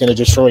on. He's going to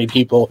destroy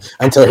people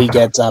until he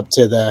gets up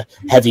to the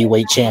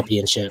heavyweight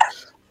championship.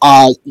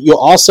 You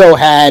also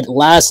had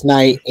last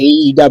night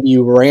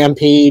AEW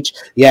Rampage.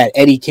 You had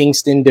Eddie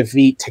Kingston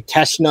defeat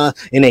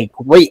Takeshita in a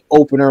great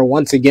opener.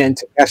 Once again,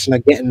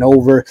 Takeshita getting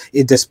over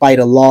it despite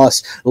a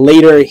loss.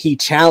 Later,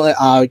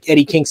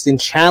 Eddie Kingston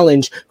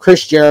challenged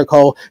Chris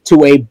Jericho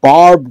to a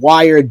barbed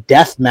wire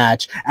death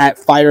match at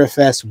Fyter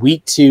Fest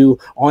Week 2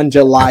 on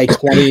July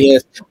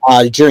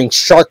 20th during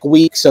Shark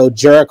Week. So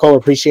Jericho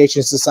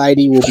Appreciation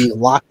Society will be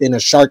locked in a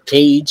shark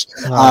cage.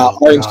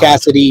 Orange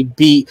Cassidy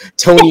beat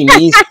Tony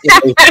Nese in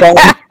a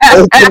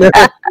opener.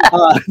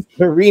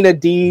 Serena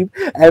Deeb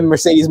and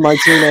Mercedes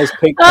Martinez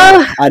picked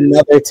up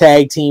another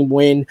tag team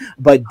win,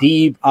 but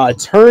Deeb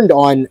turned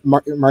on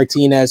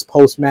Martinez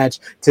post-match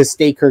to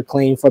stake her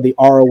claim for the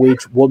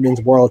ROH Women's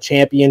World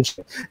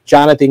Championship.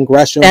 Jonathan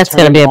Gresham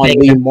turned on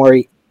Lee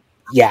Moriarty.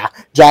 Yeah,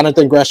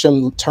 Jonathan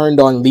Gresham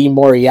turned on Lee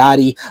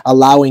Moriarty,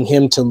 allowing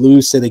him to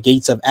lose to the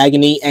Gates of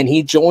Agony, and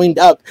he joined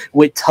up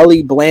with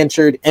Tully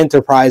Blanchard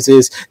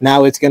Enterprises.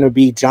 Now it's going to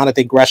be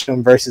Jonathan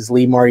Gresham versus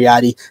Lee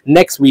Moriarty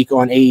next week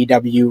on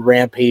AEW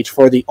Rampage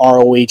for the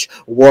ROH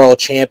World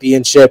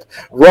Championship.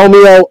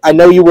 Romeo, I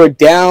know you were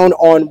down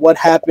on what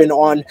happened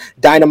on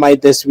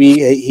Dynamite this week.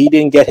 He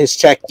didn't get his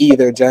check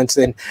either,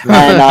 Jensen.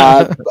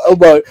 And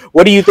but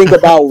what do you think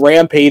about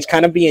Rampage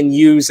kind of being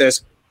used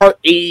as part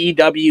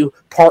AEW,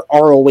 part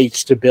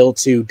ROH to build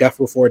to Death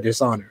Before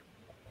Dishonor?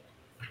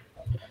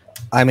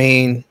 I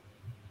mean,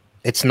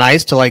 it's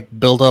nice to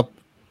build up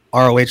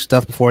ROH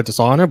Death Before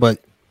Dishonor, but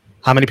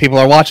how many people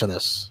are watching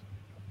this?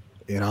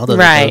 You know,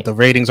 the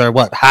ratings are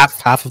what,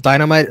 half of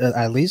Dynamite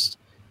at least.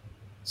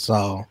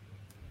 So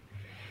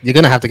you're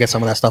gonna have to get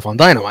some of that stuff on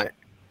Dynamite.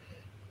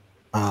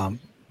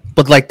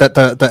 But like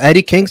the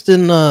Eddie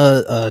Kingston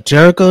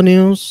Jericho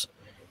news,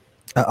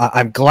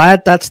 I'm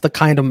glad that's the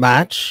kind of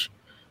match,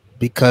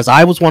 because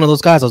I was one of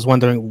those guys. I was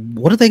wondering,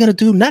 what are they gonna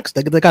do next?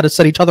 They got to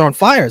set each other on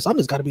fire.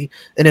 Something's got to be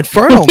an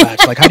inferno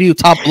match. Like, how do you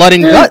top Blood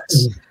and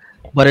Guts?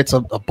 But it's a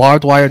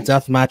barbed wire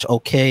death match.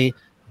 Okay,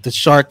 the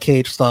shark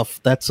cage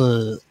stuff, that's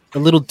a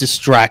little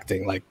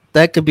distracting. Like,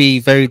 that could be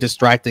very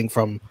distracting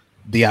from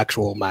the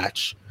actual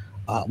match.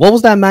 What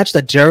was that match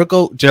that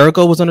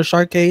Jericho was in a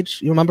shark cage?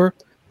 You remember?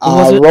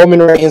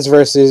 Roman Reigns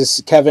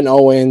versus Kevin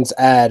Owens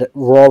at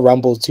Royal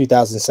Rumble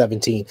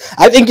 2017.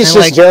 I think it's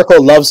just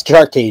Jericho loves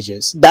shark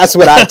cages. That's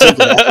what I think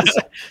it is.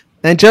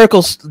 And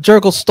Jericho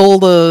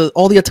stole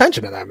all the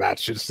attention in that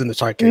match, just in the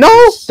shark cage. No,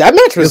 that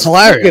match was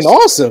hilarious.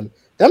 Awesome.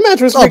 That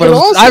match was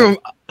awesome.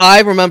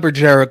 I remember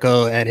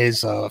Jericho and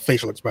his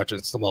facial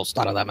expressions the most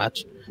out of that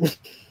match.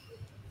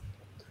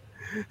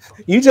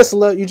 You just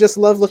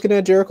love looking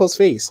at Jericho's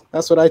face.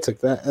 That's what I take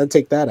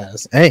that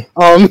as. Hey,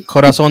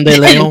 Corazón de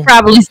León.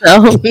 Probably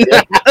so.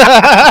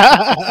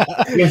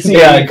 You can see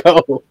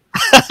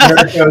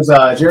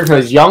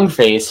Jericho's young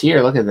face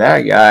here. Look at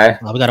that guy.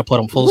 We gotta put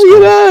him full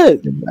screen.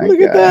 Look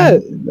at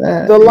that.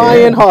 The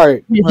lion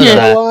heart.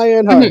 The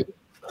lion heart.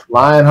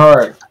 Lion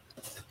heart.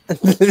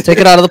 Take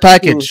it out of the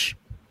package.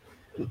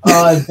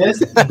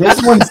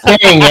 This one's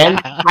staying in.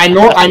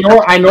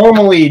 I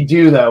normally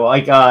do though.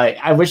 Like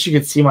I wish you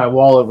could see my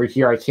wall over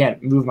here. I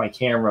can't move my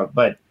camera,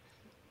 but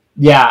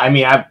yeah, I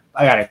mean I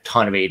got a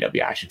ton of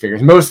AEW action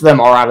figures. Most of them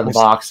are out of the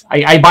box.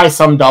 I buy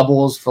some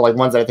doubles for like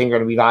ones that I think are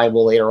going to be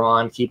valuable later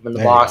on. Keep them in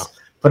the box.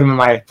 Put them in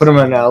a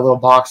little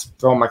box.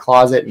 Throw them in my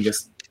closet and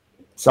just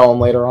sell them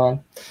later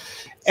on.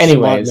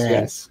 Anyways,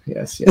 yes.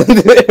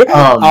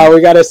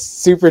 We got a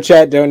super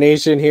chat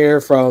donation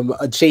here from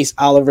Chase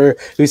Oliver,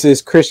 who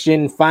says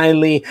Christian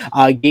finally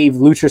gave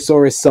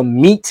Luchasaurus some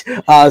meat.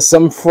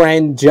 Some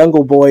friend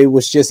Jungle Boy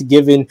was just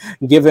giving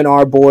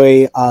our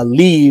boy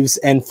leaves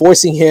and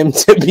forcing him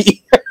to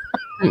be.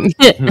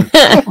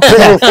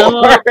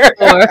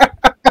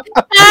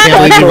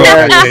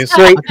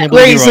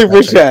 Great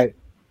super chat.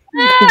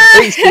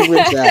 Great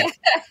super chat.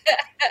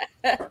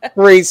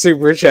 Great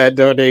super chat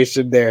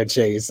donation there,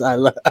 Chase. I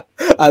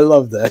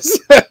love this.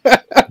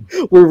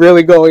 We're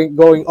really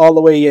going all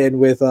the way in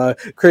with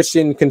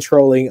Christian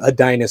controlling a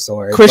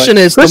dinosaur. Christian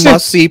is the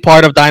must-see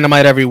part of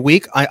Dynamite every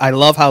week. I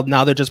love how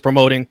now they're just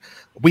promoting.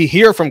 We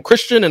hear from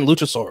Christian and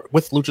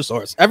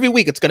Luchasaurus every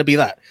week. It's going to be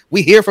that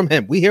we hear from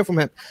him. He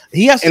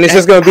has, and it's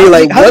just going to be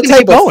like, what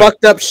type of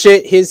fucked up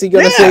shit is he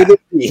going to say this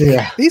week?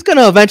 Yeah, he's going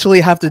to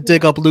eventually have to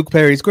dig up Luke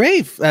Perry's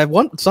grave at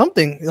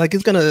something. Like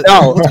he's going to.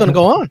 No, what's going to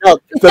go on? No,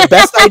 the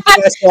best idea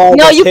I saw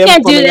was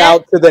him coming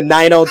out to the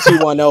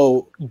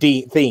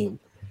 90210 theme.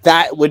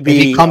 That would be.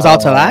 If he comes out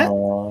to that.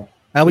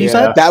 That what you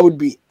said? That would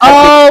be.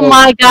 Oh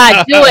my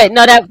god! Do it!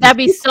 No, that'd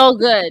be so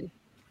good.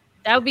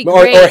 That would be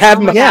great. Or have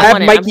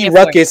Mikey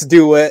Ruckus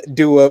do a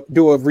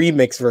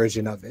remix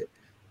version of it.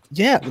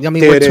 Yeah, I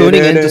mean, we're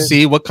tuning in to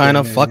see what kind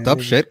of fucked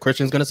up shit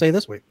Christian's gonna say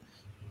this week.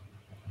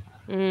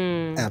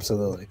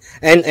 Absolutely,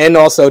 and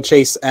also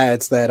Chase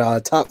adds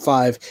that top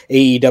 5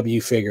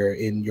 AEW figure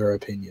in your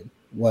opinion.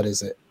 What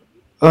is it?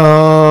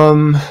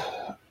 Oh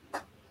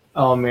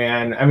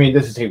man, I mean,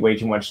 this would take way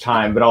too much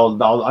time, but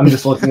I'm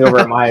just looking over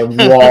at my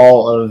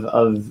wall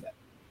of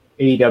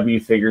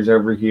AEW figures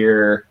over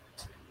here.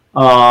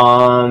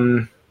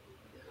 I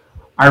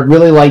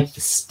really like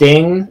the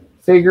Sting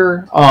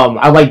figure.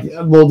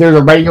 There's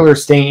a regular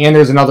Sting and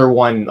there's another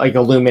one, like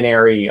a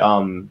Luminary,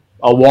 a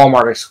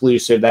Walmart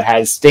exclusive that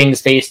has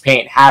Sting's face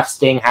paint, half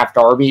Sting, half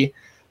Darby.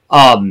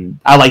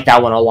 I like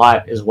that one a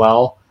lot as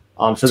well.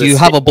 So do you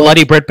have a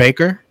bloody Britt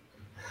Baker?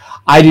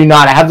 I do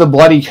not. I have the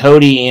bloody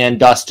Cody and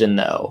Dustin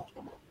though.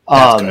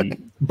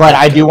 But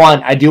I do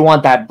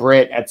want that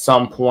Brit at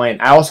some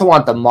point. I also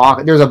want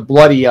there's a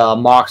bloody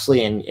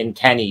Moxley and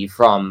Kenny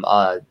from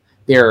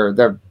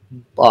their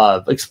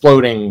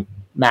exploding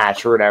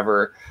match or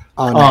whatever.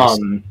 Oh, nice.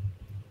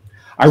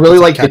 I really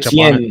like the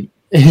TNT.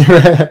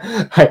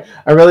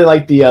 I really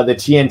like the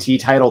TNT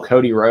title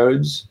Cody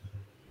Rhodes.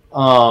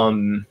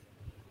 Man,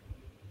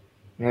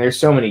 there's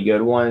so many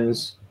good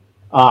ones.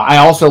 I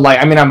also like.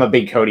 I mean, I'm a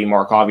big Cody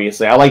mark.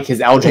 Obviously, I like his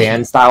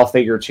LJN style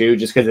figure too,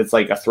 just because it's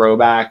like a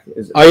throwback.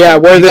 Oh yeah, I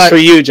wear this for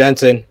you,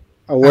 Jensen.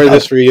 I wear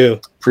this for you.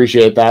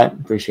 Appreciate that.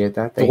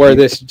 Thank you.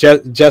 This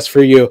just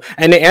for you.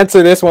 And to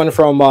answer this one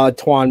from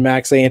Twan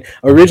Max saying,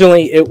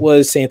 originally it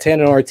was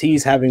Santana and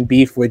Ortiz having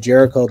beef with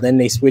Jericho. Then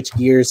they switched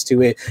gears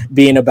to it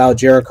being about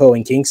Jericho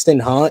and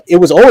Kingston, huh? It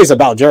was always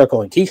about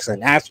Jericho and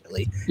Kingston,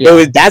 actually.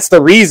 Yeah. That's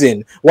the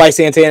reason why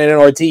Santana and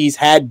Ortiz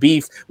had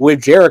beef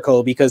with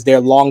Jericho, because they're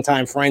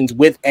longtime friends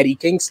with Eddie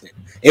Kingston.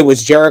 It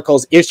was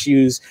Jericho's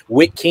issues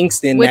with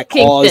Kingston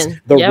caused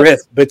the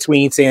rift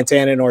between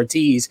Santana and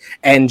Ortiz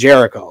and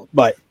Jericho.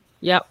 But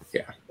yeah,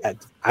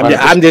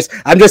 I'm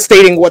just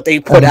stating what they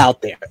put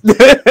out there.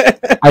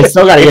 I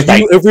still gotta get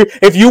that.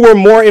 If you were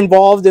more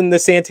involved in the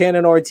Santana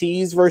and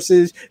Ortiz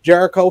versus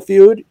Jericho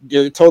feud,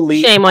 you're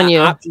totally shame on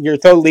you. You're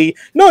totally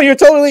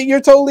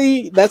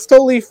that's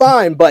totally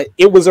fine. But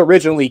it was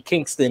originally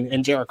Kingston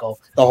and Jericho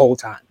the whole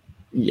time.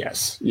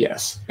 Yes,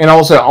 and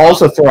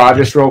also throw out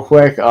just real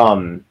quick,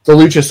 the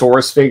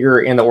Luchasaurus figure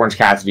and the Orange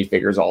Cassidy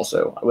figures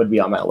also would be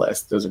on that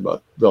list. Those are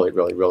both really,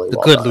 really, really the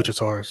well good done.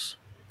 Luchasaurus.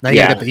 Now you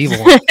got the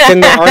evil one. Can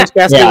the Orange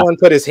Cassidy one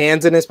put his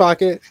hands in his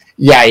pocket?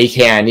 Yeah, he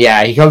can.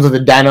 Yeah, he comes with the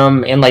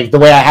denim, and like the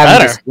way I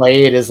have him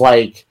displayed is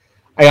like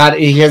he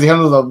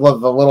comes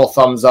with the little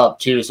thumbs up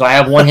too. So I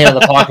have one hand in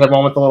the pocket,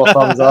 one with the little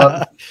thumbs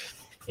up.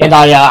 And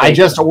I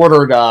just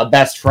ordered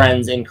Best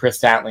Friends in Chris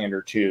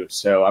Statlander too,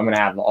 so I'm gonna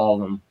have all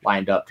of them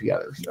lined up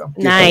together. So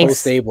nice,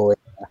 stable.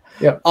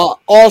 Yep.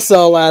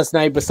 Also, last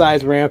night,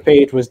 besides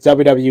Rampage, was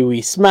WWE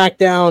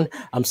SmackDown.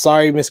 I'm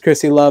sorry, Miss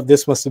Chrissy Love.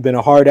 This must have been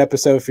a hard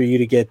episode for you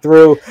to get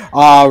through.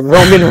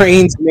 Roman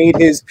Reigns made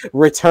his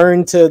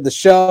return to the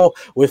show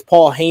with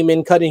Paul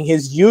Heyman cutting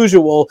his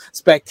usual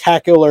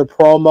spectacular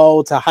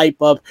promo to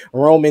hype up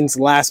Roman's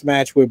last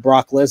match with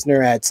Brock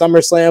Lesnar at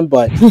SummerSlam.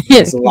 But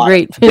it's a lot.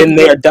 Great. Been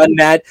there, done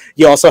that.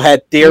 You also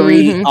had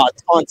Theory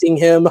haunting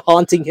him,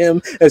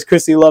 as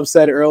Chrissy Love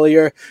said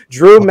earlier.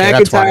 Drew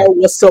McIntyre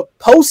was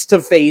supposed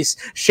to face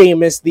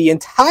Sheamus the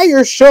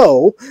entire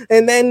show,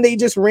 and then they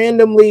just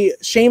randomly,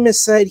 Sheamus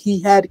said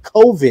he had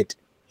COVID.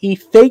 He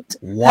faked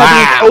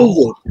having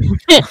COVID.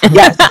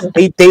 Yes,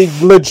 they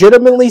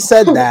legitimately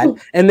said that,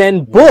 and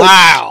then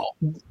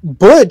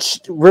Butch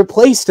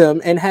replaced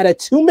him and had a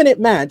 2-minute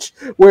match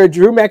where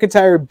Drew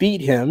McIntyre beat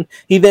him.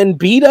 He then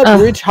beat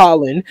up Ridge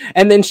Holland,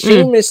 and then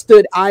Sheamus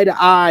stood eye to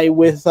eye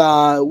with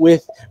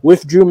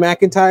Drew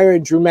McIntyre,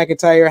 and Drew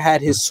McIntyre had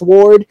his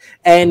sword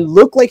and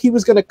looked like he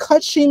was going to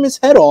cut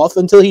Sheamus' head off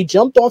until he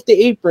jumped off the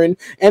apron,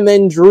 and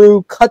then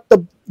Drew cut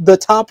the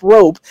top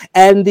rope,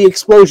 and the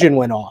explosion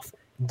went off.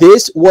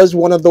 This was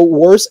one of the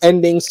worst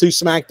endings to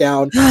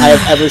SmackDown I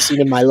have ever seen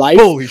in my life.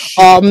 Holy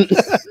shit.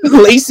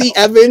 Lacey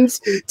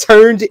Evans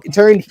turned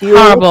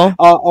heel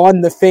on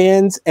the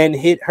fans and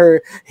hit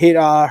her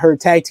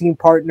tag team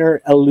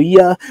partner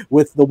Aaliyah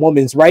with the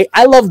woman's right.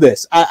 I love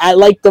this. I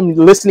like them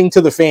listening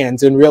to the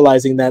fans and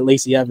realizing that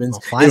Lacey Evans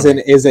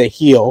is a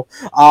heel.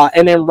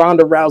 And then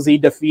Ronda Rousey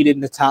defeated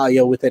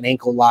Natalya with an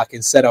ankle lock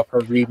and set up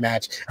her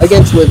rematch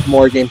against Liv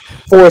Morgan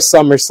for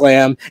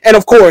SummerSlam. And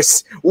of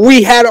course,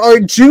 we had our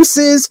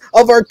juices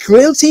of our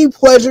guilty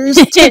pleasures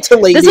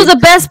titillated. This was the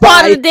best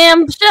part of the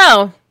damn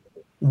show.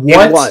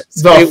 What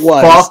the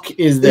fuck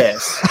is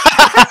this?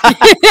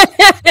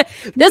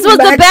 This was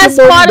the best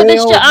part of the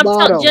show. I'm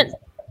telling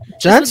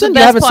Johnson, you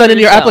haven't sent in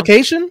your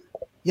application?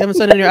 You haven't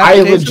sent in your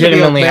application? I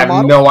legitimately have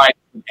no idea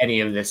what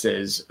any of this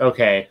is.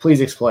 Okay, please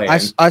explain. I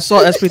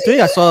saw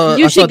SP3. I saw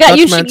you guys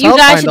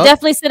should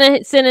definitely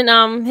send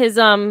in his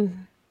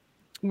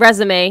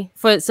resume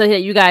so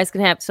that you guys can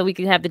have, so we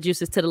can have the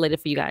juices titillated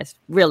for you guys.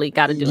 Really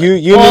got to do it.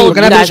 You need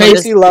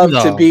Tracy Love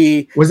to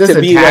be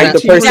like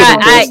the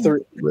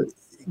person who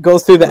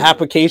goes through the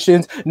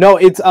applications. No,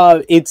 it's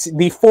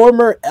the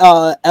former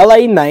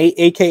LA Knight,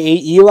 aka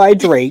Eli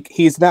Drake.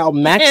 He's now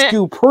Max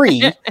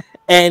Dupree.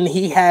 And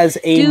he has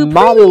a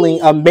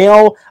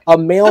male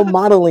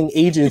modeling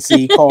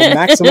agency called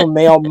Maximum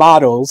Male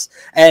Models.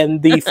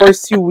 And the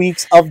first 2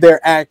 weeks of their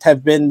act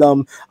have been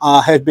the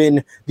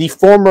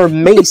former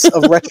Mace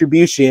of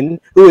Retribution,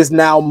 who is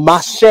now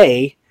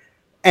Mache,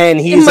 and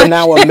he's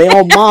now a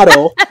male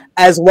model,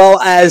 as well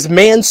as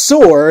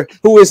Mansoor,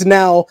 who is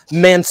now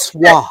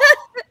Mansoir.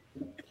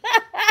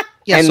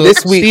 Yeah, and so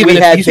this week Steven,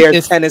 we had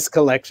their tennis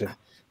collection.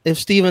 If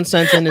Steven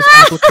sent in his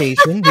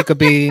application, he could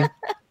be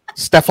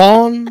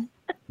Stefan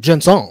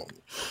Jensen.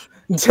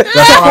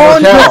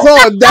 Stefan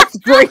Jensen, that's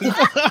great.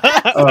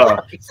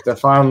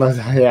 Stefan,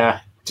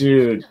 yeah,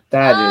 dude,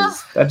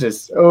 that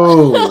just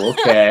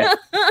okay.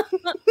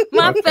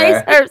 My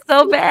face hurts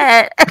so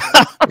bad.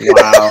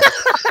 Wow.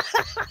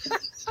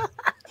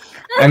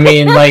 I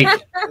mean, who,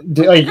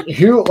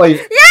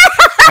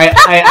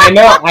 I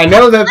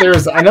know that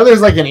there's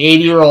like an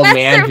 80-year-old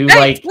man who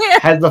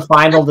has the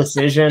final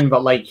decision,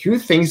 but who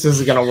thinks this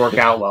is gonna work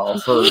out well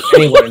for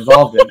anyone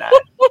involved in that?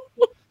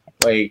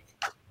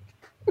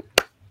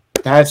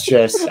 That's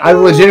just,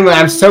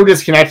 I'm so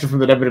disconnected from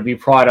the WWE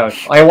product.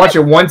 I watch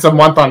it once a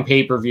month on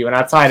pay-per-view, and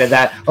outside of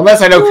that,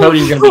 unless I know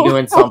Cody's going to be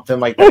doing something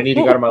like that, I need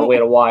to go to my way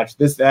to watch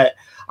that.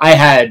 I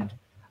had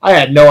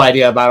no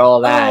idea about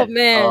all that. Oh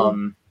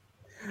man.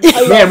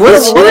 What a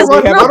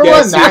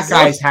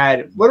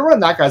run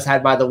that guy's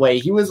had, by the way.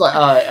 He was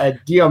a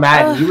Dio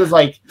Madden. He was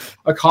a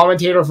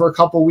commentator for a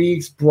couple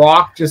weeks.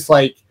 Brock just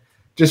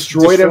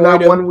destroyed him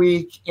that 1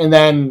 week, and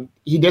then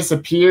he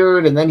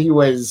disappeared, and then he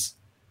was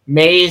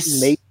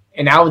Mace.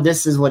 And now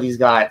this is what he's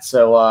got.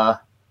 So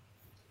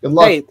good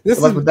luck. Hey, good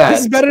luck with that. This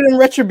is better than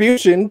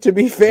Retribution, to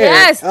be fair.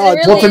 Yes,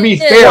 to be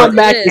fair,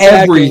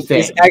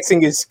 everything. Is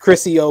asking, is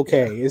Chrissy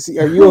okay?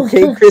 Are you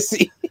okay,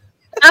 Chrissy?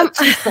 I'm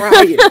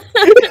crying.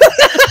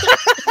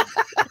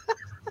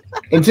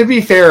 And to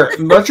be fair,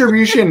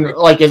 Retribution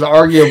like is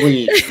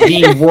arguably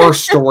the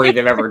worst story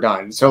they've ever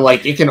done. So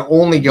like it can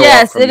only go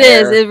up from there.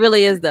 Yes, it is. It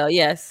really is though.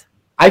 Yes.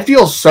 I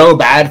feel so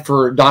bad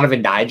for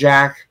Donovan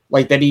Dijak.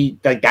 Like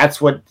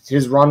that's what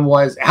his run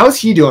was. How's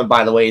he doing,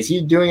 by the way? Is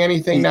he doing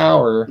anything now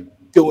or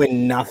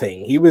doing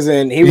nothing? He was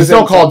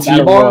still called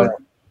T-Bar?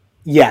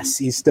 Yes,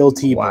 he's still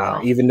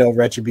T-Bar, even though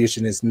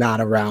Retribution is not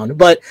around.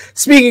 But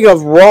speaking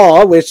of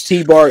Raw, which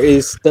T-Bar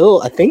is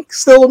still, I think,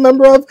 still a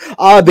member of,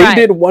 they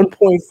did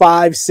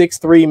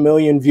 1.563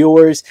 million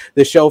viewers.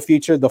 The show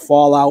featured the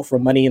fallout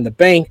from Money in the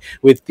Bank,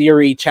 with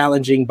Theory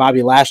challenging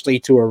Bobby Lashley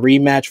to a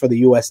rematch for the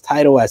U.S.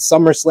 title at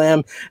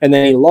SummerSlam, and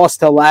then he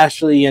lost to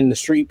Lashley and the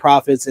Street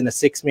Profits in a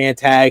 6-man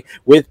tag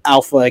with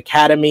Alpha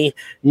Academy.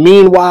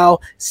 Meanwhile,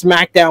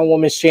 SmackDown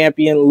Women's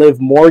Champion Liv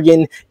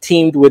Morgan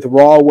teamed with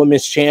Raw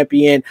Women's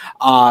Champion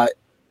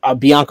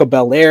Bianca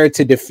Belair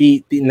to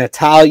defeat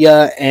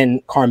Natalya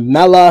and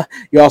Carmella.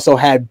 You also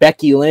had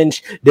Becky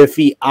Lynch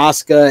defeat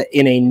Asuka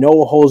in a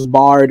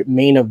no-holds-barred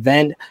main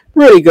event.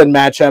 Really good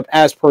matchup,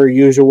 as per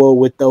usual,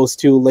 with those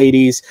two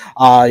ladies.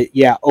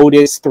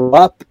 Otis threw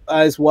up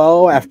as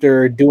well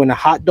after doing a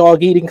hot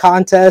dog eating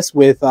contest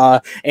with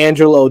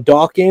Angelo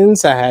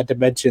Dawkins. I had to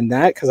mention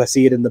that because I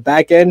see it in the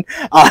back end.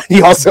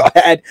 He also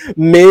had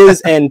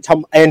Miz and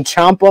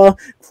Ciampa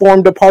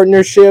formed a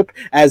partnership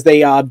as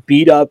they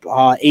beat up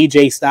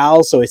AJ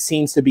Styles. So it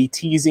seems to be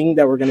teasing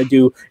that we're going to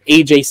do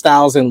AJ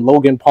Styles and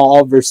Logan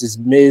Paul versus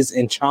Miz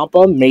and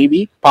Ciampa,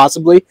 maybe,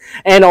 possibly.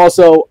 And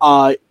also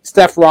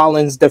Seth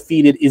Rollins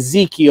defeated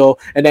Ezekiel,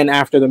 and then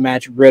after the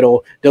match,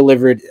 Riddle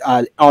delivered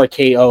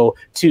RKO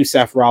to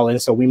Seth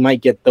Rollins, so we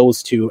might get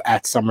those two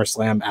at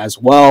SummerSlam as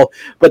well.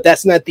 But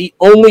that's not the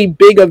only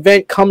big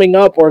event coming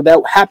up or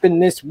that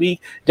happened this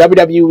week.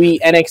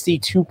 WWE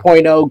NXT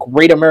 2.0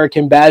 Great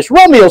American Bash,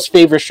 Romeo's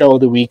favorite show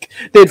of the week,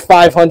 did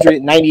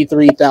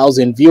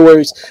 593,000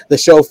 viewers. The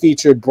show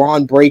featured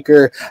Braun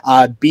Breaker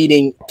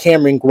beating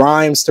Cameron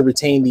Grimes to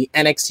retain the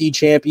NXT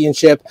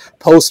Championship.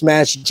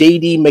 Post-match,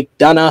 JD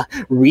McDonough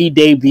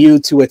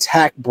re-debuted to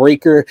attack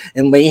Breaker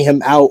and lay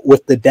him out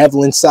with the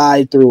Devlin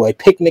side through a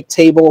picnic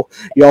table.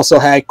 You also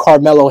had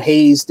Carmelo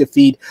Hayes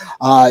defeat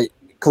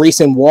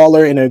Grayson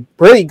Waller in a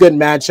pretty good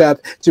matchup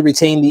to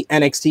retain the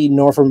NXT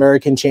North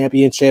American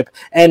Championship.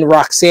 And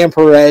Roxanne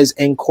Perez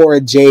and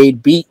Cora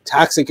Jade beat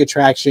Toxic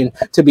Attraction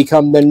to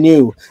become the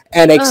new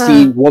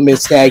NXT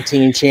Women's Tag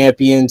Team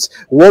Champions.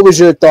 What was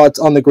your thoughts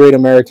on the Great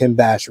American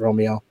Bash,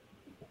 Romeo?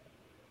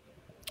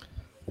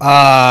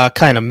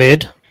 Kind of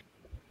mid.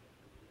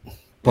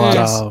 But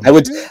yes.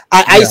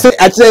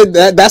 I'd say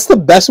that's the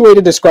best way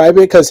to describe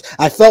it, because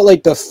I felt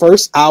like the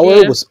first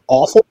hour was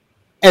awful,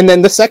 and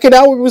then the second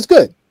hour was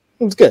good.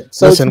 It was good.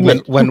 So listen,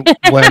 when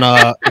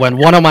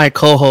one of my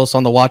co-hosts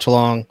on the watch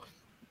along,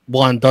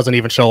 one doesn't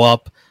even show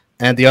up,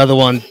 and the other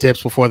one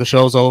dips before the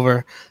show's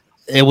over,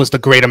 it was the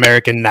Great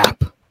American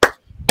Nap.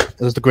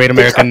 It was the Great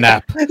American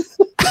Nap.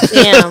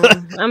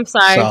 Damn, I'm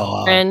sorry,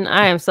 friend.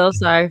 I am so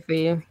sorry for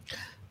you.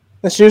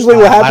 That's usually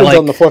what happens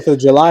on the 4th of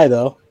July,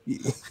 though.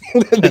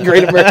 The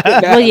Great American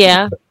Nap. Well,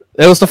 yeah.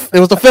 It was the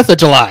 5th of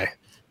July.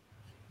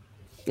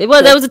 That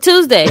was a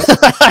Tuesday.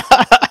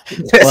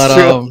 That's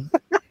true.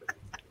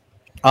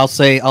 I'll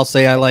say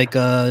I like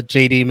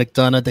JD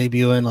McDonough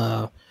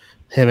debuting.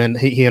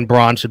 He and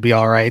Braun should be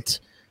all right.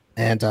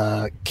 And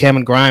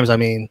Cameron Grimes, I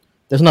mean,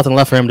 there's nothing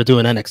left for him to do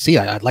in NXT.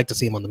 I'd like to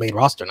see him on the main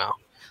roster now.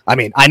 I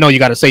mean, I know you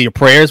got to say your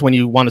prayers when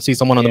you want to see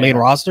someone on the main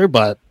roster,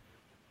 but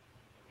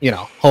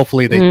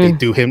hopefully they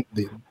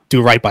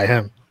do right by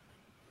him.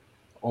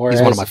 Or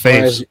he's one of my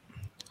faves.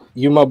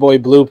 You, my boy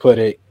Blue, put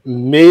it,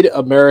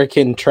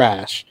 mid-American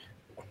trash.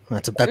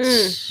 That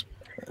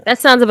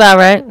sounds about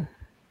right.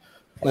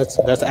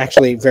 That's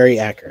actually very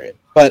accurate.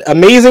 But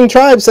Amazing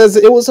Tribe says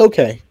it was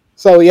okay.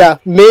 So yeah,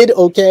 mid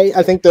okay.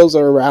 I think those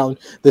are around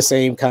the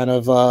same kind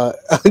of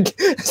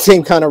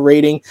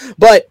rating.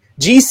 But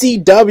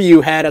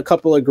GCW had a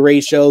couple of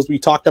great shows. We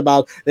talked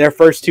about their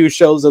first two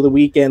shows of the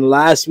weekend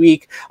last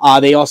week.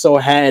 They also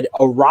had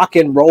a Rock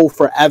and Roll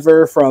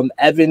Forever from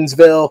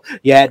Evansville.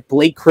 You had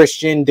Blake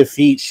Christian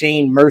defeat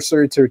Shane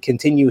Mercer to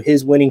continue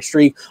his winning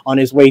streak on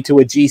his way to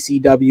a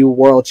GCW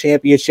World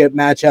Championship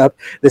matchup.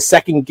 The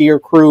Second Gear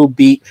Crew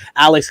beat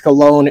Alex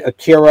Colon,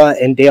 Akira,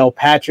 and Dale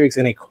Patricks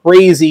in a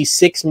crazy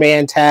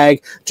 6-man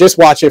tag. Just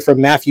watch it from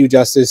Matthew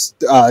Justice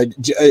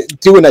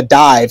doing a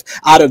dive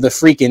out of the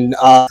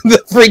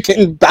freaking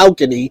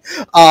balcony.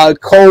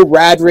 Cole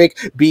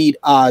Radrick beat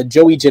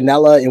Joey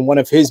Janela in one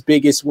of his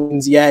biggest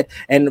wins yet,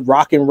 and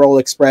Rock and Roll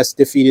Express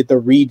defeated the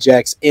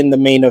Rejects in the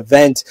main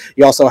event.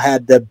 You also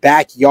had the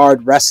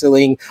Backyard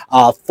Wrestling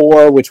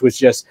 4, which was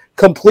just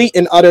complete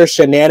and utter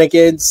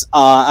shenanigans.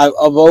 I've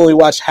only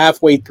watched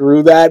halfway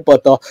through that,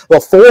 but the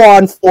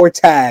 4-on-4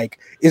 tag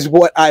is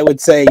what I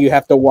would say you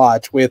have to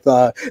watch, with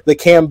the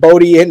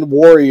Cambodian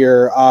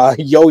warrior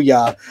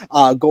Yoya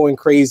going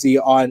crazy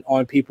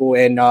on people,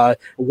 and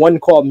one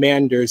called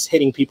Manders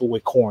hitting people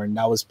with corn.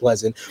 That was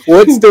pleasant.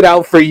 What stood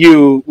out for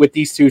you with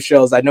these two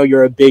shows? I know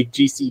you're a big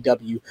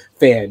GCW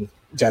fan,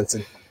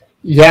 Jensen.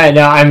 Yeah,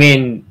 no, I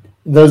mean,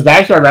 those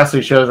backyard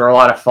wrestling shows are a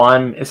lot of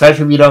fun,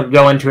 especially if you don't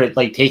go into it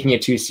like taking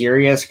it too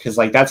serious, because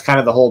like that's kind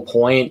of the whole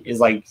point, is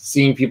like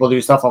seeing people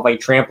do stuff on like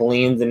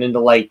trampolines and into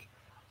like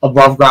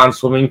above ground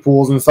swimming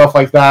pools and stuff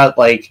like that.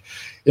 Like,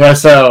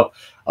 so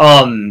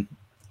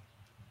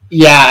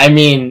yeah, I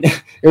mean,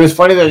 it was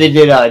funny that they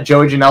did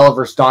Joey Janela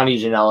versus Donnie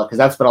Janela, because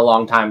that's been a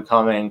long time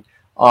coming.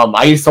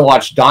 I used to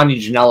watch Donnie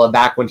Janela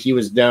back when he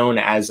was known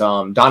as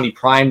Donnie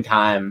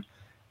Primetime,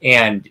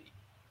 and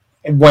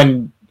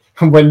when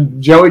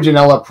Joey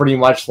Janela pretty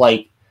much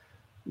like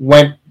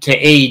went to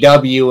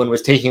AEW and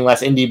was taking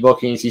less indie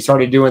bookings, he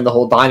started doing the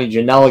whole Donnie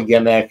Janela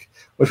gimmick,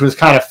 which was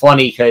kind of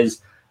funny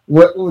because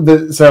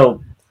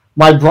so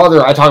my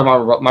brother, I talk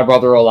about my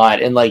brother a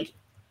lot, and like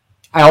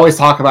I always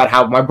talk about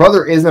how my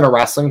brother isn't a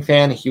wrestling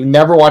fan. He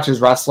never watches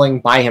wrestling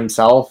by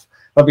himself,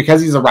 but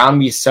because he's around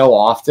me so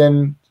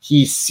often,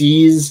 he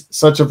sees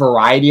such a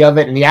variety of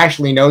it, and he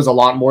actually knows a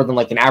lot more than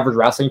like an average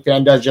wrestling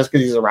fan does just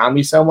because he's around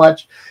me so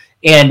much.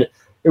 And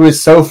it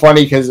was so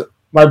funny because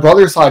my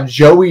brother saw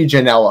Joey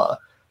Janela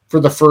for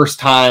the first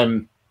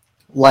time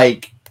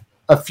like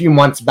a few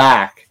months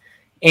back,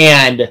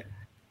 and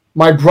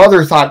my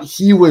brother thought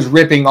he was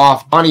ripping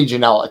off Donnie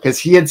Janela because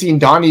he had seen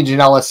Donnie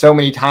Janela so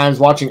many times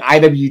watching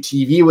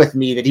IWTV with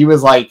me that he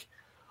was like,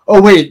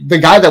 oh wait, the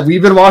guy that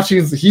we've been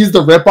watching, he's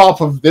the ripoff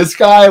of this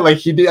guy. Like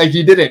he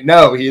didn't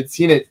know, he had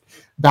seen it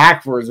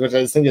backwards, which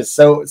I just think is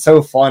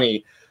so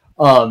funny.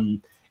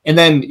 And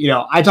then,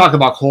 I talk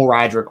about Cole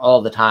Radrick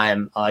all the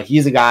time.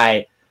 He's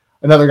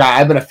another guy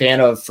I've been a fan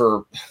of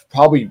for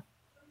probably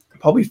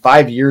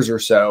 5 years or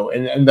so.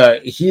 And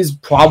he's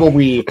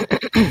probably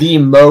the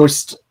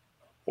most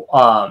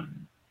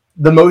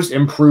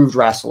improved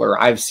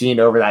wrestler I've seen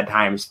over that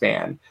time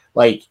span.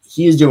 Like,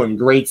 he's doing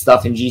great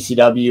stuff in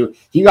GCW.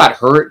 He got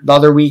hurt the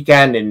other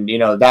weekend, and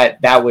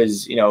that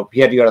was, he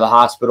had to go to the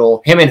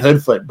hospital. Him and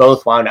Hoodfoot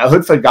both wound up.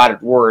 Hoodfoot got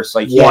it worse.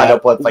 Like, he wound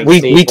up with like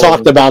we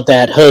talked about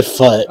that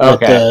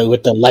Hoodfoot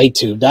with the light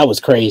tube. That was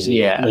crazy.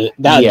 Yeah,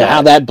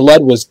 how that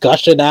blood was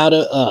gushing out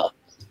of.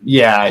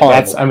 Yeah,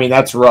 horrible.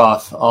 That's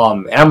rough.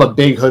 And I'm a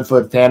big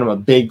Hoodfoot fan. I'm a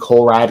big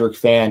Cole Radrick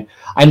fan.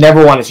 I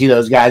never want to see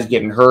those guys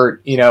getting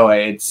hurt.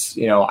 I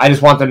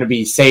just want them to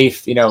be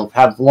safe.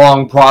 Have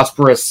long,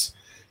 prosperous.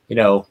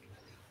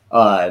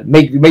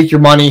 Make your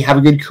money, have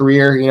a good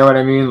career. You know what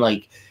I mean?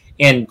 Like,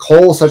 and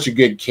Cole's such a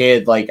good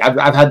kid. Like,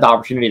 I've had the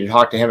opportunity to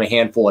talk to him a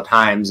handful of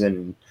times,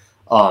 and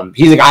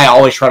he's a guy I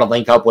always try to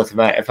link up with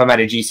if I'm at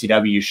a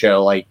GCW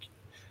show. Like,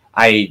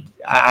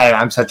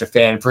 I'm such a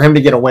fan. For him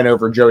to get a win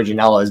over Joey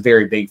Janela is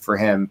very big for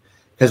him,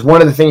 because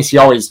one of the things he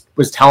always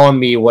was telling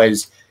me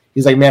was,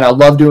 he's like, man, I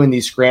love doing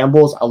these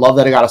scrambles. I love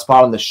that I got a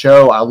spot on the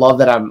show. I love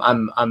that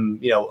I'm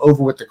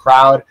over with the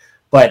crowd.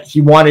 But he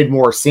wanted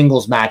more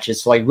singles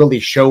matches to like really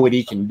show what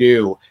he can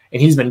do,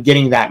 and he's been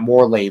getting that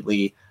more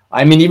lately.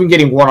 I mean, even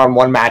getting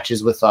one-on-one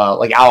matches with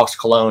like Alex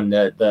Colon,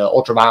 the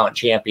Ultraviolent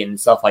champion, and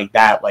stuff like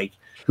that. Like,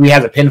 who he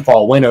has a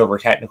pinfall win over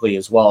technically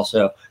as well.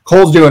 So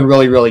Cole's doing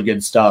really, really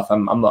good stuff.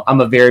 I'm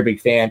a very big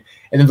fan.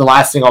 And then the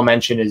last thing I'll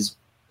mention is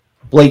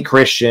Blake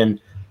Christian.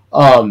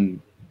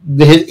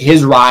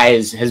 His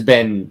rise has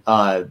been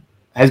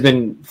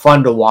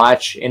fun to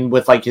watch, and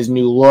with like his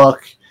new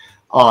look,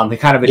 kind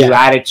of a new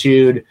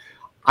attitude.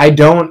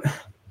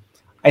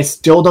 I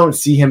still don't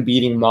see him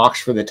beating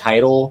Mox for the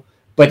title,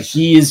 but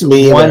he's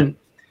one.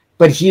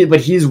 But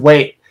he's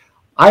way.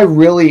 I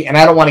really, and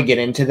I don't want to get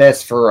into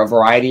this for a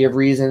variety of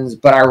reasons,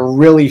 but I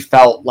really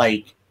felt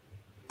like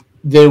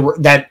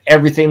that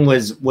everything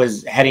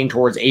was heading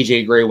towards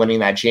AJ Gray winning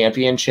that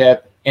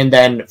championship, and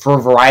then for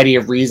a variety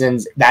of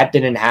reasons that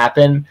didn't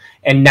happen,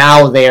 and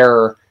now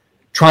they're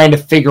trying to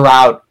figure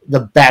out the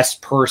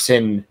best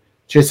person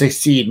to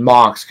succeed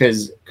Mox,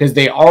 because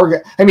they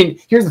are. I mean,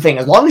 here's the thing: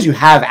 as long as you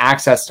have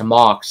access to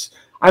Mox,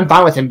 I'm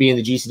fine with him being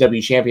the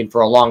GCW champion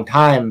for a long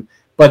time.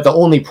 But the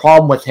only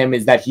problem with him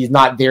is that he's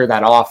not there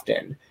that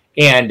often.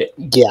 And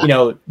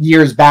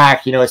years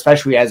back,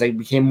 especially as I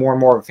became more and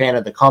more a fan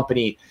of the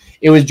company,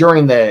 it was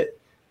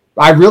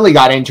I really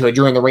got into it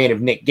during the reign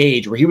of Nick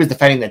Gage, where he was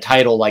defending the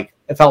title like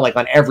it felt like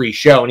on every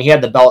show, and he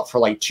had the belt for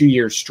like 2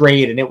 years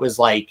straight, and it was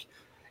like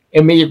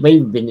it may have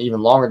been even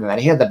longer than that.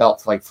 He had the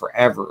belt for like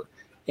forever.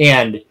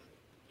 And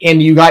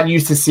you got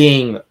used to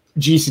seeing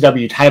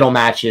GCW title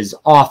matches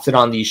often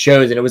on these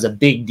shows, and it was a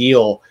big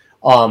deal.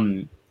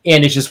 And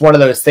it's just one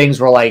of those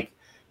things where, like,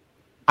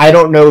 I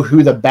don't know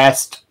who the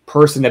best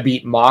person to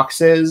beat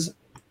Mox is,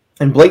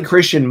 and Blake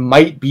Christian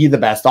might be the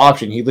best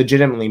option. He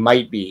legitimately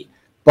might be,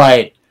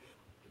 but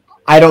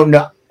I don't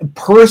know.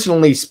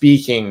 Personally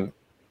speaking,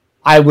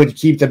 I would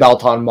keep the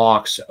belt on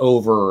Mox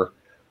over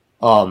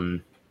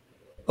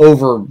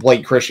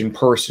Blake Christian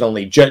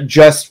personally.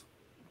 Just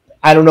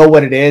I don't know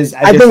what it is.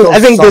 I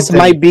think this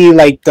might be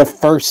like the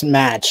first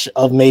match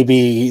of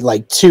maybe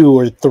like 2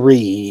 or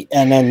 3,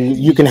 and then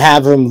you can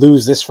have him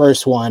lose this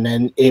first one,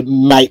 and it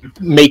might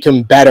make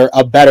him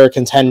a better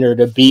contender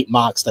to beat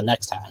Mox the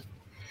next time.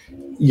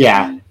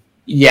 Yeah,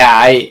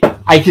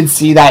 I can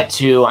see that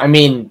too. I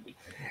mean,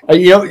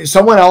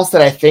 someone else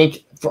that I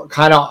think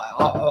kind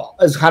of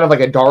is kind of like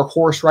a dark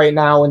horse right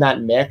now in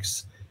that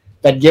mix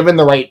that given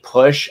the right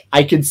push,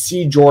 I could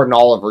see Jordan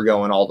Oliver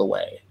going all the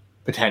way,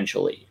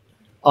 potentially.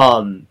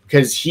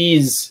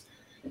 Because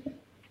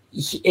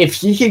if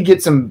he could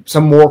get some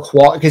more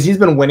quality, because he's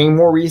been winning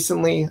more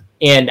recently,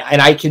 and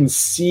I can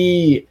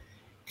see,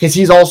 because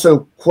he's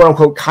also quote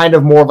unquote kind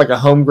of more of like a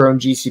homegrown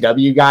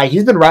GCW guy.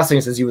 He's been wrestling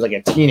since he was like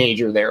a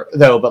teenager there,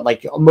 though, but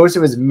like most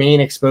of his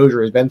main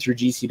exposure has been through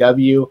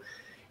GCW,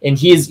 and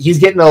he's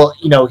getting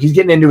he's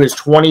getting into his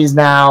 20s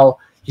now.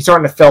 He's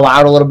starting to fill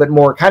out a little bit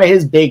more. Kind of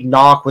his big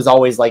knock was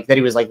always like that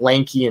he was like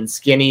lanky and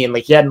skinny and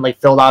like he hadn't like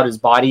filled out his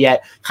body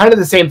yet. Kind of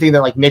the same thing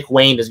that like Nick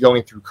Wayne is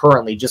going through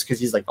currently, just because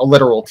he's like a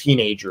literal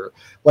teenager.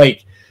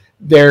 Like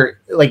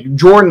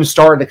Jordan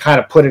started to kind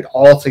of put it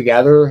all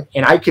together,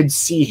 and I could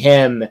see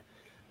him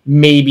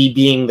maybe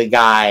being the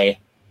guy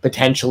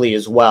potentially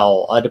as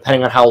well,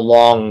 depending on how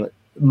long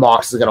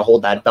Mox is going to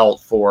hold that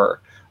belt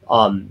for.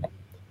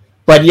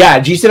 But yeah,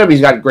 GCW's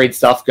got great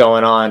stuff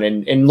going on,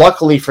 and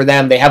luckily for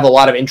them, they have a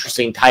lot of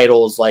interesting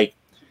titles. Like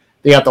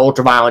they got the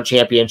Ultraviolent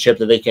Championship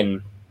that they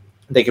can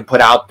put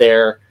out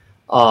there.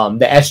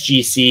 The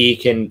SGC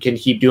can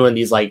keep doing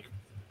these like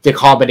the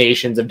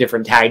combinations of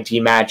different tag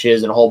team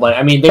matches and a whole bunch.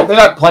 I mean, they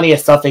got plenty of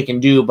stuff they can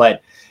do,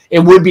 but it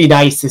would be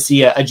nice to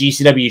see a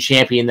GCW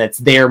champion that's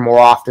there more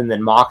often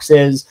than Mox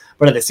is.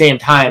 But at the same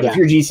time, if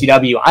you're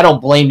GCW, I don't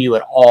blame you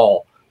at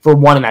all for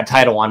wanting that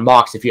title on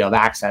Mox if you have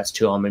access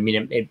to him. I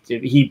mean,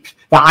 the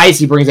eyes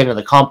he brings into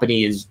the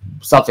company is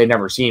stuff they've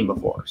never seen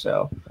before.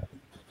 So,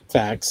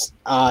 facts.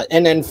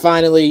 And then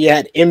finally, you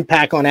had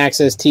Impact on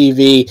Access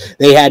TV.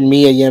 They had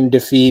Mia Yim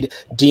defeat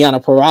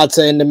Deonna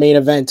Purrazzo in the main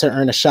event to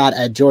earn a shot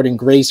at Jordynne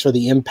Grace for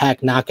the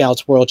Impact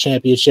Knockouts World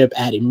Championship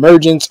at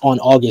Emergence on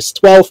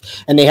August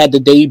 12th. And they had the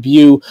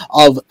debut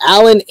of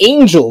Alan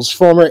Angels,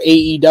 former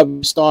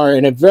AEW star,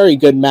 in a very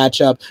good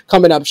matchup,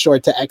 coming up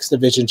short to X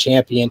Division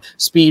champion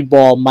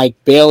Speedball Mike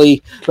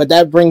Bailey. But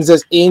that brings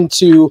us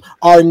into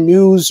our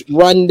news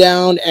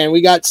rundown, and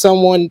we got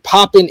someone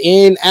popping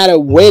in at a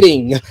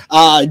wedding,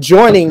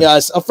 joining us,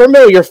 a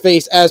familiar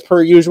face as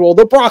per usual,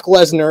 the Brock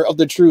Lesnar of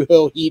the True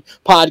Hill Heat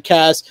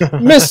podcast,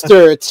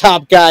 Mr.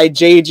 Top Guy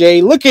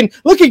JJ,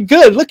 looking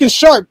good, looking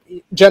sharp,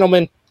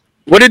 gentlemen.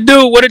 What it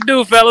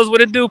do, fellas?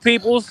 What it do,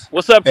 peoples?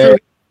 What's up, True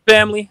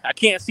family? I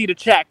can't see the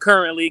chat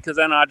currently because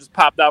I know I just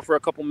popped out for a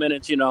couple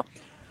minutes,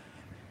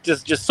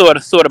 just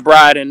sort of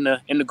bride and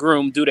the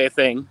groom do their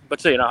thing.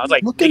 But I was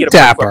like, looking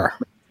dapper,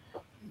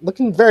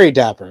 looking very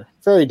dapper,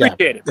 very dapper.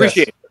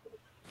 Appreciate it.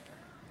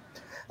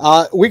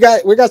 We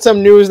got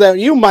some news that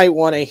you might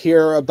want to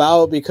hear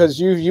about, because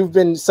you've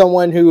been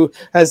someone who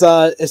has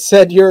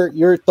said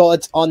your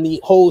thoughts on the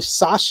whole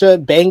Sasha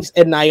Banks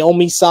and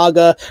Naomi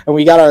saga, and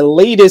we got our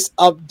latest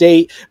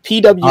update.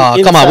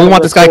 PW, come on, we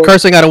want this guy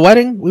cursing at a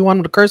wedding. We want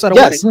him to curse at a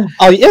wedding.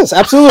 Yes,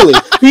 absolutely.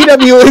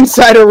 PW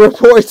Insider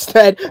reports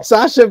that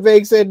Sasha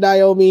Banks and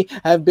Naomi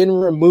have been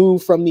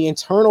removed from the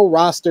internal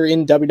roster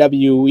in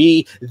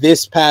WWE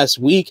this past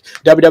week.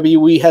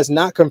 WWE has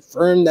not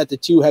confirmed that the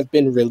two have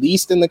been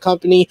released in the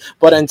company,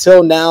 but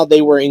until now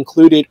they were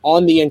included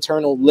on the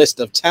internal list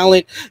of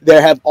talent.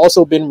 There have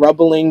also been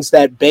rumblings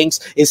that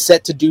Banks is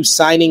set to do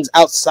signings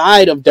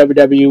outside of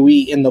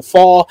WWE in the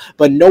fall,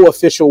 but no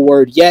official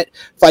word yet.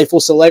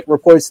 Fightful Select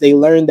reports they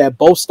learned that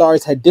both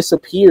stars had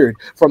disappeared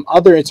from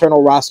other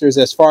internal rosters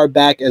as far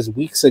back as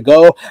weeks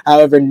ago.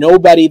 However,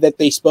 nobody that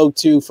they spoke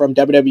to from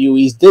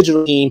WWE's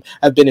digital team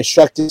have been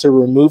instructed to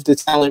remove the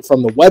talent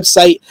from the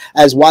website.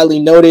 As Wiley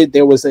noted,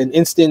 there was an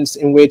instance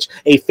in which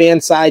a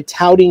fan side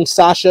touting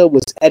Sasha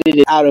was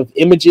edited out of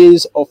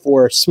images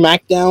for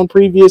SmackDown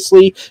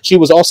previously. She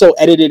was also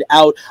edited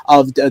out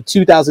of the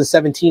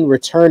 2017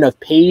 return of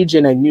Paige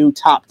in a new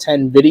top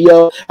 10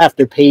 video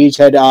after Paige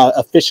had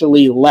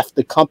officially left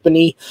the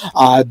company.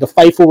 The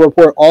Fightful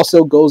report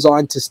also goes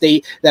on to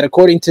state that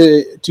according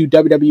to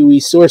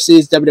WWE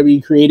sources,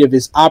 WWE Creative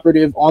is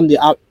operative on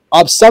the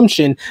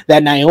assumption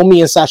that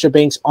Naomi and Sasha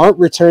Banks aren't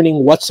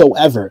returning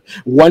whatsoever.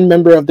 One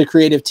member of the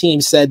creative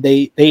team said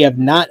they have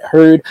not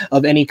heard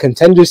of any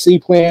contingency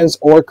plans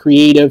or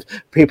creative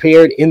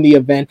prepared in the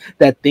event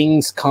that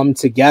things come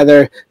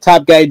together.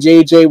 Top Guy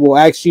JJ, will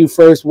ask you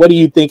first, what do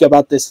you think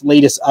about this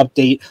latest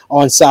update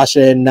on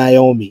Sasha and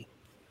Naomi?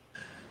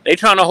 They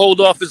trying to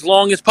hold off as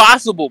long as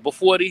possible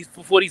before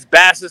these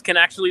bastards can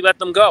actually let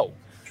them go.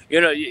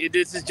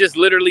 This is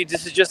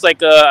just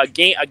like a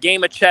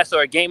game of chess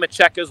or a game of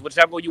checkers,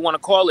 whichever you want to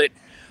call it,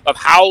 of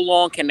how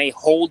long can they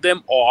hold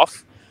them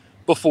off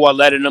before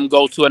letting them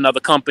go to another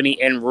company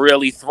and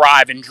really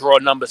thrive and draw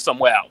numbers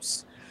somewhere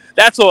else.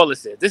 That's all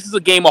this is. This is a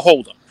game of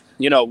hold 'em.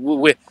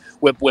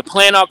 We're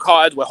playing our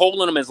cards. We're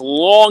holding them as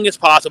long as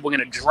possible. We're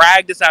going to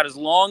drag this out as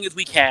long as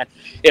we can.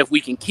 If we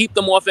can keep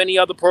them off any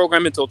other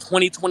program until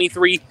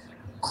 2023,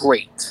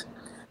 great.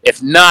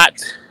 If not,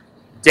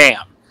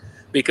 damn.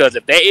 Because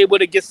if they're able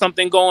to get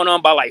something going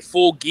on by like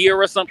Full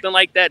Gear or something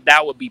like that,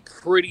 that would be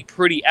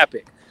pretty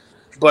epic.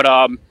 But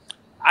all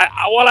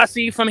I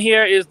see from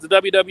here is the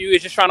WWE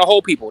is just trying to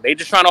hold people. They're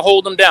just trying to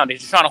hold them down. They're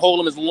just trying to hold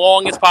them as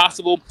long as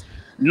possible.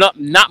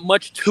 Not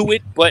much to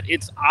it, but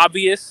it's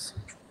obvious.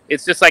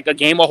 It's just like a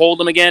game of hold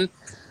them again.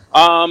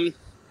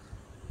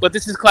 But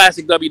this is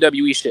classic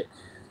WWE shit.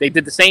 They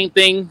did the same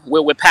thing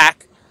with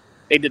Pac.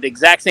 They did the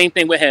exact same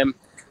thing with him.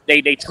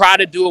 They tried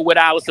to do it with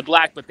Aleister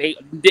Black, but they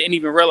didn't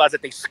even realize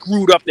that they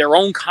screwed up their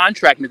own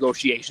contract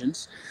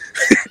negotiations.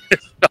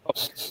 So,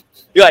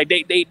 like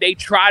they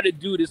try to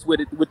do this with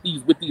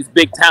these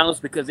big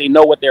talents because they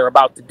know what they're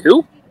about to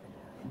do.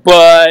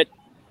 But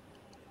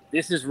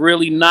this is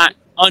really not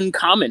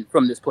uncommon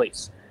from this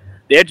place.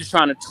 They're just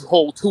trying to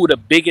hold two of the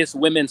biggest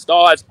women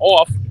stars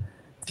off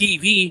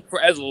TV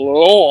for as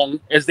long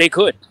as they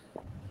could.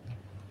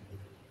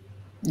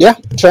 Yeah,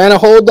 trying to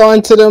hold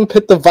on to them,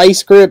 put the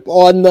vice grip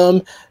on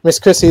them. Miss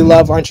Chrissy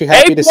Love, aren't you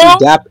happy to see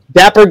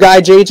Dapper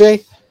Guy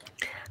JJ?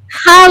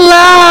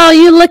 Hello,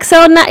 you look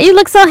so you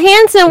look so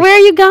handsome. Where are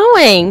you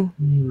going?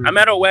 I'm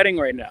at a wedding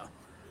right now.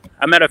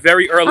 I'm at a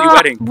very early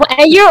wedding.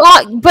 And you're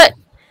all, but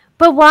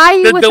why are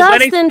you with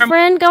us then,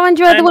 friend? Go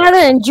enjoy the weather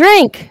and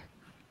drink.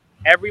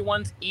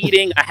 Everyone's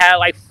eating. I had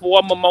like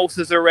 4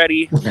 mimosas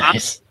already.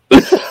 Nice.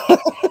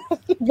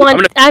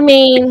 I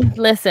mean,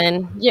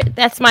 listen,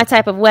 that's my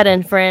type of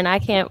wedding, friend. I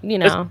can't,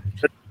 The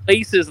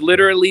place is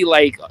literally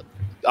like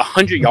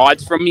 100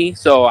 yards from me,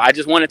 so I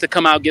just wanted to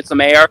come out, get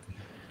some air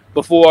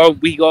before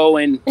we go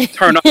and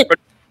turn up for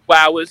 2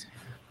 hours.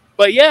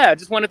 But yeah, I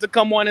just wanted to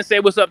come on and say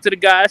what's up to the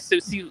guys,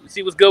 to see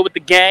what's good with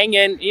the gang,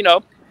 and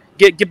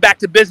get back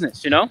to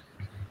business.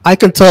 I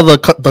can tell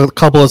the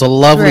couple is a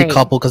lovely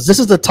couple because this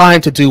is the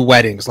time to do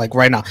weddings. Like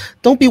right now,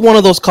 don't be one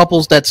of those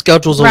couples that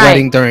schedules a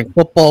wedding during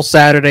football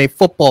Saturday,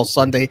 football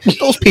Sunday.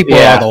 Those people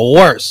are the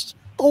worst.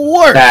 The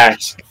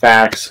worst.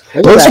 Facts.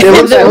 It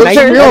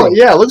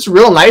looks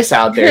real nice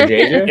out there,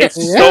 JJ.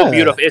 It's so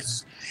beautiful.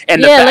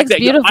 And the fact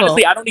that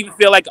honestly, I don't even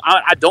feel like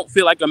I don't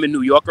feel like I'm in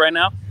New York right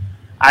now.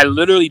 I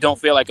literally don't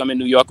feel like I'm in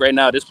New York right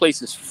now. This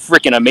place is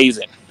freaking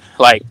amazing.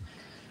 Like,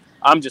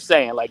 I'm just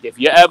saying, like, if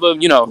you ever,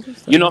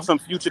 some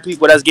future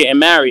people that's getting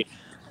married,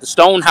 the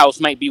Stone House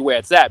might be where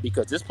it's at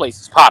because this place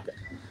is popping.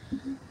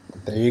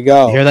 There you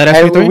go. You hear that,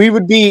 SP3? We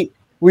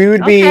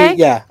would be,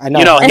 yeah, I know.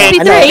 I know.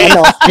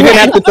 You didn't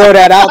have to throw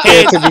that out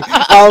there to me.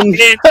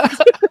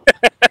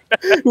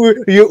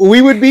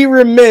 We would be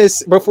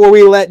remiss before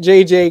we let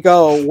JJ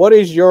go. What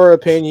is your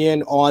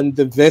opinion on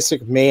the Vince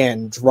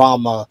McMahon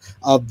drama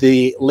of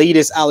the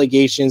latest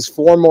allegations?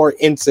 4 more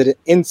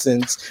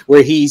incidents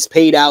where he's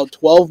paid out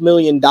 $12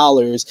 million,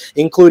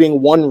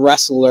 including one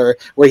wrestler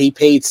where he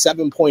paid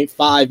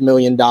 $7.5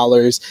 million.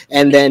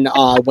 And then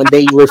when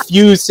they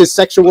refused his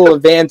sexual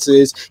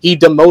advances, he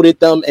demoted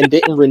them and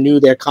didn't renew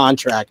their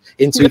contract.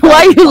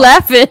 Why are you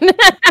laughing?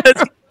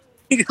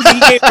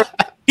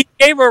 He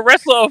gave a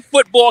wrestler a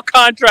football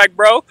contract,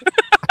 bro.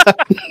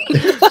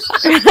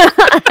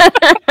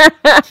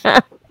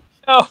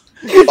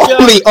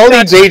 Only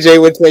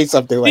JJ would say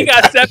something like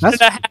that. He got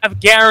 7.5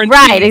 guaranteed.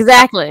 Right,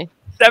 exactly.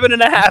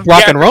 7.5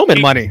 Rock and Roman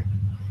money.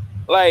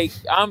 Like,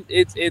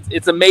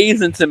 it's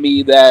amazing to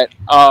me that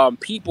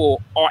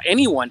people, or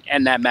anyone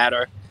in that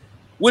matter,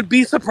 would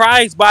be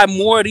surprised by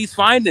more of these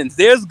findings.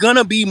 There's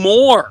gonna be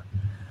more.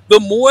 The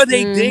more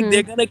they dig,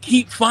 they're gonna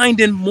keep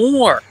finding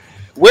more.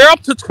 We're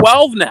up to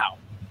 12 now.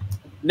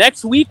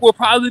 Next week, we'll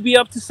probably be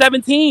up to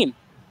 17.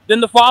 Then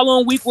the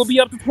following week, we'll be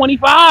up to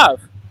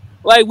 25.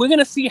 Like, we're going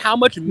to see how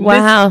much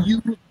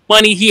misused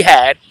money he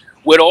had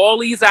with all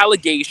these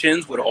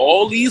allegations, with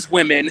all these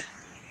women.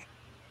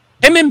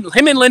 Him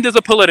and Linda's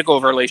a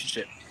political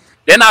relationship.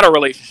 They're not a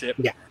relationship.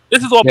 Yeah.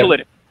 This is all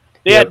political.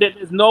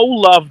 There's no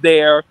love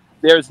there.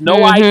 There's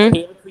no I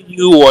care for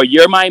you or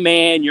you're my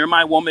man, you're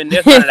my woman.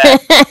 There's none of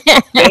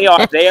that. They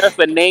are there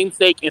for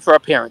namesake and for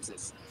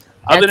appearances.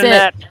 Other than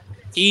that,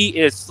 he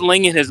is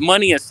slinging his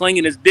money and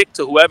slinging his dick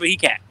to whoever he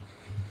can.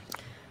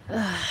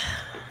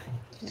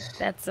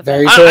 That's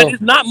very true.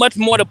 There's not much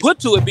more to put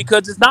to it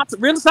because it's not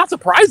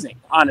surprising.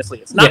 Honestly,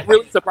 it's not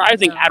really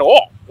surprising at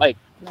all. Like,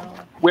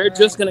 we're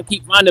just gonna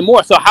keep finding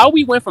more. So how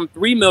we went from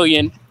 3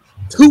 million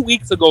 2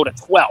 weeks ago to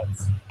 12?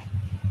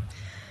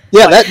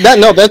 Yeah,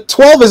 that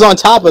 12 is on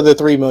top of the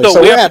 3 million.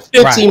 So we're at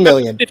 15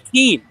 million.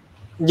 15.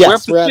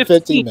 Yes, we're at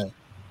 15 million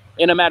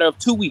in a matter of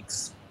 2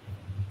 weeks.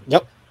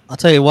 Yep. I'll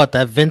tell you what,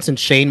 that Vince and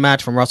Shane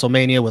match from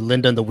WrestleMania with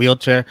Linda in the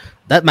wheelchair,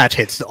 that match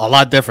hits a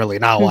lot differently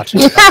now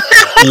watching it.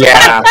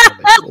 Yeah.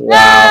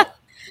 Wow.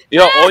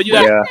 Yo, all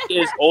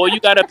you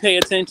gotta pay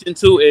attention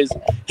to is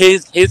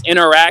his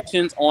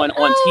interactions on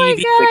TV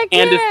with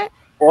Candice.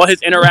 All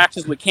his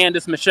interactions with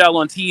Candice Michelle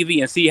on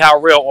TV and see how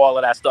real all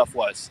of that stuff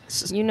was.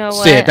 You know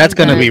what? Sid, that's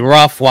going to be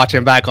rough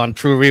watching back on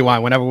True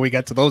Rewind whenever we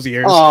get to those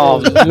years.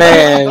 Oh,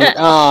 man.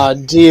 Oh,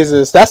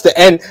 Jesus. That's the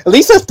end. At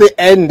least that's the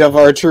end of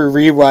our True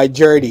Rewind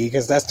journey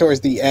because that's towards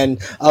the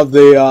end of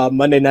the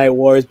Monday Night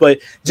Wars. But,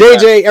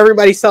 JJ,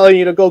 everybody's telling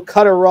you to go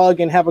cut a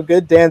rug and have a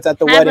good dance at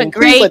the wedding.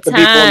 Please let the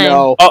people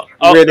know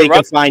where they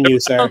can find you,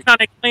 sir. I'm trying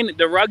to explain it.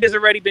 The rug has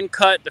already been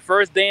cut. The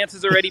first dance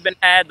has already been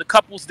had. The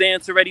couple's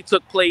dance already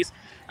took place.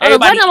 The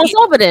wedding was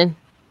over then.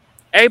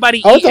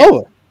 Everybody it's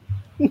over.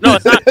 No,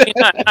 it's not.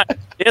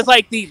 There's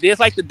like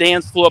the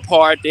dance floor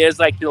part. There's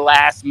like the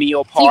last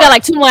meal part. So you got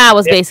like 2 more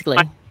hours, basically.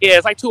 Yeah,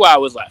 it's like 2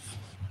 hours left.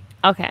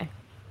 Okay.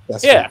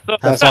 That's yeah.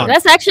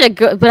 That's actually a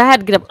good, but I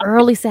had to get up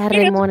early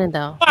Saturday morning,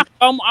 though.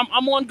 I'm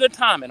on good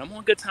timing. I'm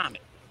on good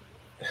timing.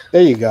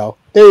 There you go.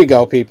 There you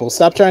go, people.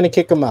 Stop trying to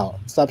kick him out.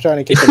 Stop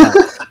trying to kick him out.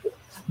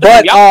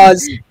 But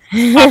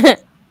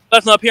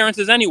that's no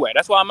appearances anyway.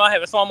 That's why I'm out here.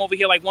 That's why I'm over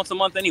here like once a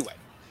month anyway.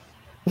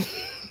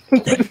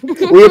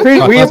 we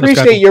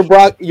appreciate your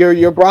Brock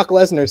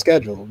Lesnar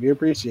schedule. We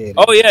appreciate it.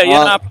 Oh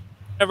yeah,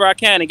 whenever I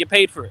can and get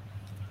paid for it.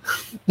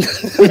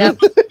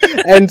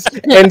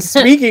 and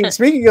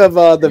speaking of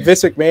the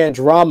Vince McMahon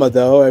drama,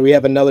 though, we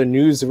have another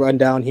news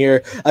rundown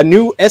here. A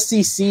new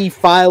SEC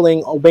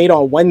filing made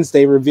on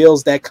Wednesday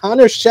reveals that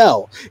Connor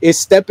Schell is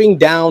stepping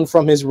down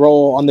from his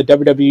role on the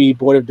WWE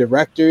Board of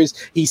Directors.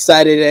 He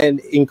cited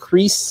an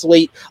increased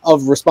slate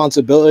of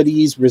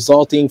responsibilities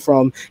resulting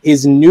from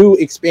his new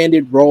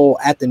expanded role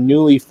at the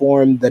newly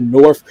formed the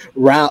North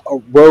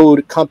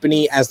Road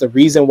Company as the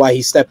reason why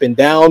he's stepping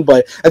down.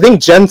 But I think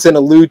Jensen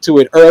alluded to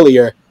it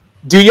earlier.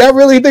 Do y'all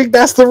really think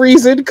that's the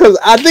reason? Because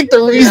I think the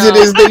reason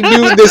is they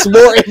knew this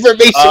more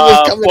information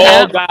was coming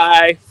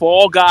out.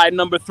 Fall guy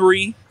number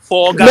 3.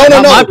 Fall guy.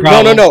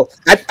 No.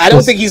 I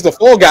don't think he's the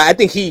fall guy. I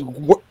think he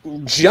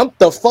jumped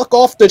the fuck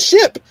off the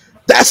ship.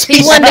 That's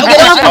he wanted to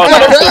get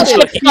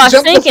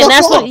off. Thinking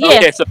that's what. Yeah,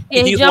 okay, so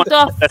he jumped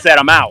off. That said,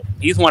 I'm out.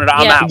 He's one of the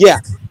I'm out.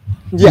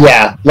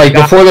 Yeah. Like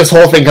before this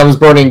whole thing comes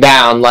burning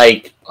down,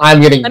 like I'm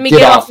gonna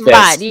get off this.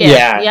 Ride.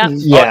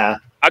 Yeah.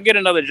 I'll get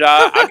another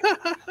job.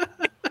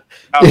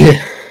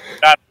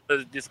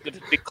 Just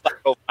big cloud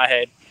over my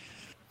head.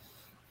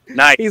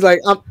 Nice. He's like,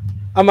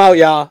 I'm out,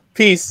 y'all.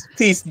 Peace.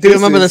 Do you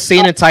remember the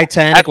scene in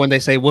Titanic when they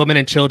say women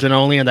and children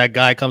only, and that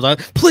guy comes out,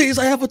 please,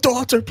 I have a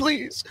daughter,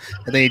 please,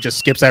 and then he just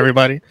skips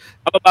everybody.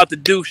 I'm about to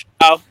douche,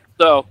 y'all.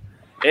 So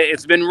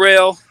it's been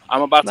real.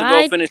 I'm about to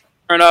go finish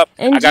turn up.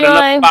 Enjoy. I got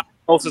another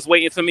hostess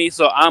waiting for me,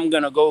 so I'm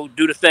gonna go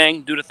do the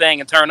thing,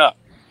 and turn up.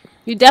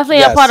 You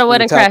definitely are part of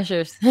Wedding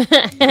Crashers.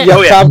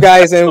 Top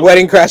guys and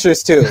Wedding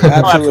Crashers too.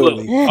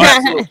 Absolutely.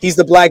 Absolutely. He's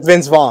the Black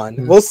Vince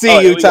Vaughn. We'll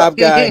see you, Top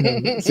Guy.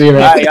 See you,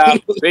 man.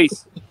 Bye,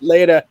 peace.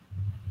 Later.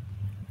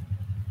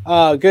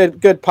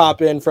 Good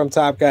pop in from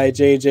Top Guy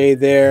JJ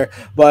there.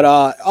 But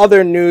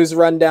other news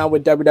rundown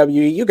with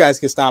WWE. You guys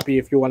can stop me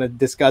if you want to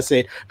discuss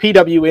it.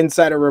 PW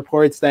Insider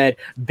reports that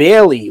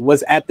Bayley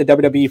was at the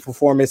WWE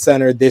Performance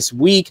Center this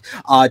week,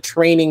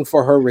 training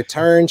for her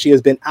return. She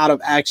has been out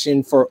of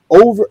action for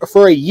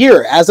a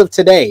year. As of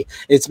today,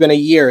 it's been a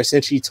year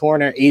since she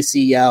torn her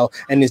ACL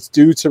and is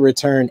due to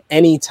return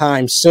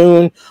anytime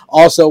soon.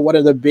 Also, one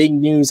of the big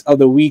news of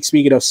the week,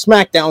 speaking of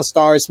SmackDown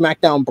stars,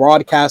 SmackDown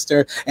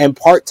broadcaster and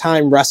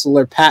part-time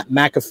wrestler Pat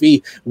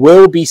McAfee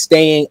will be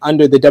staying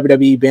under the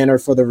WWE banner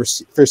for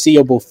the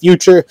foreseeable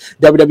future.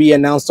 WWE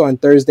announced on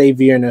Thursday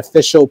via an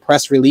official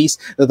press release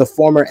that the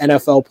former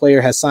NFL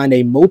player has signed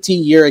a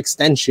multi-year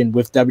extension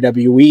with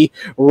WWE.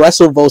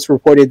 WrestleVotes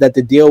reported that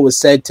the deal was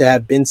said to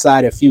have been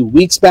signed a few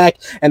weeks back,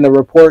 and the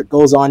report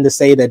goes on to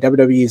say that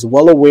WWE is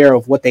well aware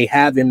of what they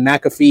have in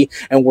McAfee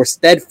and were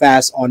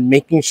steadfast on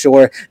making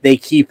sure they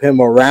keep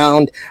him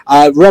around.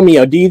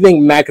 Romeo, do you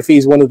think McAfee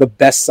is one of the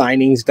best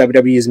signings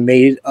WWE has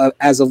made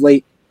as of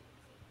late?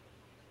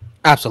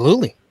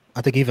 Absolutely.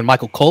 I think even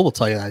Michael Cole will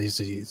tell you that.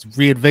 He's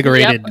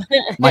reinvigorated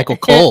Michael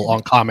Cole on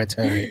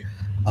commentary.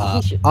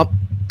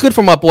 Good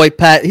for my boy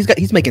Pat.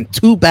 He's making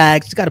 2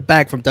 bags. He's got a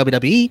bag from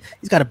WWE.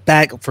 He's got a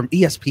bag from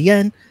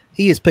ESPN.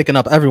 He is picking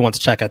up everyone's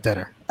check at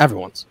dinner.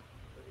 Everyone's.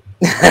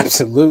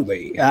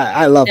 Absolutely.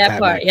 I love that Pat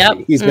part. McAfee. Yep.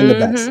 He's been the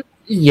best.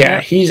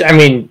 Yeah, he's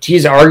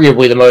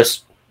arguably the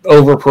most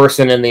over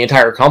person in the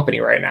entire company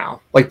right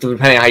now. Like,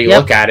 depending on how you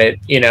look at it,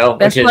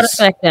 best part of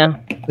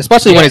SmackDown.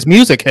 Especially when his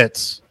music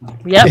hits.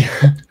 Yep.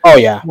 Oh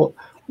yeah. Well,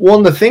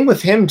 and the thing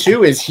with him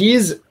too is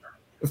he's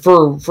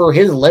for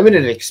his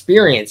limited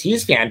experience,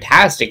 he's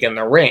fantastic in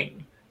the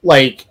ring.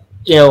 Like,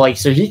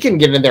 so he can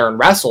get in there and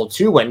wrestle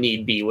too when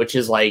need be, which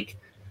is like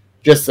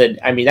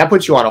that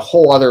puts you on a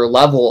whole other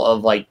level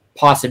of like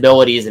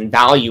possibilities and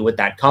value with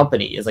that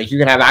company. Is like you're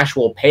gonna have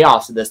actual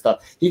payoffs to this stuff.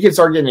 He can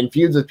start getting in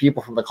feuds with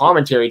people from the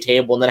commentary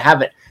table and then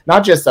have it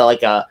not just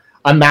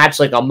a match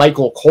like a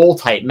Michael Cole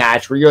type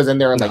match where he goes in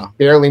there and like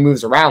barely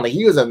moves around. Like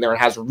he goes in there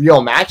and has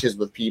real matches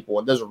with people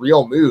and does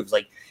real moves,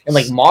 like and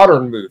like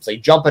modern moves,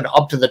 like jumping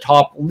up to the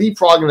top,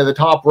 leapfrogging to the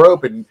top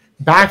rope and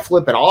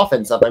backflipping off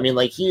and stuff. I mean,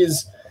 like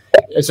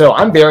so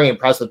I'm very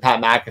impressed with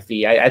Pat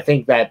McAfee. I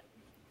think that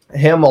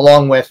him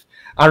along with,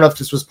 I don't know if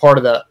this was part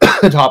of the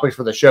topics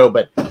for the show,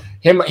 but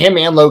him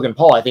and Logan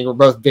Paul, I think were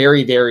both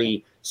very,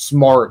 very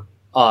smart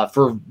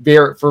for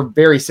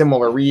very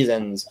similar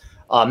reasons.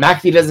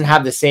 McAfee doesn't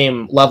have the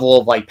same level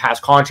of like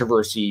past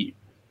controversy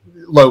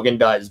Logan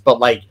does, but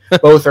like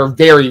both are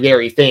very,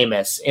 very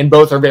famous and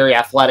both are very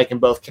athletic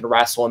and both can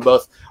wrestle and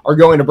both are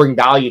going to bring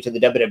value to the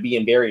WWE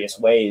in various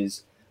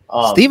ways.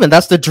 Steven,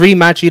 that's the dream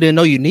match you didn't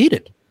know you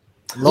needed.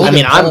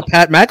 Logan Paul and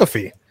Pat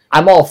McAfee.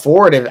 I'm all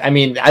for it.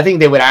 I think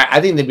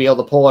they'd be able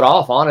to pull it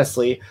off.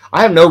 Honestly,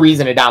 I have no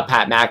reason to doubt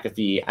Pat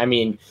McAfee. I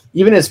mean,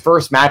 even his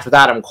first match with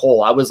Adam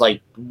Cole, I was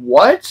like,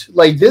 "What?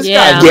 Like this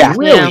guy's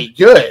really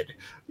good,"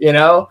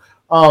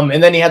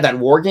 And then he had that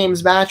War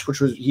Games match,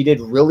 he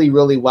did really,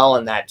 really well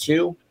in that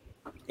too.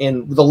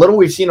 And the little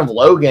we've seen of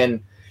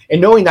Logan,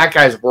 And knowing that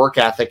guy's work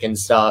ethic and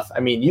stuff, I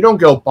mean, you don't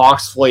go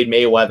box Floyd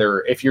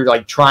Mayweather if you're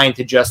like trying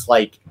to just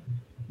like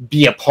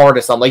be a part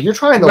of something. Like you're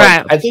trying to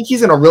like, I think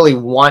he's going to really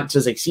want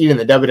to succeed in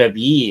the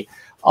WWE.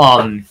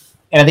 And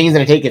I think he's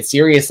going to take it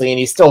seriously, and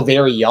he's still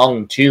very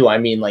young too. I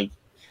mean, like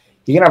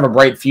he can have a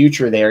bright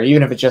future there,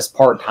 even if it's just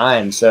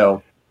part-time.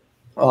 So,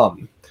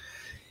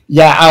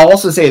 yeah, I'll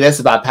also say this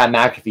about Pat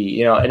McAfee,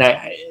 you know, and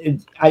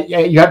I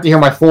you have to hear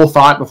my full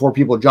thought before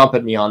people jump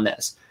at me on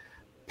this.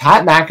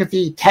 Pat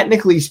McAfee,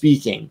 technically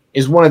speaking,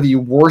 is one of the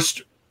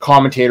worst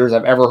commentators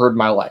I've ever heard in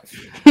my life.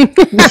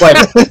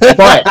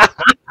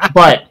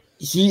 but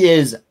he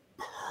is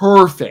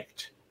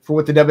perfect for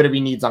what the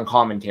WWE needs on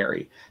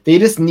commentary. They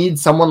just need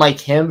someone like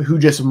him who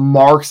just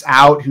marks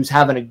out, who's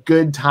having a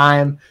good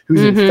time,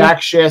 who's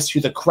infectious, who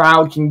the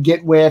crowd can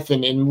get with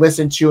and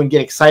listen to and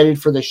get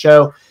excited for the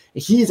show.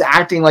 He's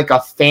acting like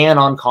a fan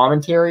on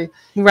commentary.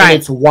 Right. And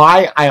it's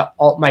why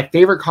my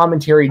favorite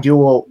commentary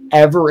duo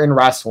ever in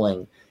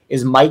wrestling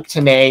is Mike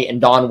Tenay and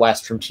Don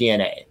West from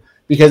TNA,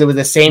 because it was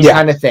the same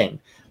kind of thing.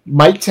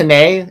 Mike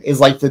Tenay is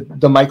like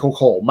the Michael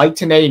Cole. Mike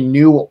Tenay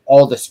knew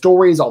all the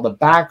stories, all the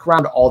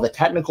background, all the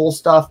technical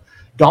stuff.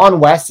 Don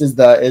West is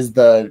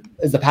the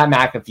Pat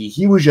McAfee.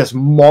 He was just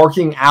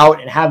marking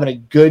out and having a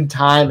good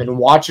time and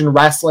watching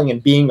wrestling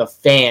and being a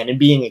fan and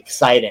being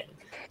exciting.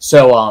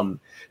 So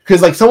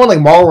because like someone like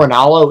Mauro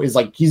Ranallo is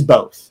like, he's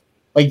both.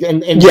 Like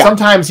and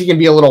sometimes he can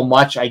be a little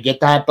much. I get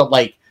that, but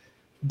like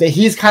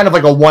he's kind of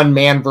like a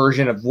one-man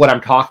version of what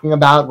I'm talking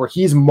about, where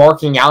he's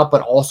marking out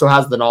but also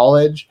has the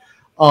knowledge.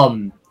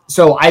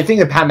 So I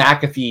think that Pat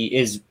McAfee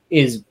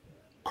is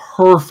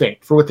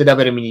perfect for what the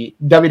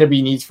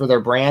WWE needs for their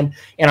brand.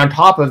 And on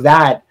top of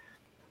that,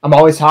 I'm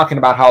always talking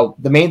about how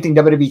the main thing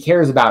WWE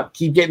cares about,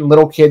 keep getting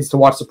little kids to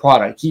watch the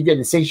product, keep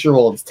getting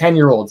 6-year-olds,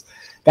 10-year-olds.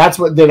 That's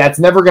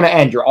never going to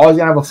end. You're always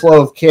going to have a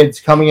flow of kids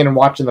coming in and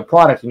watching the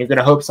product, and you're going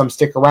to hope some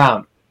stick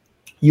around.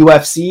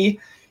 UFC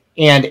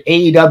and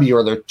AEW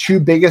are the two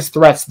biggest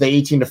threats to the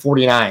 18 to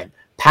 49.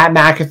 Pat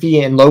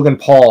McAfee and Logan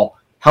Paul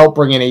help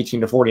bring in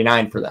 18 to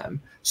 49 for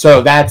them.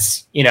 So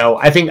that's, you know,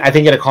 I think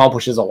it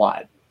accomplishes a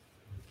lot.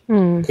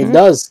 It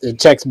does.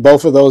 It checks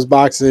both of those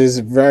boxes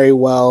very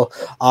well.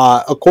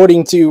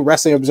 According to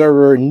Wrestling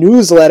Observer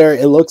newsletter,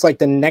 it looks like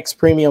the next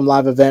premium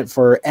live event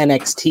for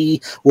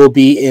NXT will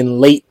be in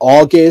late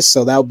August.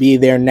 So that'll be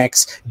their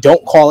next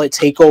Don't Call It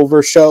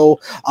Takeover show.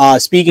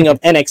 Speaking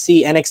of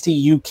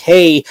NXT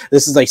UK,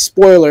 this is a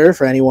spoiler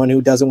for anyone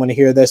who doesn't want to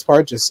hear this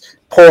part. Just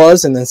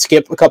pause and then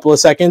skip a couple of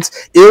seconds.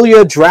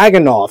 Ilya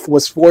Dragunov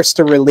was forced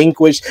to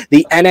relinquish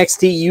the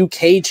NXT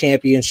UK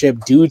championship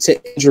due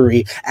to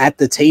injury at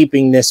the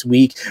taping this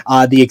week.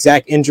 The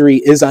exact injury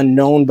is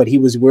unknown, but he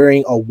was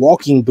wearing a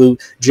walking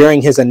boot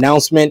during his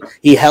announcement.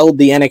 He held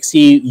the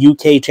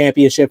NXT UK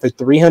championship for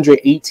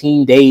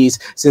 318 days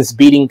since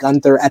beating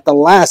Gunther at the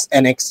last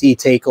NXT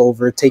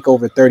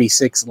TakeOver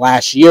 36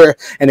 last year,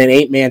 and an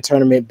 8-man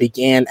tournament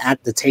began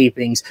at the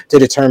tapings to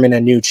determine a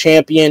new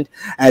champion.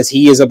 As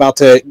he is about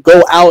to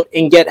go out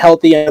and get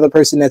healthy, another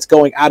person that's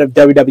going out of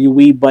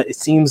WWE, but it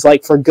seems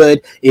like for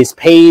good, is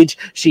Paige.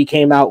 She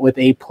came out with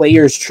a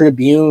Players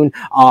Tribune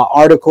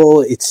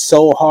article. It's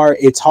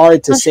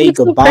hard to say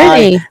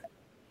goodbye. So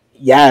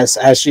yes,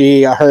 as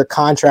her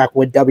contract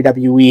with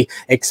WWE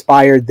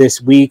expired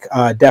this week.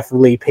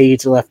 Definitely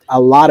Paige left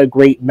a lot of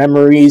great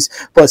memories,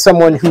 but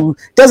someone who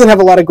doesn't have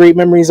a lot of great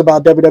memories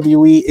about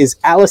WWE is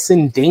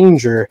Allison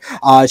Danger.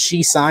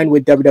 She signed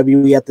with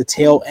WWE at the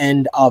tail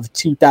end of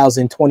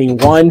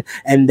 2021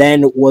 and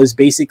then was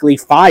basically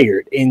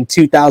fired in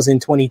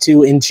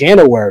 2022 in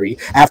January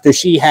after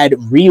she had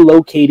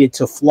relocated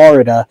to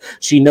Florida.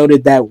 She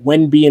noted that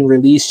when being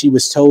released, she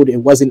was told it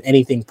wasn't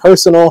anything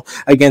personal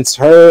against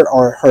her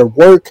or her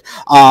work,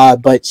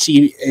 but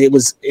it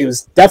was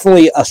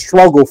definitely a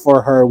struggle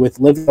for her with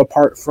living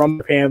apart from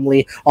her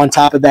family. On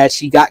top of that,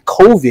 she got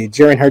COVID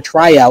during her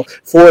tryout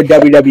for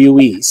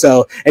WWE.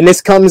 So, and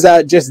this comes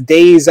out just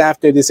days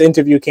after this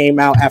interview came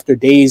out, after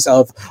days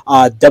of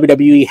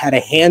WWE had a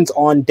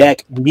hands-on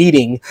deck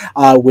meeting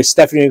with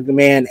Stephanie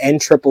McMahon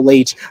and Triple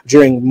H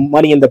during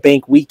Money in the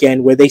Bank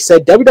weekend, where they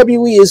said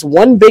WWE is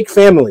one big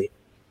family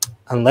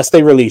unless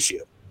they release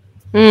you.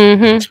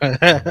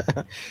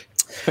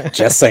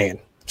 Just saying,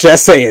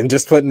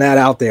 just putting that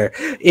out there.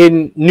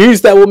 In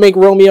news that will make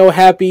Romeo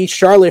happy,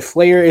 Charlotte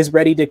Flair is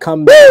ready to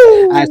come back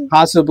as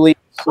possibly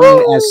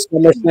soon as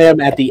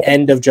SummerSlam at the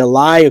end of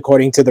July,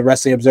 according to the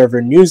Wrestling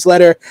Observer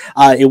newsletter.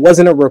 It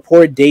wasn't a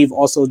report. Dave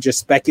also just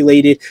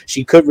speculated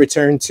she could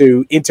return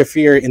to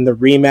interfere in the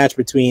rematch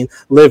between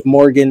Liv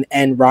Morgan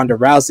and Ronda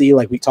Rousey,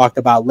 like we talked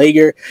about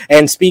later.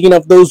 And speaking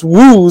of those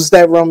woos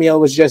that Romeo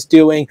was just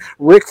doing,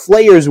 Ric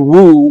Flair's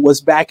woo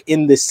was back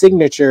in the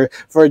signature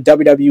for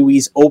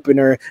WWE's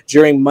opener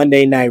during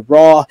Monday Night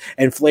Raw,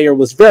 and Flair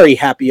was very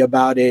happy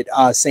about it,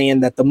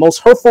 saying that the most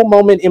hurtful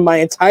moment in my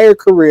entire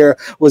career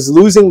was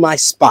losing my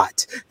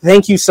spot.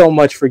 Thank you so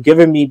much for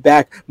giving me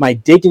back my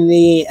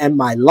dignity and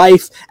my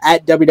life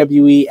at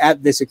WWE, at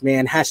Vince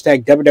McMahon,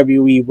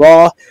 #WWE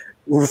Raw.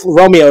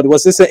 Romeo,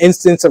 was this an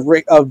instance of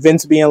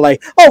Vince being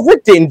like, "Oh,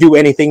 Rick didn't do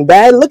anything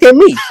bad. Look at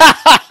me."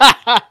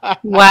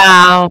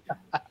 Wow.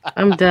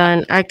 I'm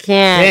done. I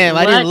can't. Damn,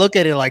 I didn't look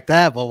at it like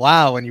that, but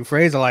wow, when you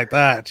phrase it like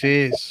that,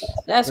 jeez.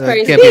 That's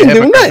crazy. He didn't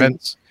do nothing.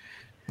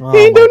 He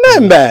didn't do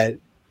nothing bad.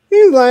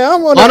 He's like,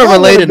 I'm on a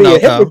related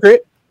note, a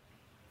hypocrite.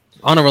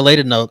 On a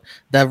related note,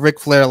 that Ric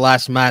Flair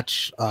last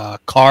match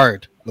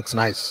card looks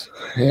nice.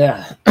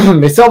 Yeah.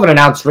 They still haven't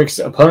announced Rick's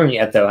opponent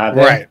yet, though, have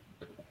they? Right.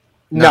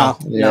 No,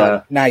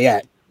 not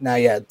yet.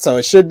 Not yet. So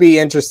it should be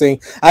interesting.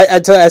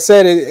 I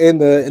said it in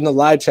the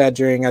live chat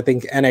during, I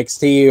think,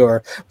 NXT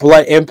or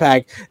Blood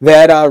Impact,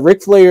 that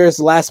Ric Flair's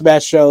last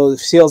match show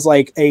feels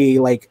like a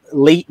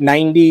late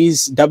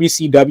 90s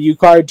WCW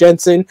card,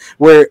 Jensen,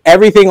 where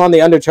everything on the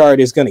undercard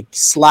is going to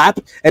slap,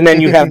 and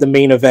then you have the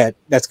main event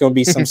that's going to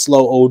be some slow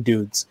old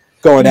dudes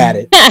going at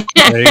it.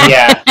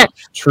 Yeah,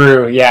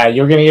 true. Yeah,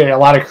 you're going to get a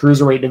lot of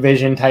cruiserweight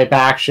division type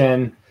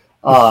action.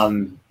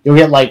 You'll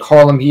get like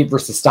Harlem Heat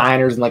versus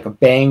Steiners and like a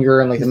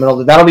banger in like the middle of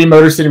the, that'll be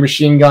Motor City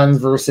Machine Guns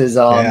versus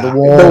the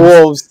Wolves. The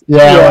Wolves.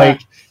 Yeah,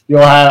 like you'll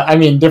have, I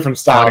mean, different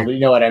styles, but you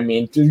know what I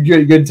mean.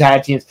 Good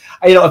tag teams.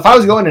 If I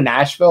was going to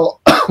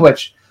Nashville,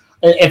 which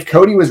if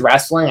Cody was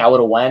wrestling, I would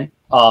have went.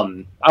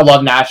 I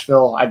love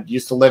Nashville. I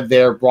used to live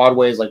there.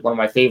 Broadway is like one of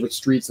my favorite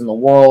streets in the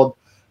world.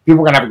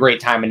 People are gonna have a great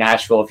time in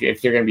Nashville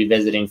if you're gonna be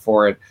visiting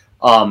for it.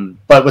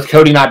 But with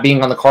Cody not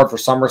being on the card for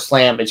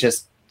SummerSlam, it's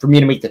just for me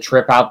to make the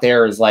trip out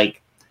there is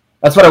like,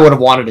 that's what I would have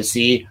wanted to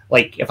see,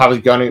 like if I was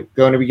going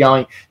to be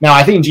going. Now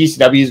I think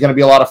GCW is going to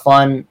be a lot of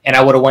fun, and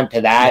I would have went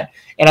to that,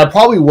 and I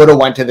probably would have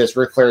went to this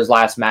Ric Flair's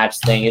last match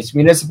thing. It's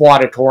Municipal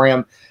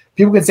Auditorium.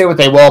 People can say what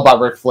they will about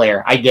Ric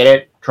Flair. I get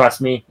it.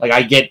 Trust me. Like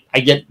I get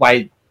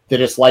why the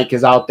dislike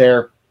is out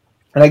there,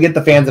 and I get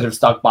the fans that have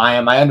stuck by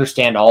him. I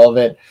understand all of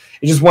it.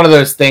 It's just one of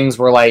those things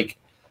where like,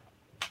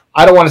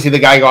 I don't want to see the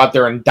guy go out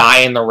there and die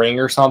in the ring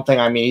or something.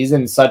 I mean, he's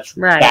in such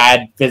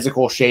bad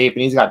physical shape,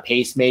 and he's got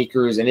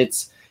pacemakers, and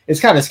it's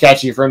kind of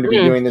sketchy for him to be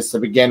doing this to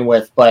begin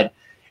with, but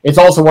it's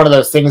also one of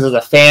those things as a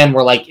fan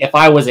where, like, if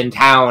I was in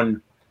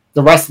town,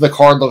 the rest of the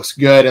card looks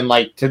good, and,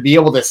 like, to be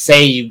able to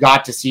say you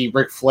got to see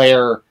Ric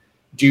Flair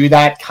do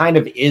that kind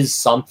of is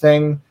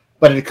something,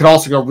 but it could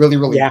also go really,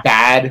 really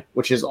bad,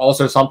 which is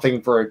also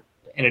something for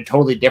in a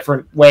totally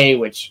different way,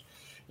 which,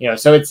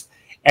 so it's,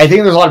 I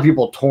think there's a lot of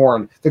people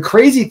torn. The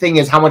crazy thing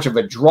is how much of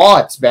a draw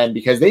it's been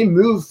because they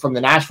moved from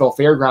the Nashville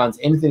Fairgrounds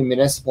into the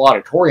Municipal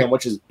Auditorium,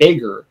 which is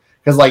bigger.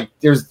 Because, like,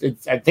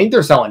 I think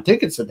they're selling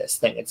tickets to this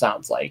thing, it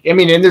sounds like. I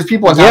mean, and there's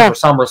people in town for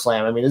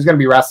SummerSlam. I mean, there's going to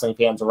be wrestling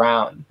fans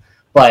around.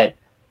 But,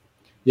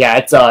 yeah,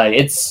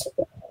 it's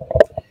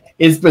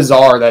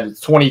bizarre that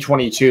it's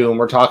 2022 and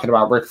we're talking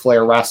about Ric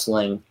Flair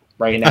wrestling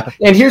right now.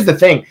 And here's the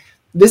thing.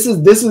 This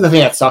is the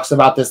thing that sucks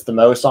about this the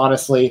most,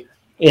 honestly,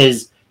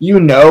 is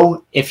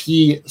if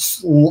he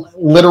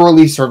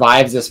literally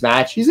survives this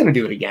match, he's going to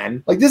do it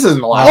again. Like, this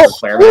isn't the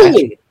last Ric Flair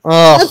match.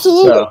 Oh,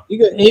 absolutely.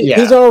 So,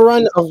 he's on a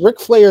run of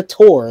Ric Flair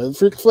tour.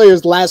 Ric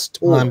Flair's last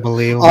tour.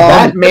 Unbelievable.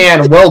 That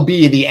man will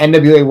be the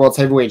NWA World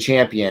Heavyweight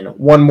Champion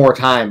one more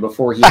time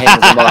before he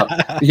hangs him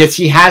up. Because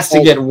he has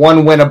to get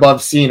one win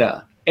above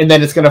Cena. And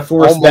then it's going to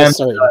force them.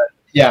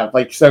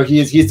 So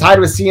he's tied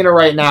with Cena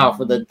right now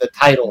for the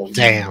title.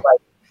 Damn.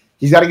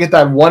 He's got to get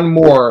that one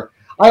more.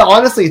 I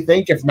honestly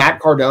think if Matt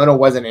Cardona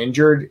wasn't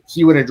injured,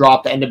 he would have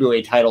dropped the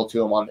NWA title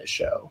to him on this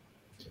show.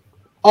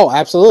 Oh,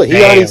 absolutely.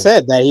 He already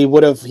said that he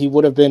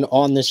would have been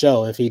on the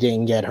show if he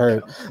didn't get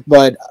hurt.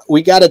 But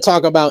we got to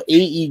talk about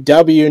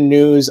AEW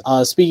news.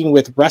 Speaking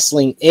with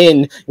Wrestling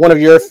In, one of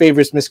your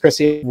favorites, Miss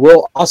Chrissy,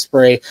 Will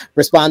Ospreay,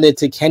 responded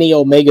to Kenny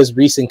Omega's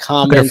recent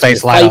comments.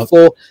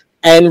 Fightful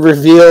and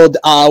revealed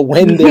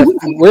when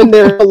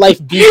their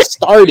life beef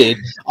started.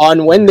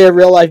 When their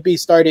real life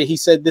beef started, he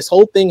said this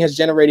whole thing has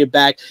generated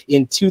back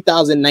in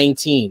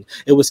 2019.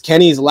 It was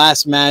Kenny's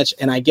last match,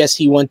 and I guess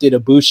he wanted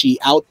Ibushi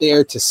out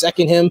there to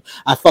second him.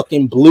 I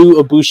fucking blew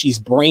Ibushi's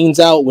brains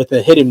out with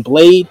a hidden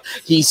blade.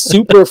 He's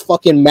super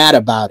fucking mad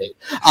about it.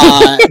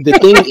 The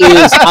thing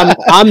is,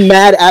 I'm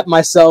mad at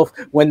myself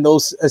when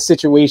those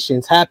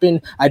situations happen.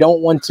 I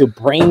don't want to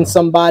brain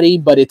somebody,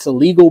 but it's a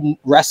legal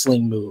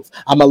wrestling move.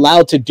 I'm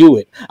allowed to do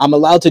it. I'm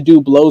allowed to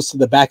do blows to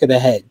the back of the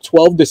head,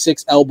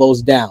 12-6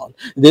 elbows down.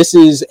 This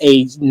is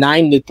a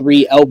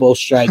 9-3 elbow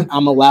strike.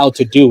 I'm allowed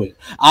to do it.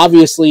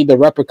 Obviously, the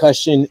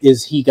repercussion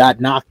is he got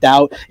knocked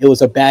out. It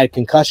was a bad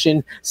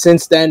concussion.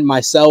 Since then,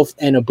 myself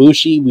and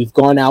Ibushi, we've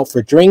gone out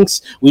for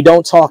drinks. We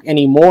don't talk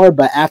anymore,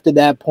 but after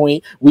that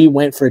point, we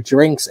went for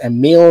drinks and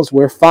meals.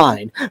 We're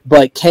fine.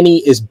 But Kenny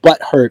is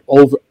butthurt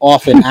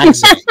off an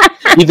accident.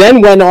 He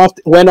then went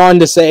on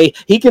to say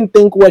he can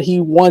think what he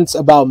wants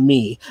about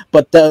me,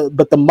 but the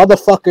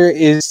motherfucker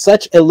is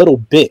such a little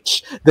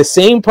bitch. The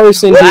same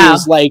person who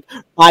is like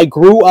I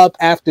grew up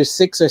after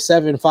 6 or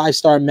 7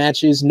 5-star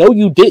matches. No,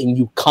 you didn't,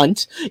 you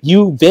cunt.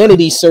 You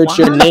vanity search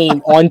your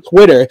name on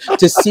Twitter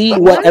to see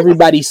what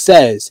everybody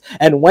says.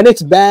 And when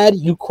it's bad,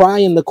 you cry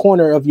in the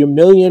corner of your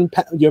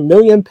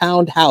million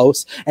pound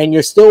house, and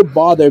you're still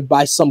bothered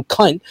by some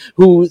cunt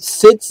who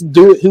sits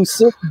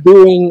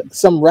doing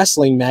some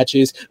wrestling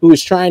matches, who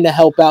is trying to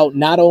help out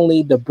not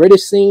only the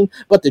British scene,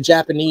 but the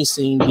Japanese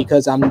scene,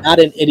 because I'm not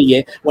an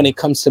idiot when it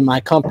comes to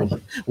my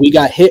company. We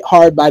got hit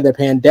hard by the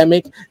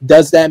pandemic.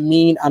 Does that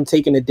mean I'm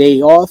taking a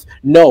day off?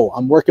 No,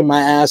 I'm working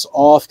my ass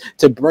off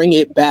to bring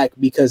it back,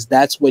 because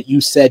that's what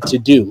you said to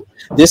do.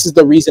 This is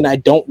the reason I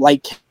don't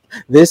like.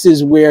 This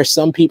is where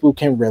some people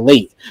can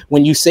relate.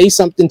 When you say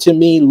something to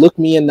me, look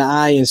me in the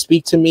eye and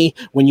speak to me.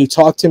 When you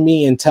talk to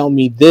me and tell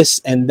me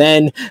this and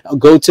then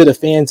go to the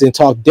fans and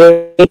talk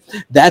dirty,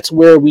 that's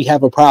where we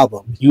have a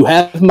problem. You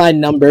have my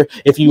number.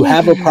 If you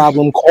have a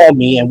problem, call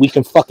me and we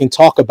can fucking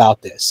talk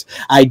about this.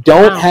 I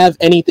don't have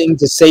anything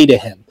to say to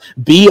him.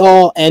 Be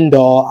all, end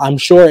all. I'm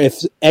sure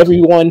if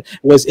everyone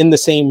was in the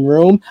same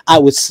room, I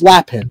would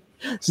slap him.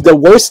 So the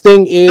worst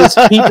thing is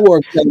people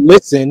are going to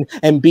listen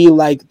and be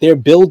like, they're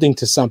building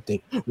to something.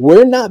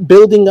 We're not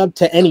building up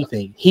to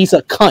anything. He's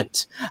a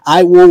cunt.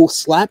 I will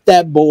slap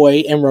that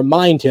boy and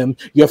remind him,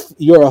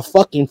 you're a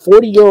fucking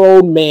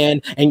 40-year-old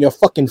man and you're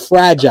fucking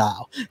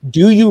fragile.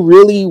 Do you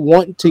really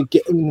want to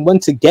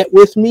get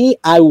with me?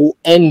 I will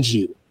end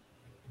you.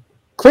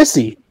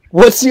 Chrissy,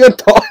 what's your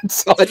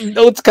thoughts on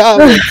those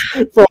comments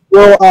from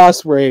Will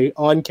Ospreay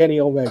on Kenny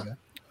Omega?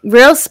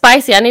 Real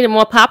spicy. I needed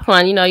more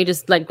popcorn. You know, you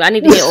just like, I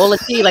need to hear all the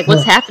tea. Like,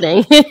 what's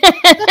happening?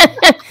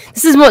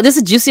 This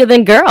is juicier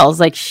than girls.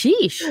 Like,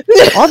 sheesh.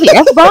 All the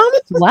F-bombs?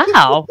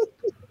 Wow.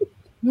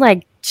 I'm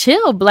like,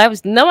 chill. But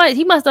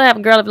he must not have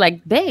a girl to be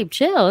like, babe,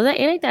 chill. It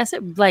ain't that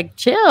simple. Like,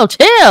 chill.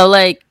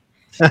 Like,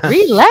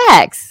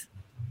 relax.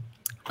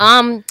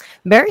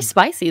 Very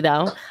spicy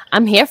though.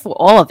 I'm here for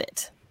all of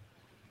it.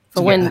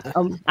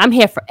 I'm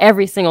here for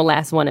every single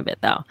last one of it,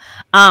 though.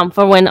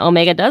 For when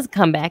Omega does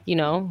come back, you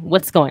know,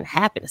 what's going to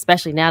happen,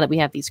 especially now that we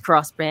have these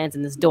cross brands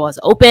and this door is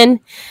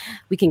open.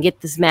 We can get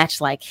this match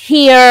like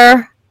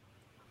here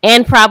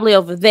and probably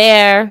over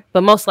there,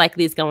 but most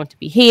likely it's going to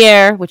be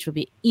here, which would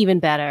be even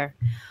better.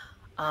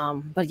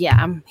 But yeah,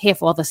 I'm here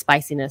for all the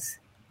spiciness.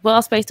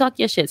 Well, Space, talk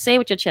your shit. Say it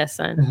with your chest,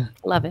 son.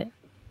 Love it.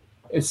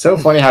 It's so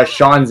funny how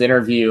Sean's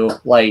interview,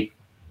 like,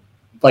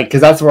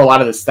 because that's where a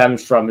lot of this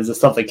stems from, is the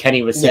stuff that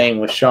Kenny was saying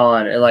with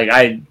Sean. And like,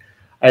 I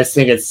just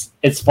think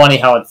it's funny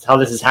how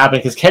this has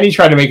happened, because Kenny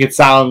tried to make it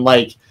sound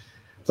like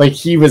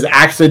he was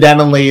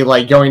accidentally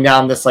like going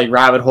down this like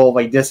rabbit hole,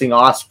 like dissing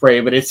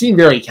Ospreay, but it seemed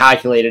very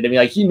calculated. I mean,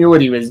 like, he knew what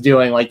he was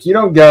doing. Like, you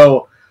don't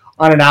go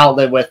on an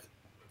outlet with,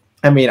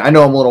 I mean, I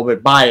know I'm a little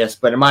bit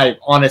biased, but in my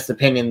honest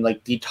opinion,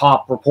 like the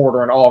top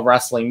reporter in all of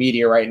wrestling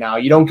media right now,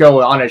 you don't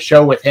go on a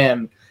show with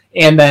him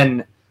and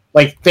then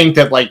like think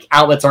that like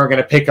outlets aren't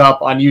going to pick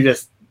up on you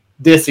just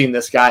dissing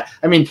this guy.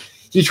 I mean,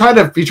 he tried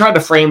to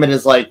frame it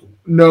as like,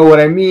 no, what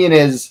I mean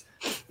is,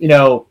 you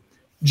know,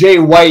 Jay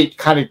White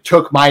kind of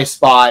took my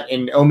spot,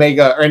 and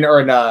Omega or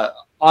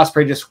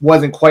Ospreay just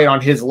wasn't quite on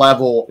his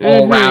level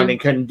all around and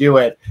couldn't do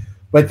it.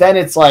 But then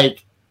it's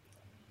like,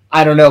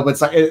 I don't know, but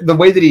it's like the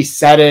way that he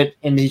said it,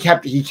 and he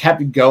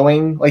kept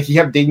going, like he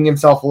kept digging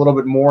himself a little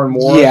bit more and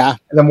more. Yeah.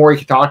 And the more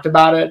he talked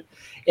about it,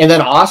 and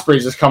then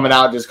Ospreay's just coming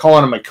out, just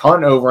calling him a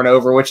cunt over and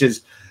over, which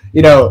is,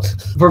 you know,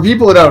 for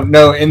people who don't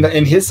know,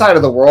 in his side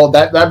of the world,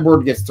 that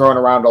word gets thrown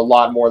around a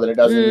lot more than it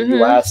does in the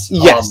U.S.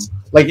 Yes.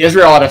 Like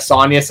Israel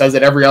Adesanya says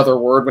it every other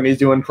word when he's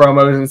doing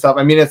promos and stuff.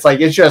 I mean, it's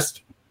like, it's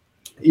just,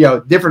 you know,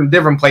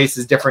 different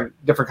places, different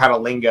kind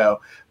of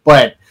lingo.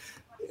 But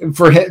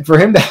for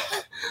him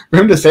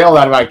to say all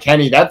that about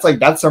Kenny,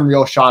 that's some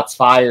real shots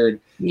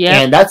fired.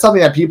 Yeah. And that's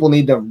something that people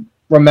need to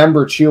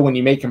remember too when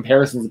you make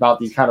comparisons about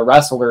these kind of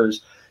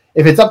wrestlers.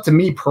 If it's up to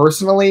me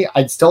personally,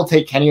 I'd still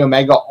take Kenny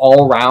Omega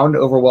all around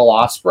over Will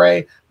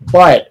Ospreay.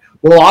 But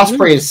Will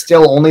Ospreay is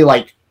still only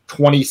like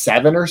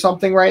 27 or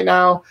something right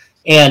now.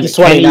 And he's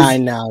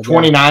 29 now.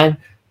 29.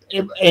 Yeah.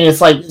 And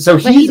it's like, so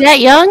he's that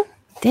young?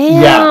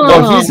 Damn. Yeah.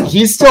 Well,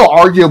 he's still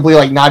arguably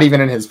like not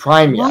even in his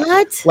prime yet.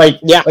 What? Like,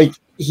 yeah. Like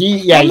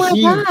oh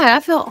my God, I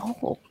feel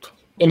old.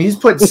 And he's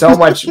put so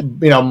much, you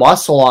know,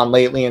 muscle on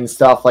lately and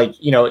stuff. Like,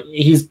 you know,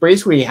 he's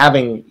basically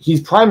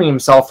he's priming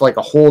himself for like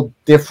a whole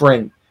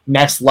different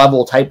next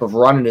level type of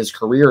run in his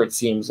career, it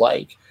seems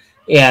like.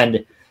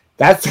 And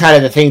that's kind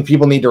of the thing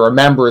people need to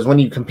remember, is when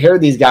you compare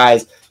these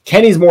guys,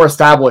 Kenny's more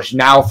established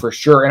now for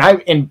sure.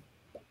 And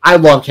I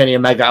love Kenny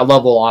Omega. I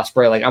love Will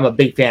Ospreay. Like, I'm a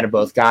big fan of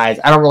both guys.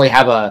 I don't really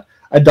have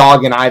a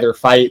dog in either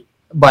fight,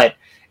 but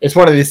it's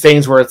one of these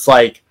things where it's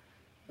like,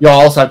 you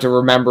also have to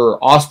remember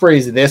Ospreay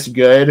is this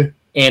good,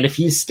 and if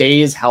he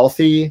stays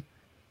healthy,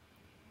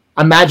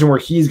 imagine where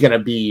he's going to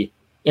be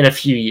in a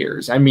few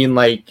years. I mean,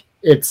 like,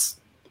 it's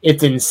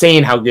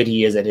insane how good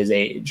he is at his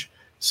age.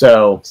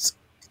 So it's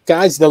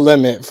sky's the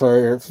limit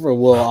for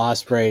Will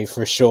Ospreay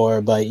for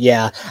sure. But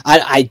yeah,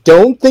 I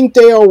don't think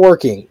they are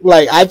working.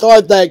 Like, I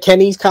thought that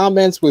Kenny's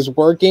comments was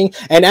working,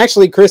 and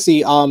actually,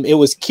 Chrissy, it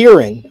was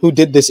Kieran who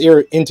did this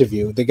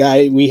interview. The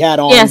guy we had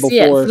on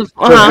before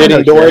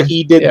Forbidden Door,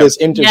 he did this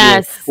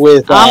interview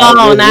with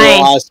Will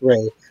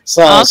Ospreay.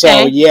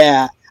 So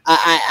yeah.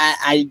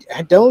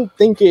 I don't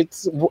think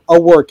it's a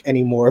work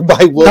anymore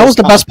by Will. That was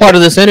the best part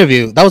of this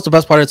interview.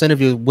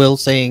 Will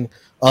saying,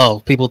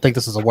 "Oh, people think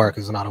this is a work.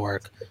 It's not a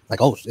work."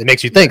 Like, oh, it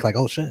makes you think. Like,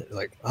 oh shit.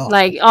 Like, is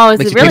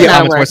it really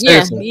not a work?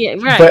 Yeah,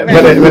 right.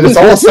 But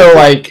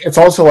it's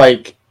also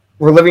like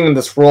we're living in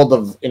this world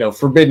of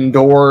forbidden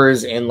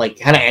doors and like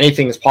kind of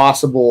anything is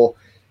possible.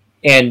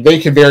 And they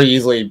could very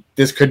easily.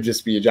 This could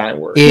just be a giant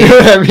work. Yeah.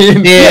 I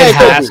mean, it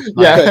has to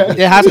happen.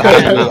 It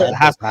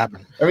has to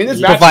happen. I mean, this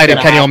provided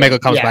Kenny Omega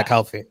comes back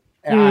healthy.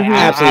 I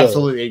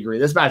absolutely agree.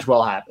 This match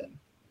will happen.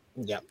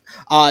 Yeah.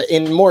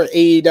 In more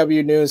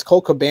AEW news,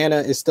 Colt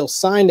Cabana is still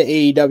signed to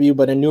AEW,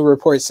 but a new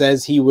report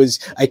says he was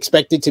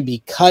expected to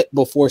be cut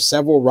before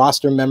several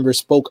roster members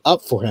spoke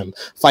up for him.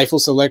 Fightful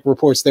Select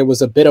reports there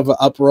was a bit of an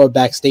uproar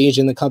backstage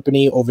in the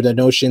company over the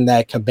notion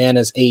that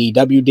Cabana's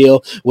AEW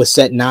deal was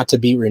set not to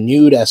be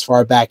renewed as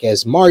far back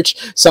as March,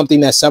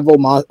 something that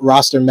several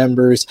roster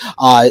members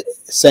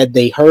said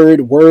they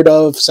heard word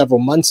of several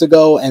months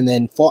ago and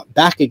then fought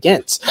back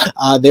against.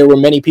 There were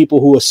many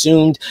people who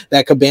assumed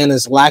that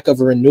Cabana's lack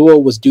of a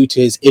renewal was due to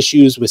his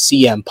issues with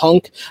CM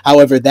Punk.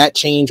 However, that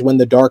changed when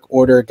the Dark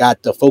Order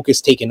got the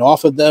focus taken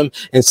off of them,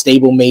 and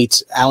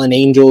stablemates Alan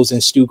Angels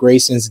and Stu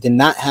Grayson's did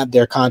not have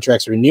their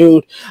contracts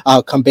renewed.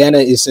 Cabana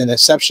is an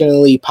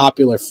exceptionally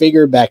popular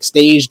figure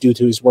backstage due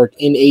to his work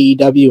in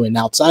AEW and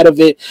outside of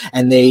it,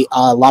 and a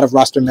lot of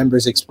roster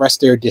members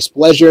expressed their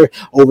displeasure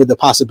over the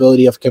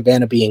possibility of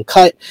Cabana being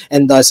cut,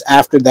 and thus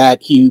after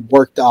that he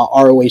worked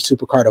ROH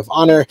Supercard of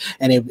Honor,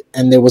 and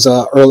there was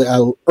a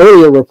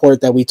earlier report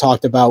that we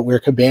talked about where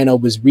Cabana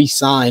was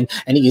re-signed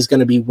and he is going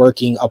to be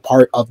working a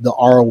part of the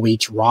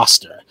ROH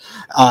roster.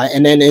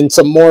 And then in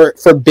some more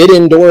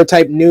Forbidden Door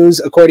type news,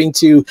 according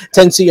to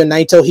Tetsuya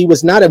Naito, he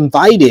was not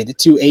invited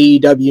to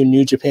AEW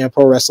New Japan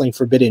Pro Wrestling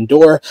Forbidden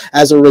Door.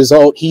 As a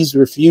result, he's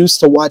refused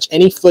to watch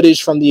any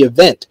footage from the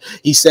event.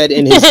 He said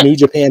in his New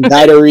Japan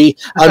diary,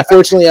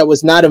 "Unfortunately, I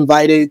was not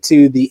invited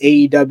to the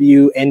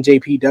AEW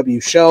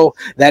NJPW show.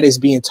 That is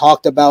being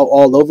talked about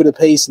all over the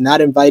place.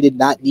 Not invited,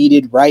 not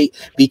needed, right?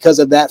 Because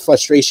of that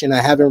frustration,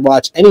 I haven't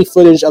watched any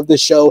footage of the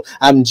show.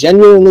 I'm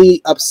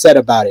genuinely upset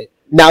about it."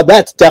 Now,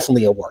 that's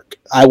definitely a work.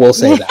 I will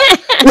say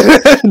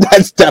that.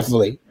 That's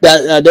definitely.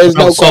 There's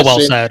no question. Well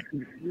said.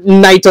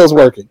 Naito's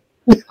working.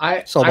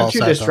 I'm too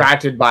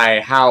distracted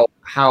by how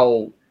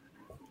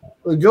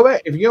go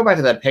back. If you go back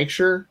to that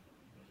picture,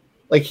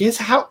 like his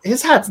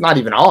hat's not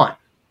even on.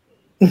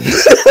 Good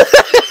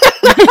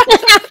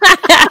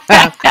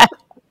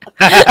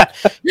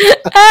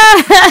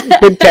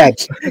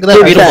catch. Good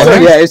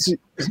catch. Yeah,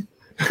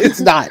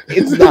 it's not.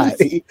 It's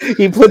not.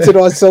 He puts it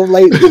on so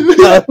late.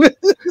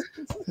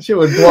 Shit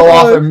would blow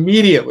off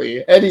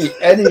immediately. Any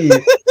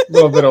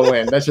little bit of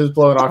wind, that's just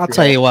blowing off. I'll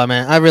tell you what,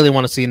 man. I really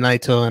want to see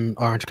Naito and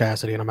Orange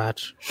Cassidy in a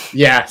match.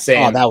 Yeah,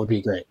 same. Oh, that would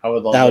be great. I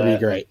would love that. That would be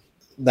great.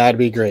 That'd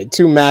be great.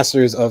 Two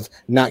masters of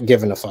not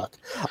giving a fuck.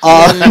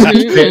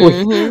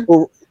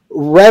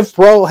 Rev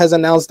Pro has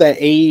announced that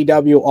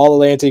AEW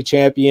All-Atlantic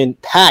champion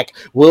Pac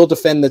will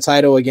defend the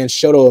title against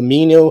Shota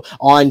Umino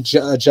on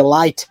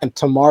July 10th,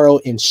 tomorrow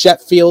in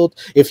Sheffield.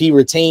 If he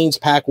retains,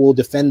 Pac will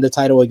defend the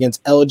title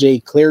against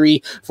LJ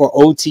Cleary for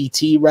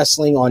OTT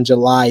Wrestling on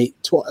July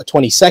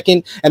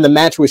 22nd. And the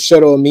match with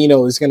Shota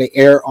Umino is going to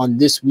air on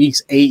this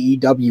week's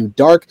AEW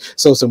Dark.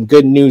 So some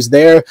good news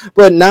there,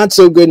 but not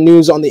so good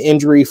news on the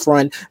injury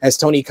front, as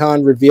Tony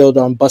Khan revealed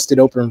on Busted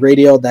Open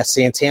Radio that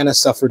Santana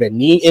suffered a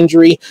knee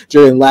injury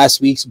during last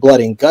week's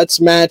Blood and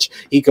Guts match.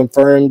 He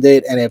confirmed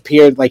it, and it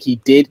appeared like he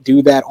did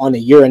do that on a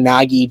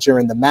Uranagi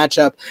during the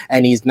matchup,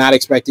 and he's not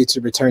expected to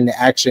return to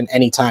action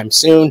anytime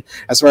soon.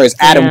 As far as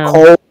Adam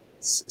Cole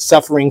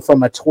suffering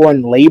from a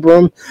torn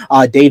labrum,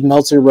 Dave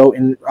Meltzer wrote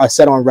and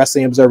said on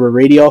Wrestling Observer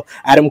Radio,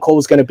 Adam Cole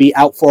is going to be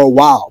out for a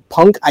while.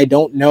 Punk, I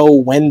don't know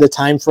when the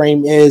time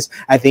frame is.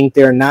 I think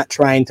they're not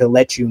trying to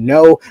let you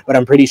know, but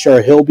I'm pretty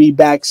sure he'll be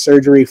back.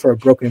 Surgery for a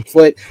broken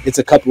foot, it's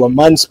a couple of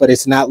months, but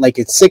it's not like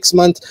it's 6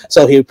 months,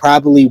 so he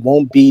probably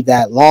won't be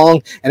that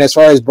long. And as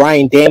far as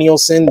Bryan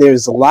Danielson,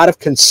 there's a lot of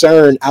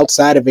concern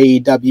outside of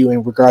AEW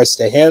in regards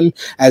to him,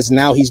 as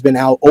now he's been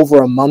out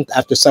over a month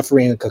after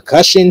suffering a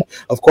concussion.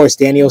 Of course,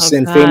 Danielson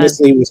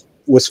famously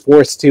was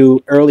forced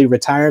to early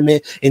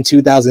retirement in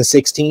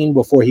 2016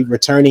 before he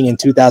returning in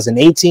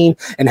 2018,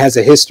 and has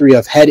a history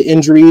of head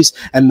injuries.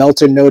 And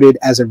Meltzer noted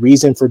as a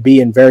reason for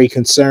being very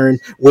concerned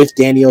with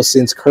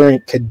Danielson's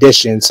current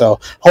condition. So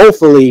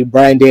hopefully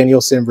Bryan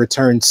Danielson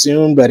returns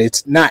soon, but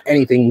it's not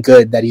anything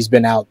good that he's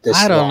been out this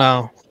long. I don't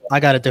know. I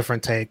got a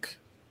different take.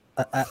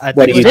 I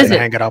think it's time to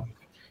hang it up.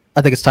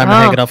 I think it's time to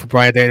hang it up for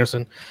Bryan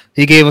Danielson.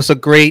 He gave us a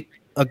great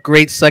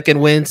second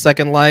win,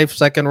 second life,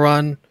 second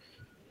run.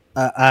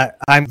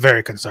 I'm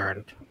very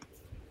concerned.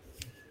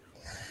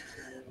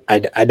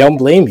 I don't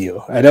blame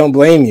you. I don't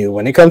blame you.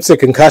 When it comes to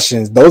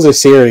concussions, those are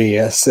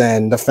serious.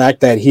 And the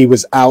fact that he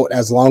was out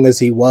as long as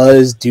he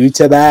was due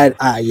to that,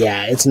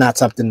 yeah, it's not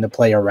something to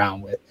play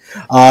around with.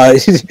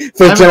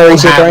 For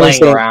Generation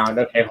playing around.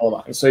 Okay, hold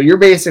on. So you're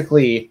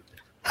basically...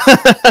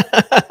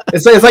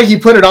 it's like you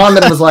put it on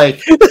and it was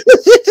like...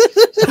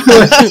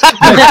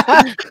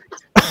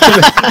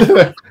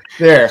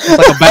 there. It's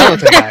like a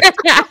balancing act.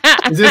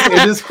 Is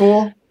this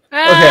cool?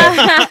 Okay.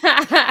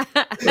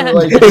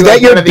 Like, is that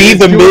your Be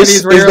the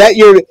Miz? Is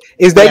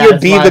that your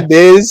Be the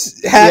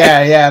Miz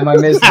hat? Yeah, my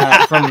Miz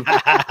hat from.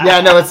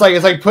 Yeah, no, it's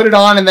like put it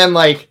on and then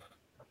like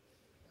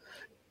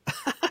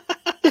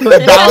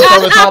balance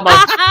on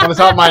the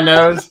top of my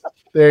nose.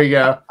 There you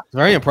go.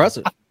 Very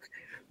impressive.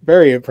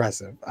 Very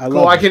impressive.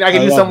 Cool. I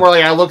can do somewhere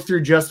like I look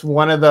through just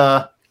one of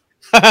the.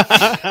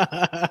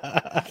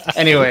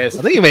 Anyways,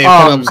 I think you may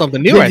have put up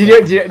something new.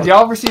 Did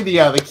y'all ever see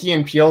the Key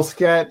and Peele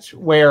sketch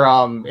where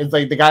it's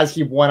like the guys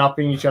keep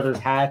one-upping each other's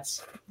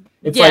hats?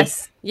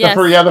 It's the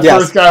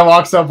first guy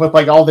walks up with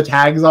like all the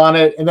tags on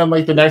it, and then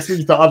like the next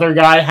week the other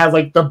guy has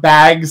like the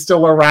bag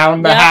still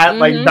around the hat,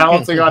 like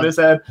balancing on his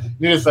head.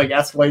 It just like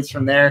escalates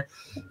from there.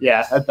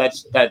 Yeah,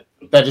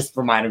 that just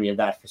reminded me of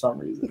that for some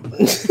reason.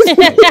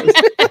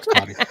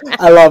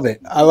 I love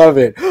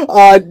it.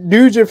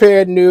 New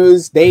Japan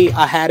News, they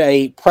had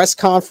a press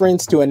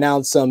conference to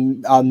announce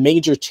some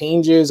major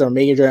changes or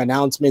major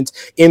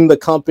announcements in the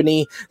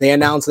company. They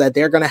announced that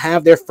they're going to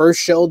have their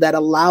first show that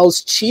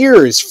allows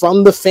cheers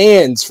from the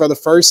fans for the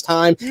first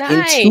time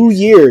in 2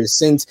 years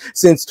since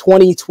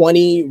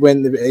 2020,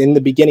 when in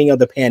the beginning of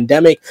the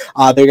pandemic.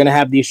 They're going to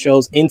have these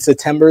shows in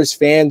September.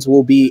 Fans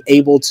will be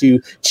able to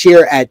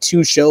cheer at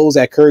 2 shows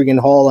at Kurgan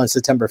Hall on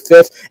September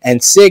 5th and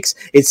 6th.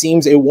 It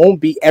seems it won't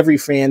be every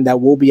fan that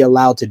will be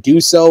allowed to do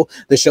so.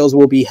 The shows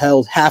will be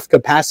held half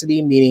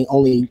capacity, meaning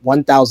only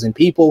 1,000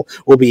 people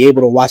will be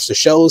able to watch the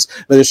shows,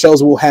 but the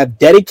shows will have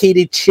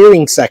dedicated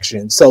cheering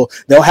sections. So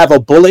they'll have a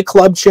Bullet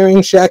Club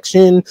cheering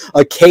section,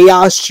 a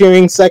Chaos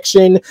cheering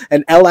section,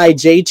 an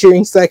LIJ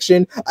cheering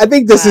section. I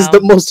think this is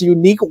the most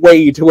unique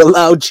way to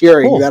allow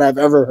cheering that I've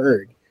ever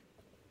heard.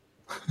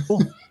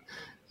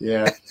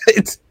 Yeah.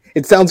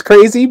 It sounds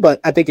crazy,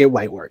 but I think it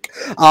might work.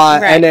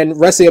 And then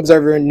Wrestling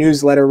Observer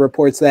newsletter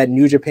reports that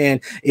New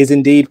Japan is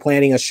indeed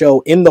planning a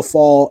show in the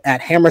fall at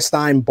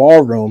Hammerstein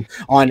Ballroom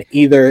on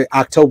either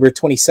October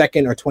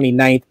 22nd or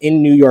 29th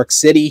in New York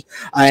City.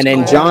 And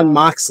then Jon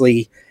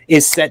Moxley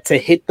is set to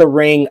hit the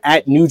ring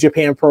at New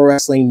Japan Pro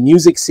Wrestling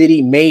Music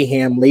City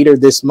Mayhem later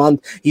this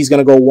month. He's going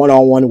to go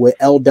one-on-one with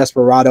El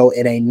Desperado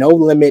in a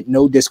no-limit,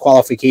 no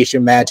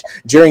disqualification match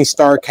during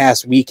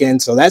StarCast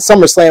weekend. So that's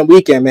SummerSlam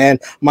weekend, man.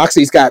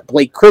 Moxley's got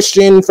Blake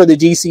Christian for the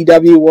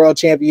GCW World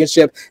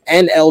Championship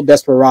and El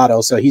Desperado.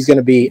 So he's going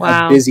to be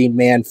a busy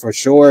man for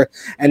sure.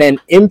 And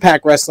then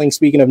Impact Wrestling,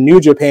 speaking of New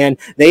Japan,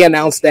 they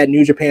announced that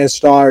New Japan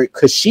star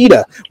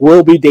Kushida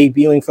will be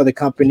debuting for the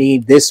company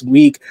this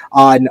week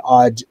on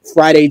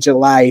Friday,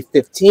 July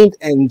 15th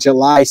and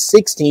July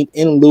 16th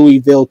in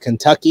Louisville,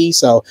 Kentucky.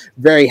 So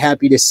very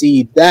happy to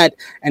see that.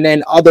 And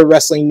then other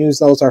wrestling news,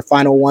 those are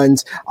final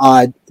ones.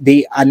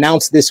 They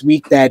announced this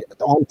week that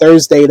on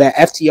Thursday that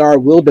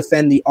FTR will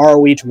defend the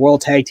ROH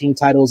World Tag Team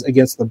titles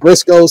against the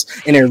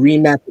Briscoes in a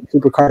rematch with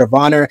Supercard of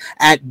Honor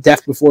at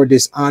Death Before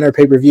Dishonor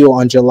pay-per-view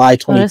on July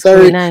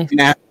 23rd.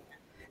 Nice.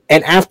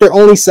 And after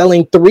only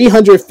selling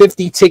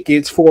 350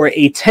 tickets for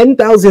a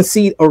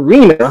 10,000-seat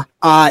arena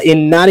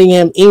in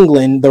Nottingham,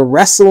 England, the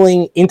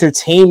Wrestling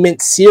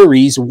Entertainment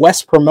Series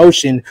West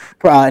Promotion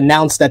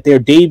announced that their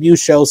debut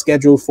show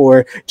scheduled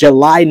for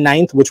July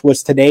 9th, which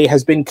was today,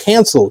 has been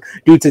canceled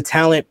due to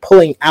talent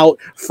pulling out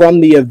from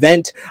the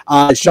event.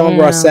 Sean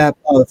Ross Sapp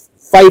of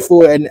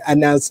Fightful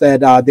announced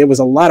that there was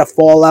a lot of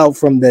fallout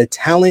from the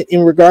talent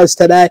in regards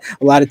to that.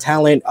 A lot of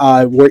talent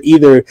were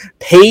either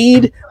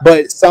paid,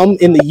 but some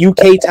in the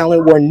UK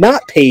talent were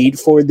not paid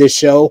for this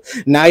show.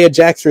 Nia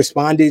Jax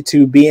responded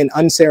to being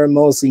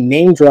unceremoniously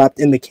name dropped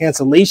in the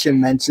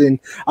cancellation mention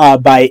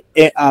by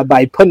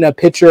putting a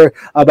picture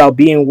about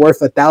being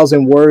worth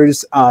 1,000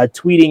 words,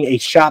 tweeting a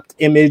shopped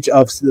image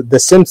of The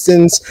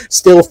Simpsons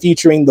still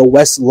featuring the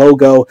West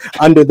logo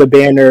under the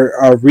banner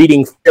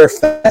reading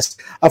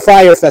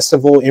Fire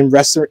Festival in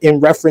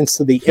reference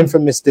to the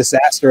infamous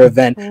disaster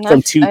event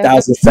from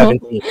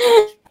 2017.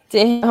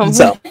 Damn.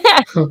 So,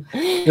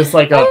 just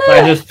like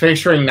I'm just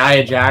picturing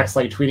Nia Jax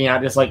like tweeting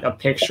out just like a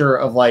picture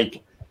of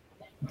like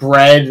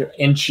bread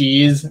and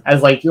cheese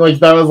as like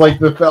that was like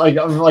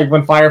like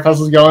when Fire Fest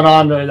was going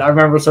on. I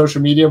remember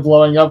social media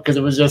blowing up because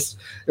it was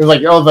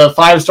like, oh, the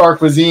 5-star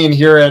cuisine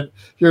here at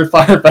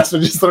Fire Fest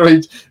was just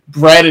literally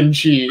bread and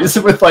cheese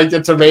with like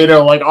the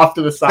tomato like off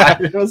to the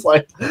side. It was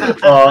like,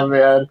 oh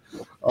man.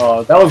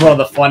 Oh, that was one of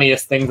the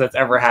funniest things that's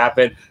ever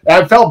happened.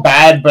 I felt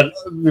bad, but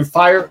the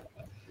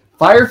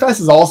Firefest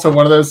is also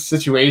one of those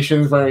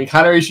situations where it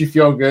kind of makes you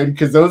feel good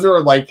because those are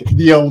like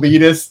the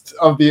elitists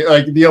of the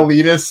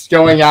elitists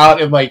going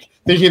out and like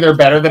thinking they're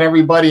better than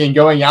everybody and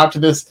going out to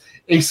this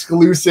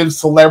exclusive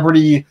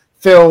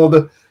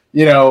celebrity-filled,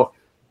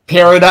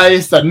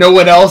 paradise that no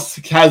one else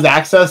has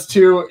access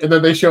to, and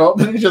then they show up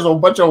and it's just a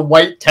bunch of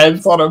white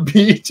tents on a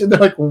beach, and they're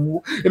like,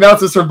 you know,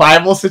 it's a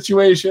survival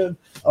situation.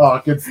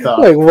 Oh, good stuff.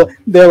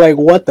 They're like,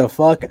 what the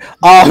fuck?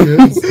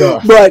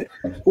 But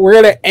we're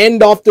going to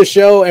end off the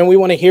show, and we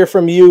want to hear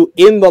from you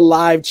in the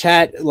live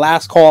chat.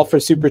 Last call for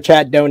super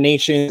chat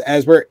donations,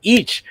 as we're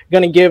each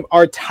going to give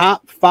our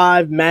top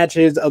 5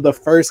 matches of the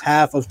first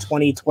half of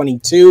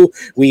 2022.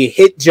 We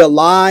hit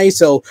July,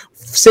 so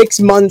 6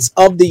 months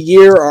of the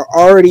year are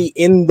already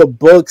in the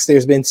books.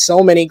 There's been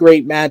so many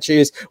great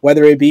matches,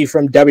 whether it be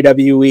from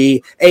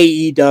WWE,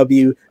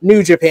 AEW,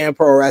 New Japan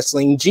Pro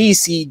Wrestling,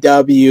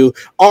 GCW,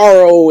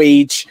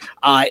 ROH,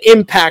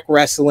 Impact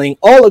Wrestling,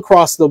 all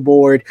across the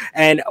board.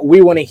 And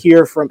we want to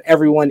hear from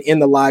everyone in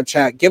the live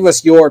chat. Give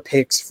us your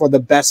picks for the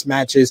best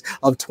matches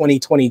of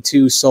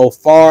 2022 so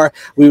far.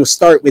 We will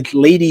start with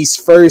ladies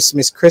first.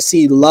 Miss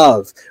Chrissy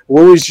Love,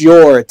 what was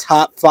your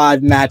top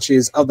 5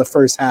 matches of the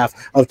first half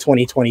of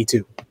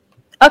 2022?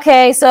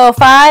 Okay, so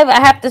 5, I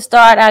have to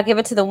start. I'll give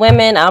it to the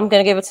women. I'm going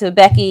to give it to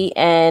Becky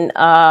and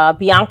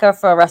Bianca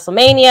for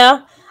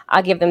WrestleMania.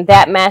 I'll give them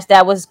that match.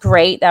 That was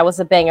great. That was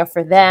a banger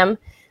for them.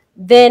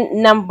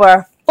 Then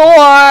number 4,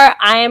 I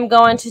am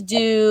going to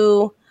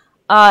do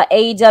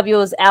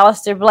AEW's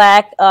Aleister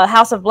Black,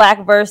 House of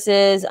Black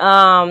versus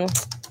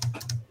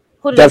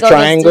who did Death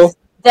Triangle?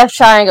 Death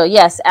Triangle,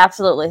 yes,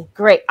 absolutely.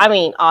 Great. I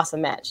mean,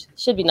 awesome match.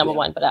 Should be number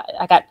 1, but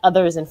I got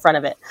others in front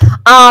of it.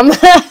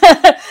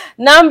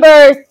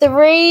 Number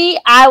 3,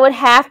 I would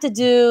have to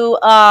do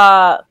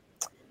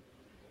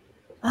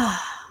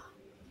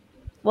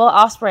Will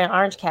Ospreay and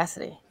Orange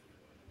Cassidy.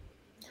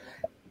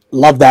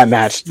 Love that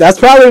match. That's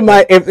probably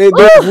my if we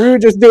were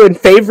just doing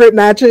favorite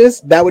matches,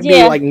 that would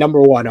be like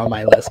number 1 on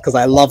my list, because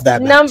I love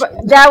that match.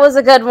 That was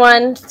a good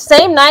one.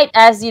 Same night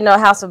as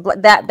House of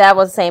Black. That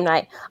was the same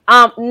night.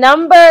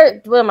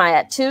 Number, what am I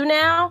at? 2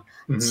 now?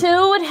 Mm-hmm.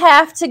 2 would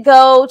have to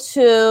go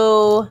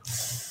to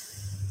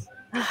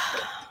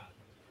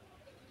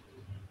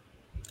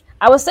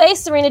I would say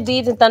Serena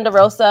Deebs and Thunder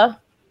Rosa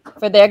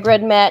for their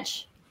grid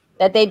match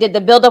that they did.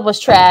 The build-up was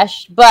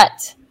trash,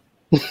 but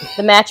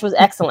the match was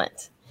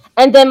excellent.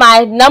 And then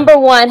my number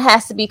 1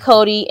 has to be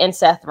Cody and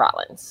Seth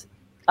Rollins.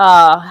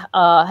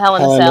 Hell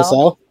in a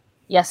Cell.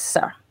 Yes,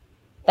 sir.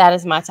 That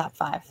is my top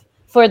 5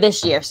 for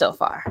this year so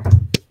far.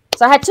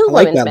 So I had 2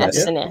 women's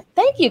matches in there.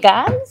 Thank you,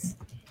 guys.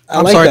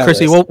 I'm sorry,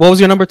 Chrissy. What was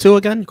your number 2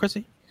 again,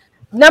 Chrissy?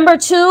 Number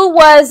 2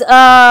 was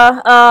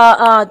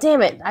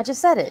damn it, I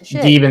just said it.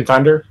 Shit. Deeb and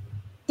Thunder.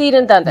 Deeb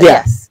and Thunder.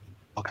 Yes.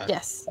 Okay.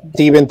 Yes.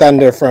 Deeb and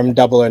Thunder from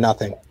Double or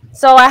Nothing.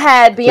 So I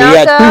had Bianca. So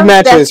you had 2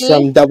 matches Becky.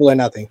 from Double or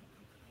Nothing.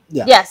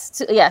 Yeah.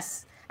 Yes.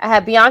 Yes. I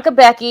had Bianca,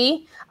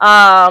 Becky,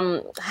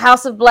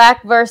 House of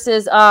Black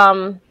versus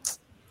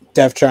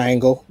Death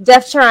Triangle.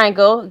 Death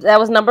Triangle. That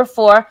was number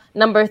 4.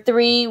 Number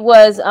 3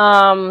 was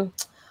Ospreay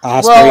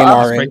and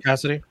Orange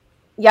Cassidy.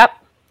 Yep.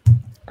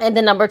 And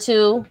then number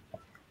 2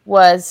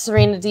 was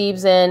Serena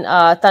Deebs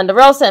and Thunder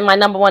Rosa. And my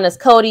number 1 is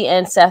Cody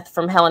and Seth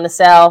from Hell in a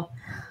Cell.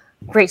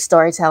 Great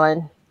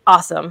storytelling.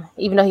 Awesome.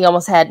 Even though he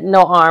almost had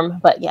no arm.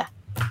 But yeah.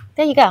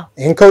 There you go.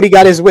 And Cody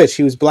got his wish.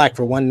 He was black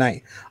for one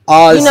night.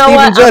 You know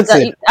what?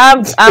 Judson.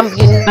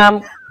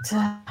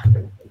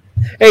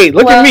 Hey,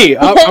 look at me.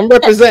 I'm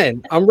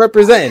representing.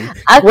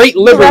 Great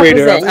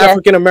liberator of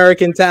African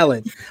American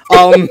talent.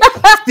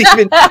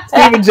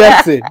 Steven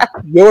Judson,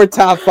 your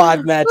top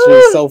 5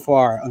 matches so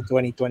far of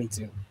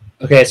 2022.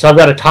 Okay, so I've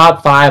got a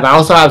top 5. I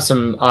also have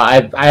some.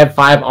 I have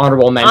 5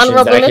 honorable mentions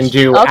that I can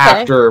do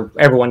after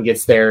everyone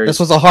gets theirs. This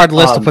was a hard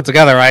list to put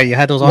together, right? You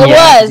had those on. It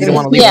was. You didn't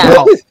want to leave them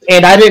out.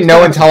 And I didn't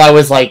know until I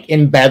was like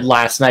in bed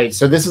last night.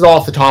 So this is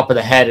off the top of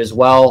the head as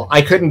well.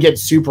 I couldn't get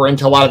super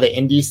into a lot of the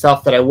indie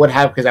stuff that I would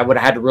have, because I would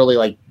have had to really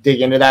like dig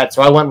into that.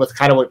 So I went with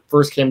kind of what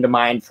first came to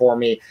mind for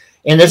me.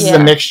 And this is a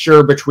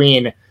mixture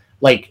between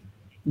like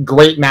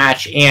great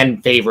match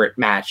and favorite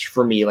match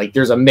for me. Like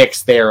there's a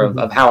mix there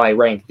of how I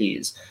rank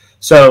these.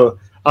 So,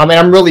 and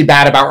I'm really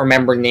bad about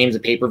remembering names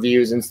of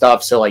pay-per-views and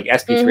stuff. So, like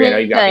SP3, I know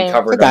you got me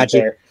covered up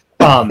there.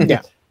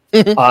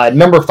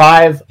 Number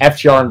 5,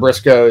 FTR and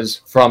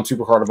Briscoes from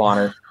Supercard of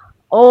Honor.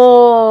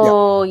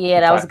 Oh,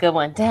 that was a good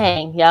one.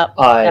 Dang, yep.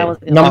 That was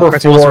a good number one.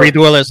 4.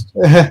 Redo a list.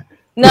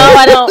 No,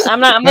 I don't.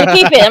 I'm gonna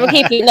keep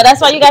it. No,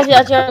 that's why you guys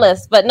got your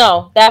list. But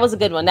no, that was a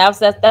good one.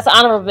 That's an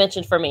honorable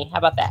mention for me. How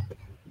about that?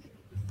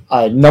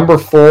 Number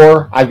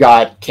 4, I've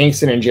got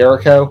Kingston and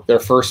Jericho.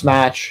 Their first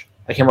match.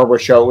 I can't remember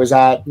what show it was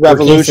at.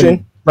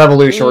 Revolution,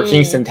 where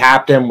Kingston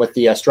tapped him with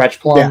the stretch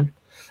plum.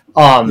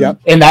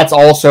 And that's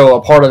also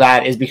a part of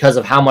that is because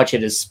of how much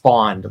it has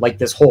spawned, like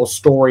this whole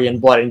story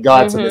and blood and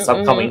guts and this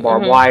upcoming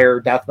barbed wire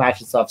death match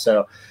and stuff.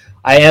 So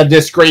I had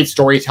this great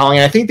storytelling.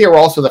 And I think they were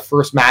also the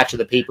first match of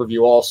the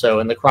pay-per-view also,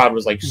 and the crowd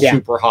was like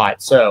super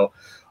hot. So,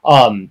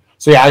 I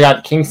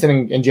got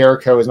Kingston and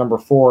Jericho as number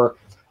 4.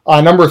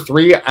 Number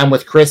 3, I'm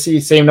with Chrissy.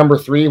 Same number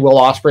 3, Will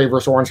Ospreay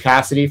versus Orange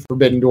Cassidy,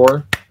 Forbidden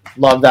Door.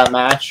 Love that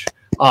match.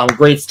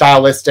 Great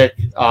stylistic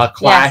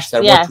clash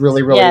that worked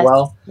really, really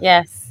well.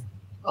 Yes.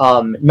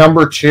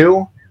 Number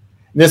 2,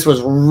 This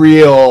was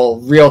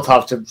real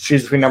tough to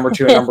choose between number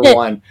 2 and number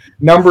 1.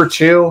 Number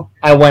 2,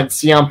 I went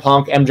CM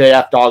Punk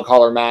MJF dog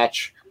collar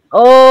match.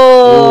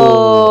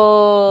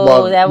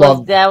 Oh, that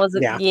was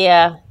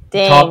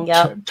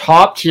dang,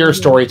 top tier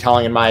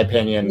storytelling in my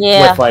opinion.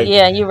 Yeah,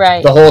 with you're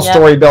right. The whole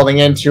story building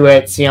into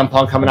it. CM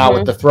Punk coming out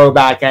with the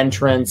throwback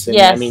entrance, and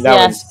I mean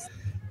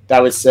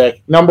that was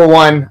sick. Number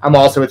 1, I'm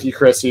also with you,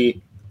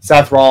 Chrissy.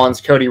 Seth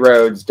Rollins, Cody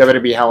Rhodes,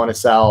 WWE Hell in a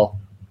Cell.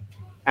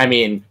 I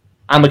mean,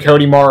 I'm a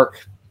Cody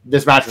mark.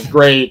 This match was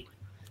great.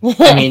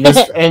 I mean,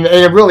 and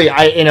it really,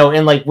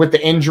 and like with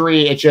the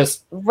injury, it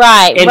just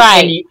right.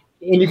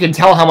 And you can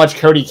tell how much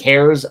Cody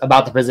cares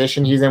about the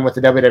position he's in with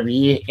the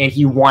WWE, and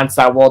he wants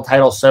that world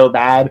title so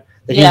bad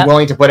that he's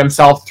willing to put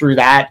himself through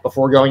that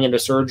before going into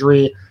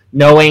surgery,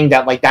 knowing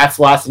that like that's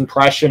last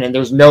impression, and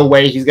there's no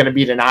way he's going to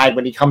be denied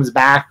when he comes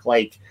back.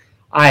 Like,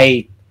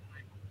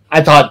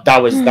 I thought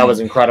that was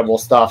incredible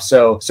stuff.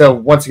 So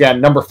once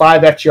again, number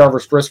 5 FTR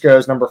versus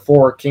Briscoes, number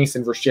 4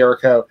 Kingston versus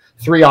Jericho,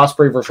 3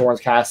 Ospreay versus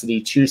Orange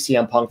Cassidy, 2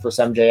 CM Punk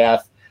versus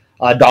MJF,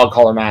 dog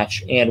collar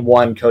match, and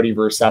 1 Cody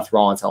versus Seth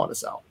Rollins Hell in a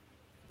Cell.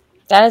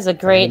 That is a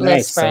great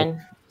list,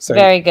 friend. So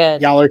very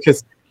good. Y'all are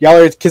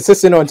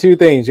consistent on 2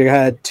 things. You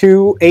had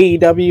 2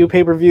 AEW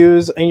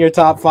pay-per-views in your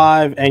top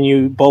 5, and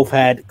you both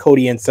had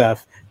Cody and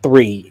Seth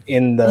 3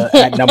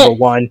 at number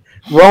 1.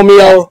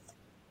 Romeo,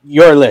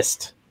 your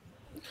list.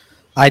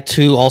 I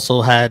too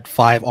also had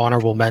 5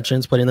 honorable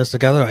mentions putting this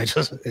together. I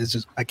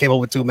came up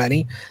with too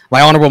many.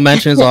 My honorable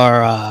mentions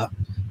are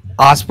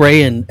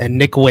Ospreay and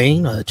Nick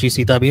Wayne,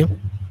 GCW.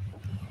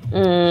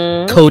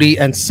 Cody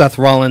and Seth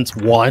Rollins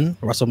won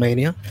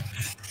WrestleMania.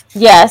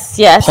 Yes.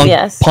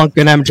 Punk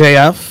and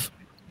MJF.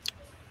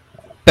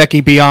 Becky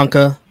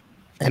Bianca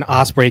and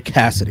Ospreay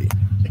Cassidy.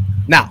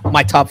 Now,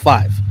 my top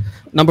 5.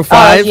 Number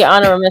 5. Your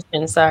honorable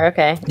mentions. Sorry,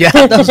 okay. Yeah,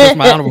 that's just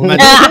my honorable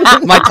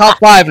mentions. My top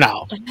 5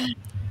 now.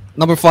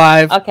 Number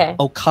 5, okay.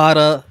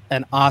 Okada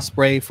and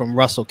Ospreay from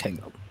Wrestle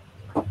Kingdom.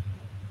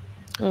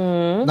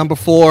 Number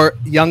 4,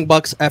 Young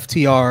Bucks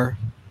FTR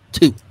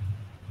 2.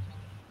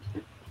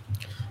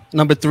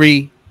 Number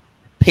 3,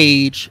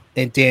 Paige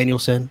and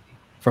Danielson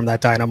from that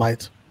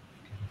Dynamite.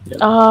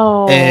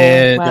 Oh,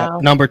 and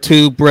number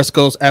 2,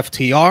 Briscoes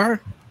FTR.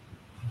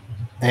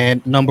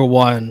 And number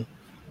 1,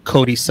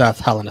 Cody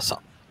Seth Hell in a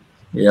Cell.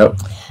 Yep.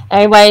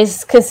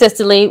 Everybody's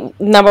consistently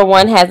number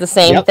 1 has the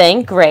same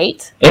thing.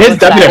 Great. It is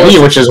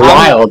WWE, which is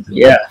wild.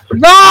 Yeah.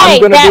 Right. I'm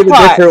going to do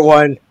the different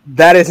one.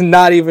 That is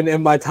not even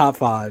in my top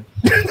 5.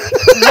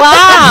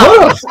 Wow.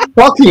 What a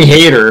fucking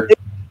hater.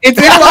 It's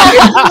in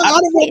my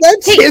honorable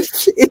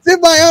mentions. It's in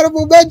my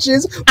honorable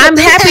mentions. I'm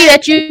happy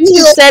that you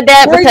said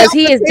that because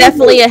he is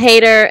definitely a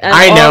hater.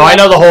 I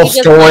know the whole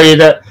story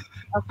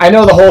I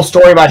know the whole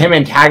story about him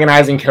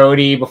antagonizing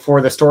Cody before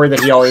the story that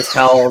he always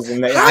tells,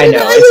 and I know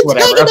it's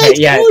whatever. Okay,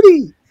 yeah.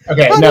 Cody?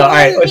 Okay, no, all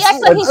right. He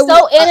acts like he's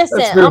so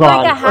innocent. Oh my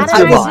god, how did I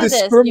do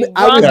this?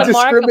 I was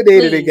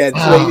discriminated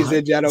against, ladies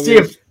and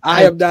gentlemen.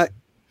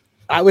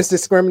 I was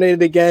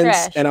discriminated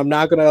against, and I'm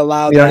not going to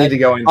allow that. You don't need to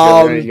go into it.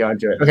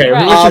 Okay,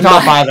 what's your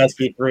top 5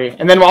 SP3?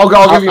 And then I'll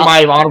give you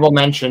my honorable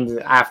mentions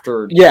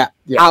after. Yeah.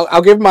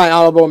 I'll give my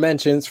honorable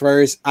mentions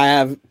first. I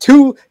have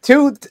two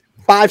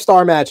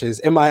 5-star matches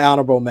in my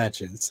honorable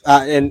mentions,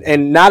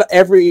 and not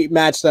every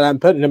match that I'm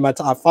putting in my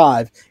top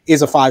 5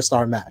 is a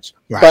 5-star match.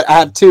 Right. But I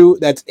have 2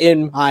 that's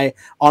in my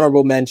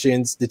honorable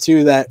mentions. The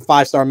 2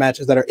 5-star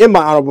matches that are in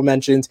my honorable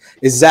mentions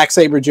is Zack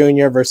Sabre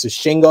Jr. versus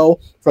Shingo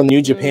from the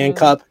New Japan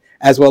Cup,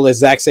 as well as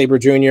Zack Sabre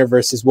Jr.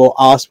 versus Will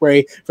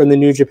Ospreay from the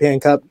New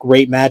Japan Cup.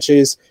 Great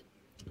matches.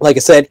 Like I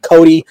said,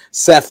 Cody,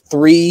 Seth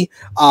 3,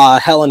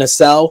 Hell in a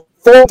Cell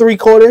 4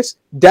 3/4.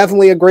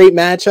 Definitely a great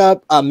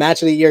matchup,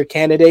 match of the year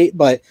candidate,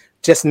 but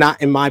just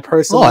not in my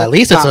personal. Oh, at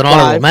least it's an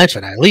honorable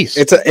mention. At least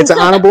it's an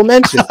honorable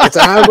mention. It's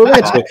an honorable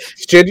mention.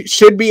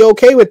 Should be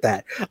okay with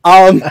that.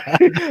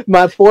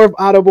 My 4th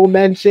honorable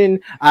mention,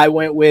 I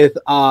went with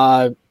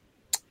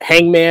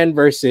Hangman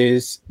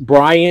versus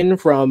Bryan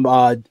from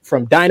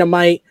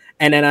Dynamite,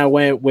 and then I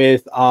went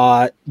with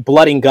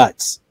Blood and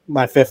Guts.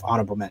 My 5th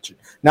honorable mention.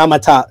 Now my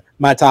top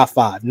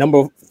 5.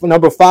 Number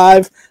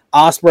 5,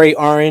 Ospreay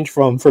Orange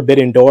from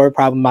Forbidden Door,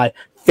 probably my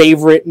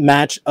favorite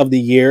match of the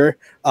year.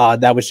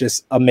 That was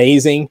just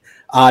amazing.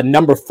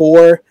 Number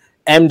 4,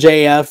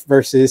 MJF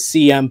versus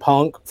CM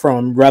Punk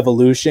from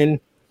Revolution.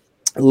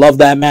 Love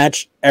that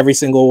match every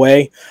single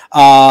way.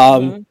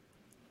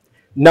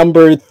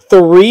 Number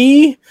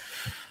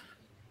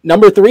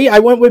 3, I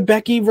went with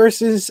Becky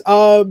versus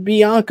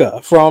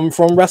Bianca from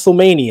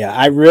WrestleMania.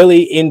 I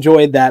really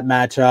enjoyed that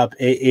matchup.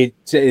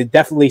 It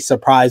definitely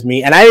surprised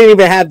me, and I didn't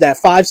even have that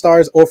 5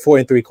 stars or 4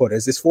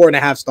 3/4. It's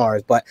 4.5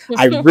 stars, but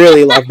I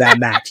really love that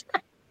match,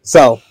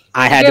 so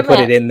I had to put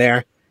it in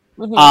there.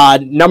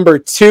 Number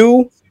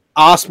 2,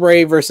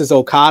 Ospreay versus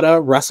Okada,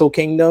 Wrestle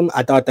Kingdom.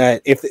 I thought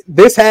that if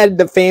this had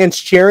the fans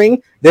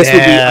cheering, this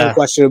would be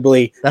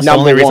unquestionably that's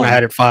number the only reason 1. I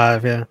had it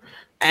 5. Yeah,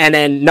 and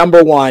then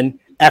number 1.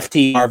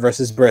 FTR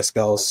versus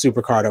Briscoes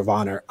Super Card of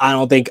Honor. I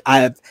don't think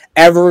I've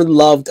ever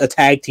loved a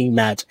tag team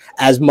match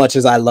as much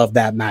as I love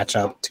that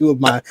matchup. Two of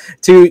my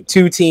two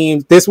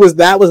teams.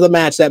 That was the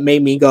match that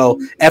made me go,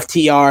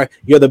 FTR,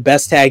 you're the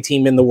best tag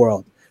team in the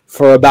world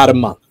for about a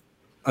month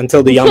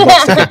until the Young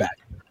Bucks took it back.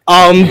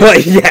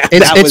 But yeah,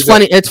 it's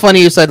funny. It's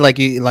funny you said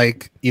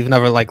you've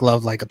never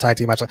loved a tag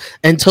team match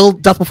until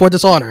Death Before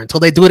Dishonor, until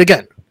they do it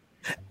again.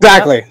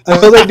 Exactly.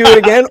 Until they do it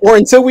again, or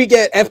until we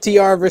get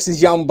FTR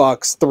versus Young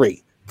Bucks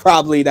 3.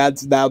 Probably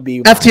that'll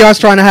be FTR's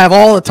trying to have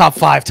all the top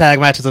 5 tag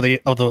matches of the year.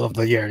 All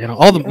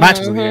the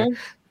matches of the year.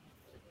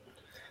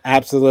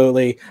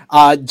 Absolutely.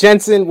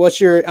 Jensen,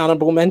 what's your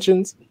honorable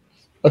mentions?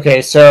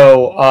 Okay,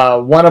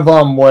 so one of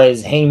them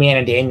was Hangman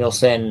and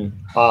Danielson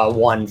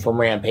won from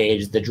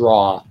Rampage, the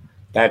draw.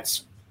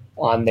 That's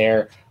on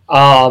there.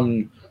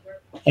 And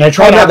I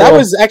tried that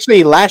was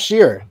actually last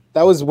year.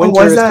 That was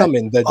Winter is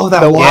Coming. The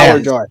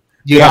Waller jar.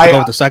 You have to go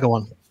with the second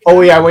one.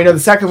 Oh yeah, the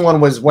second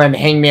one was when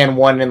Hangman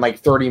won in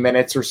 30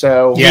 minutes or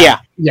so.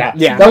 Yeah.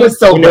 That was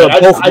so good.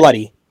 Both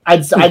bloody.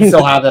 I'd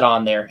still have it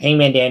on there.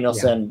 Hangman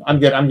Danielson.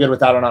 Yeah. I'm good with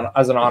that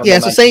as an honorable. Yeah,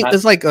 it's the same.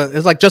 It's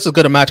like just as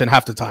good a match in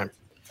half the time.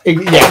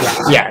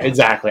 Yeah,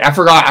 exactly. I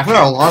forgot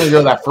how long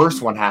ago that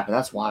first one happened.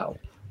 That's wild.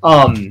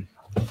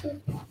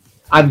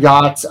 I've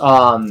got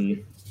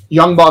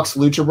Young Bucks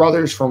Lucha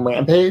Brothers from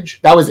Rampage.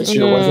 That was this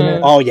year, wasn't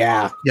it? Oh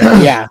yeah.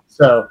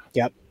 So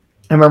yep.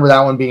 I remember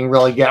that one being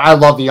really good. I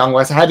love the Young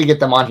Bucks. I had to get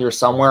them on here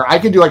somewhere. I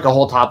could do a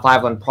whole top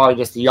 5 on probably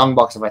just the Young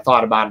Bucks if I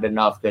thought about it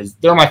enough, because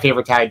they're my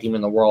favorite tag team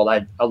in the world.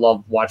 I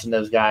love watching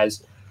those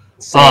guys.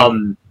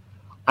 Same.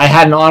 I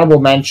had an honorable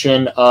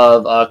mention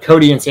of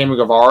Cody and Sammy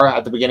Guevara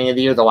at the beginning of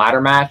the year, the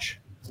ladder match.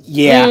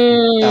 Yeah,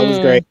 that was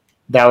great.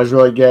 That was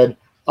really good.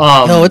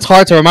 It's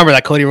hard to remember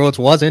that Cody Rhodes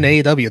was in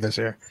AEW this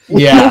year.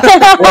 Yeah.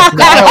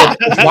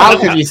 It's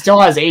wild because he still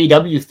has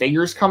AEW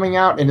figures coming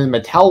out, and the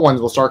Mattel ones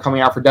will start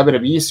coming out for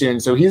WWE soon.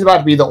 So he's about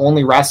to be the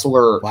only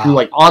wrestler who,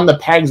 on the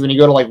pegs, when you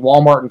go to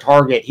Walmart and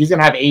Target, he's going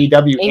to have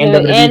AEW and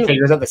WWE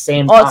figures at the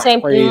same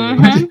time.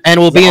 And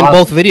will be in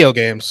both video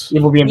games. He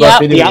will be in both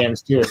video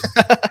games, too.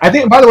 I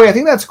think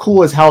that's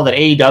cool as hell that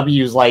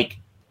AEW is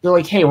they're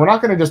like, hey, we're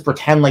not going to just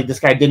pretend like this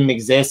guy didn't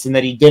exist and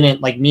that he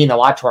didn't mean a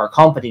lot to our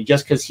company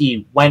just because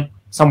he went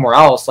somewhere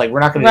else. We're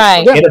not going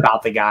to forget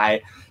about the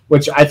guy,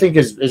 which I think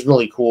is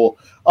really cool.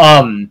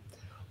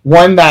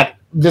 One that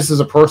this is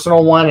a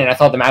personal one, and I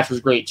thought the match was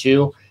great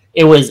too.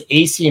 It was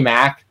AC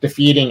Mack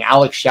defeating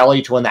Alex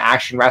Shelley to win the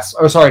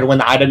to win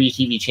the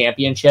IWTV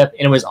Championship,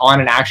 and it was on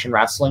an Action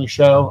Wrestling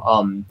show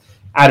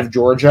out of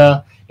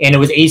Georgia, and it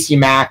was AC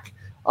Mack.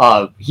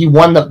 He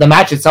won the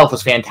match itself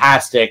was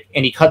fantastic,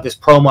 and he cut this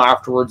promo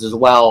afterwards as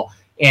well.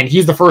 And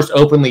he's the first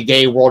openly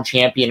gay world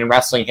champion in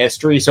wrestling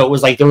history. So it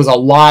was there was a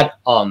lot,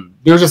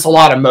 there was just a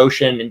lot of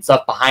emotion and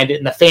stuff behind it.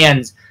 And the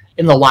fans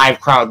in the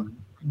live crowd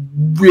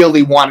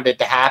really wanted it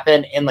to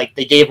happen. And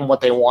they gave him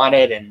what they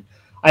wanted. And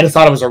I just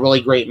thought it was a really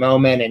great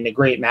moment and a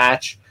great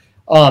match.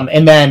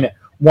 And then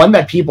one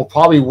that people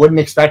probably wouldn't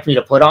expect me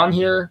to put on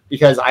here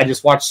because I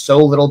just watch so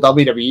little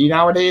WWE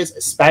nowadays,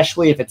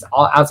 especially if it's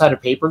outside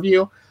of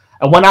pay-per-view.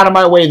 I went out of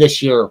my way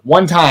this year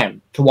one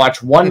time to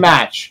watch one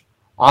match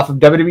off of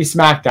WWE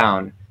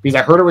SmackDown because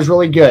I heard it was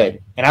really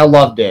good and I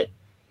loved it.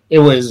 It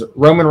was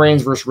Roman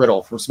Reigns versus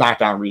Riddle from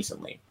SmackDown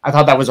recently. I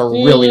thought that was a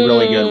really,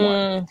 really good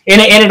one.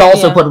 And it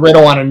also put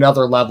Riddle on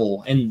another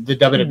level in the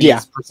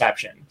WWE's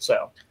perception.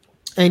 So,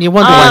 and you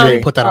wonder why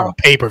they put that on a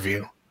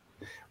pay-per-view.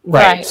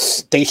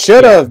 Right. They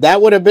should have.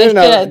 That would have been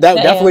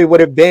definitely would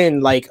have been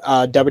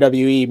a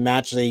WWE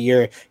match of the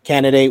year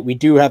candidate. We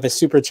do have a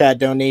super chat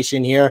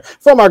donation here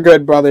from our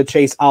good brother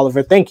Chase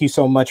Oliver. Thank you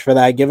so much for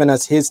that, giving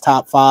us his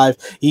top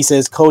 5. He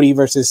says Cody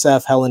versus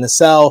Seth, Hell in a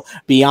Cell,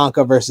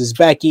 Bianca versus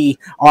Becky,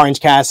 Orange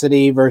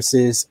Cassidy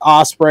versus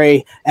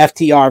Ospreay,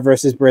 FTR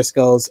versus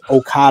Briscoes,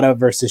 Okada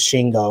versus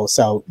Shingo.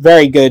 So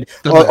very good.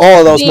 All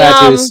of those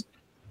matches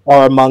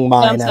are among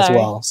mine as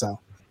well. So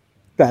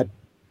that.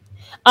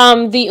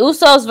 The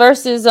Usos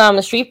versus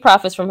the Street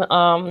Profits from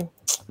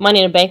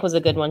Money in the Bank was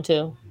a good one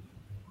too.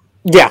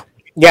 Yeah.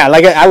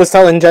 I was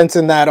telling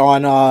Jensen that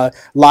on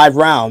live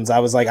rounds. I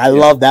was I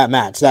love that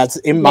match. That's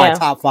in my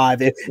top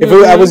 5.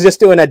 If I was just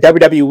doing a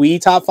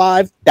WWE top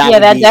 5, that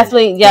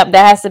definitely. That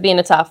has to be in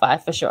the top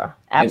 5 for sure.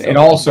 Absolutely. And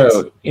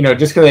also,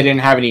 just because I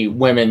didn't have any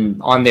women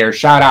on there,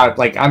 shout out.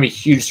 I'm a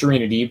huge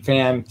Serena Deeb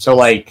fan, so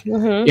I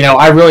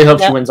really hope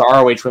she wins the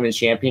ROH Women's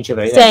Championship.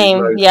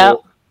 Same. Yeah.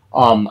 Cool.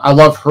 I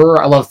love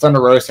her. I love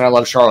Thunder Rosa, and I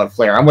love Charlotte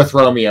Flair. I'm with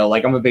Romeo.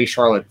 I'm a big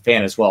Charlotte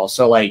fan as well.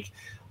 So and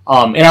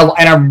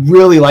I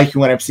really like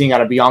what I'm seeing out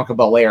of Bianca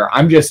Belair.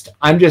 I'm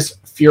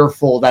just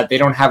fearful that they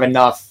don't have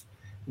enough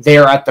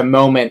there at the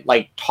moment,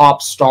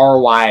 top star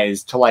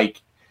wise,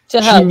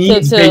 she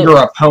needs bigger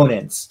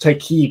opponents to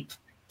keep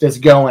this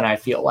going. I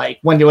feel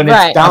when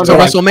it's down to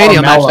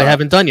WrestleMania match they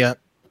haven't done yet.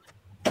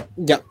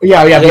 Yeah,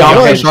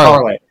 Bianca and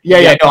Charlotte.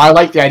 Yeah. No, I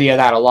like the idea of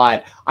that a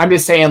lot. I'm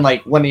just saying,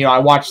 like, when I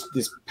watched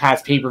this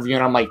past pay-per-view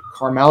and I'm like,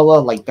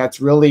 Carmella, like,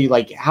 that's really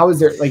like, how is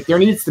there, like, there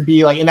needs to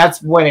be like, and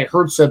that's when it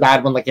hurts so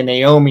bad when like a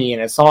Naomi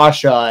and a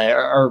Sasha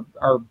are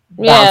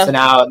bouncing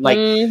out. Like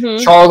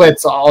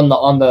Charlotte's on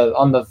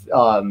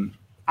the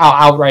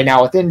out right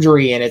now with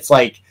injury, and it's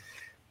like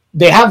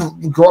they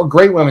have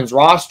great women's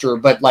roster,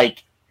 but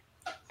like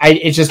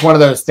it's just one of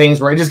those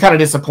things where it just kind of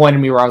disappointed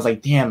me, where I was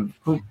like, damn.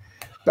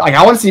 Like,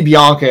 I want to see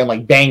Bianca in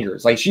like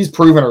bangers. Like, she's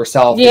proven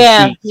herself.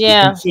 Yeah.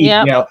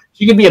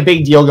 She could be a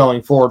big deal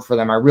going forward for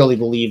them. I really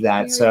believe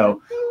that.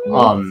 So,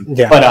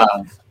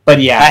 but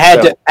yeah,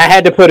 I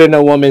had to put in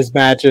a women's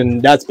match,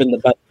 and that's been the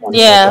best one so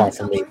far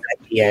for me.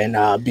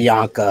 And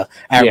Bianca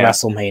at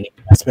WrestleMania.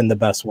 That's been the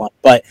best one.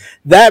 But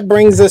that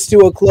brings us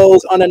to a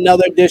close on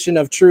another edition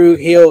of True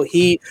Heel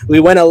Heat. We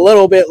went a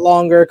little bit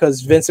longer because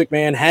Vince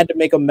McMahon had to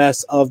make a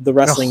mess of the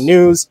wrestling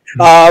news.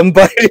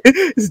 But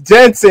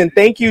Jensen,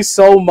 thank you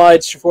so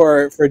much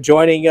for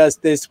joining us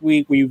this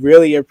week. We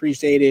really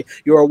appreciate it.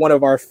 You are one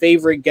of our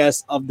favorite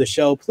guests of the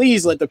show.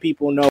 Please let the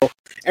people know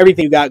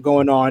everything you got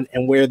going on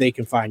and where they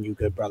can find you,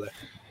 good brother.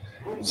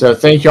 So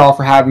thank you all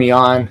for having me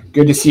on.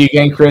 Good to see you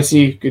again,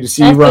 Chrissy. Good to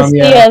see you, Romeo. Good to see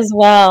you as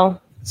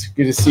well. It's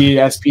good to see you,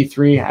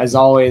 SP3, as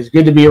always.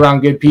 Good to be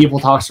around good people,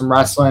 talk some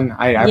wrestling.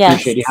 I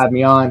appreciate you having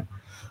me on.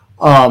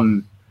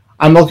 I'm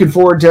looking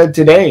forward to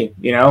today.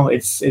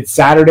 It's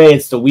Saturday.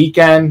 It's the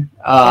weekend.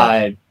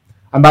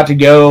 I'm about to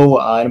go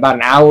in about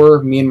an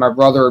hour. Me and my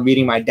brother are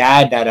meeting my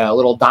dad at a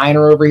little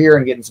diner over here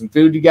and getting some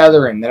food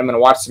together. And then I'm going to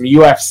watch some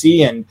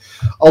UFC and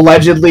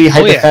allegedly,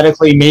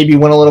 hypothetically, maybe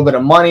win a little bit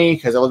of money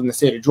because I live in the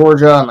state of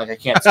Georgia and like I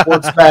can't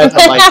sports bet.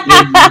 But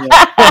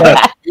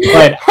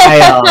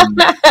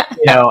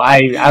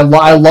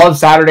I love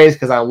Saturdays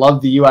because I love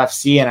the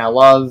UFC and I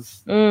love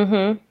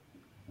knowing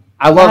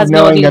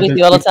that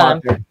there's all the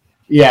time.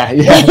 Yeah.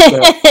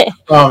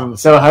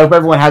 So I hope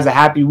everyone has a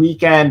happy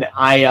weekend.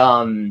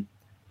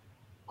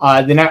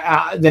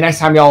 The next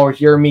time y'all will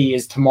hear me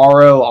is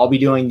tomorrow. I'll be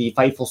doing the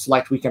Fightful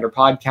Select Weekender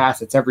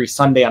podcast. It's every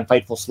Sunday on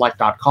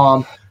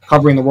FightfulSelect.com,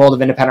 covering the world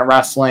of independent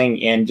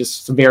wrestling and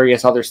just some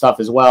various other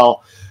stuff as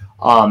well.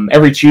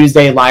 Every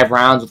Tuesday, live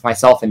rounds with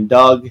myself and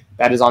Doug.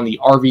 That is on the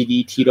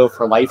RVD Tito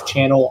for Life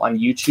channel on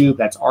YouTube.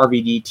 That's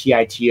RVD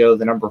TITO,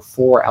 the number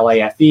 4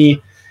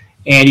 LAFE.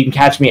 And you can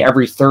catch me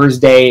every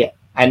Thursday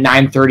at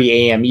 9:30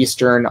 a.m.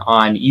 Eastern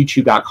on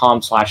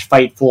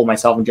YouTube.com/Fightful.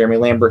 Myself and Jeremy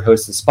Lambert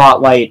host the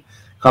Spotlight,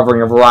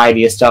 covering a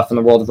variety of stuff in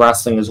the world of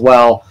wrestling as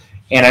well.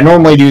 And I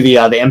normally do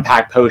the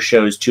Impact post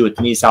shows too at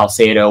Denise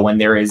Salcedo when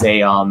there is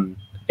an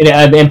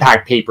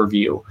Impact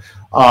pay-per-view.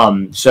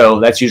 So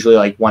that's usually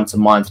like once a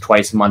month,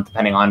 twice a month,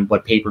 depending on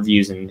what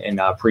pay-per-views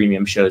and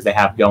premium shows they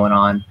have going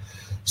on.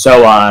 So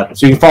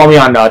you can follow me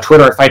on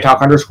Twitter at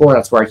FightTalk_.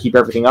 That's where I keep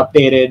everything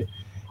updated.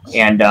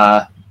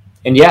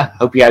 And yeah,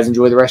 hope you guys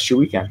enjoy the rest of your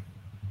weekend.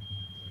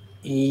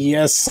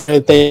 Yes,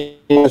 thank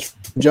you much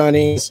for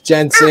joining us,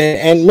 Jensen.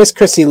 And Miss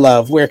Chrissy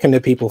Love, where can the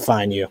people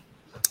find you?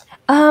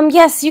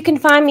 Yes, you can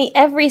find me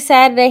every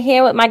Saturday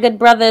here with my good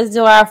brothers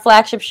do our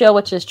flagship show,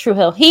 which is True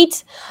Hill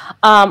Heat.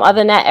 Other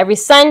than that, every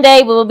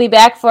Sunday we will be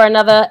back for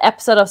another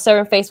episode of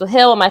Serving Face with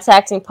Hill with my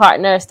tag team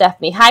partner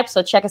Stephanie Hype.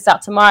 So check us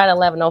out tomorrow at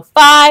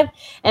 11:05.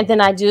 And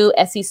then I do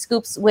SE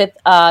Scoops with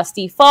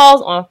Steve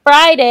Falls on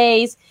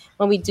Fridays,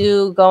 when we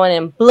do Going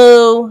in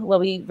Blue, where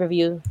we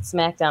review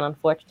SmackDown,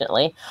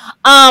 unfortunately.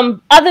 Other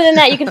than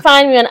that, you can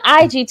find me on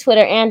IG,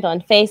 Twitter, and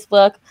on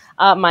Facebook.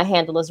 My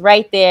handle is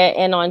right there.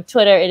 And on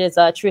Twitter, it is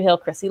True Hill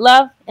Chrissy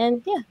Love.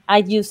 And yeah,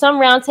 I do some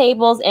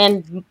roundtables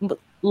and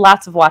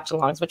lots of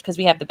watch-alongs, because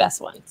we have the best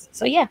ones.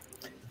 So yeah.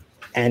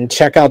 And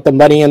check out the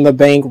Money in the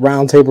Bank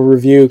Roundtable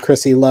Review.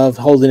 Chrissy Love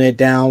holding it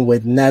down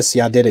with Ness.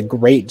 Y'all did a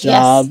great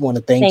job. Want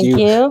to thank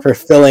you for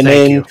filling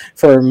in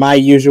for my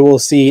usual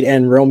seat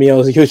and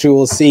Romeo's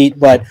usual seat.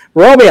 But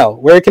Romeo,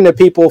 where can the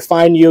people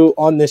find you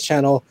on this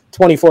channel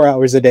 24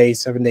 hours a day,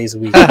 7 days a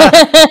week?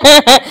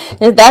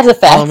 That's a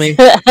fact. Follow me.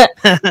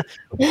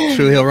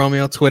 True Hill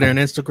Romeo, Twitter and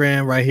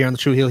Instagram, right here on the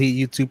True Hill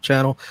Heat YouTube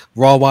channel.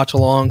 Raw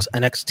watch-alongs,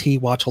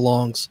 NXT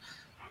watch-alongs,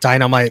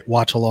 Dynamite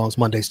watch-alongs,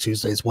 Mondays,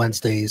 Tuesdays,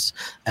 Wednesdays,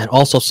 and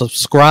also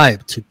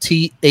subscribe to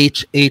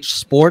THH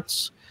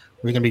Sports.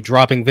 We're going to be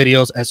dropping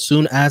videos as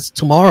soon as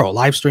tomorrow,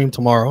 live stream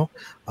tomorrow.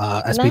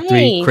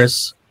 SP3,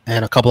 Chris,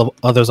 and a couple of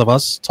others of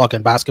us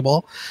talking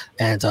basketball.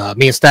 And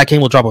me and Stat King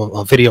will drop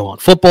a video on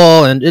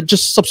football. And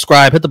just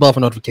subscribe, hit the bell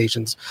for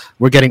notifications.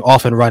 We're getting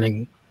off and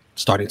running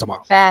starting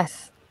tomorrow.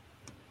 Fast.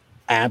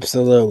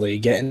 Absolutely.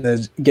 Getting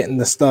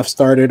the stuff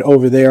started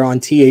over there on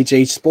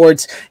THH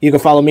Sports. You can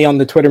follow me on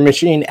the Twitter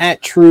machine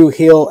at True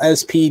Hill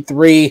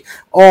SP3.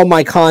 All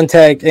my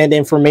contact and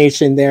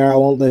information there. I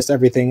won't list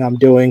everything I'm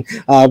doing.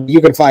 You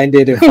can find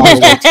it and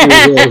follow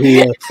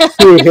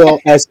True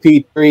Hill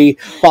SP3.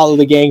 Follow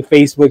the gang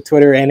Facebook,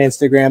 Twitter, and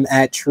Instagram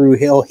at True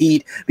Hill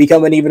Heat.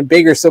 Become an even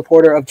bigger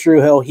supporter of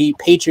True Hill Heat.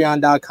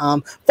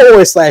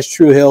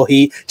 Patreon.com/True Hill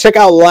Heat. Check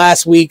out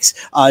last week's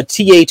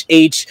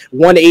THH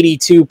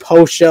 182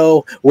 post show.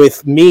 Romeo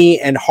with me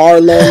and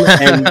Harlem,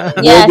 and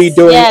we'll be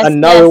doing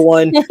another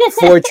one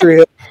for True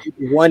Hill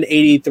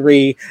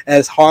 183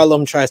 as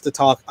Harlem tries to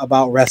talk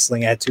about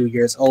wrestling at 2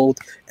 years old.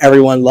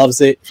 Everyone loves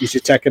it. You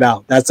should check it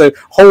out. That's a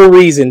whole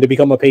reason to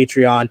become a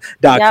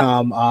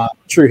patreon.com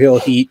True Hill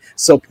Heat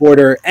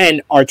supporter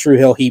and our True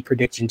Hill Heat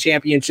prediction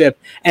championship,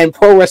 and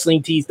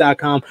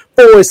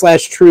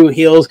ProWrestlingTees.com/True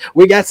Heels.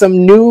 We got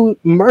some new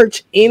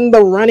merch in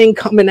the running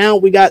coming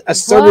out. We got a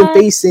Southern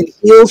Face and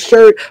Heel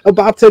shirt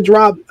about to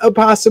drop,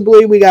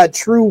 possibly. We got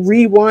True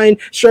Rewind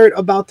shirt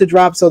about to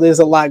drop. So there's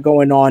a lot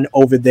going on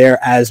over there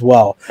as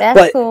well.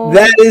 That's cool.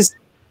 That is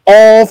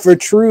all for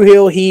True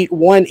Hill Heat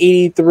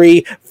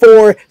 183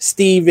 for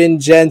Steven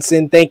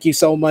Jensen. Thank you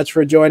so much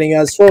for joining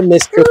us. For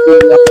Mr.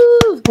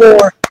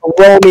 For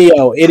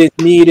Romeo, it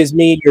is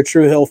me, your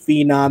True Hill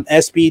Phenom,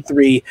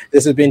 SP3.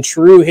 This has been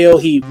True Hill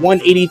Heat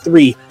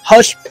 183,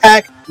 Hush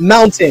Pack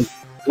Mountain.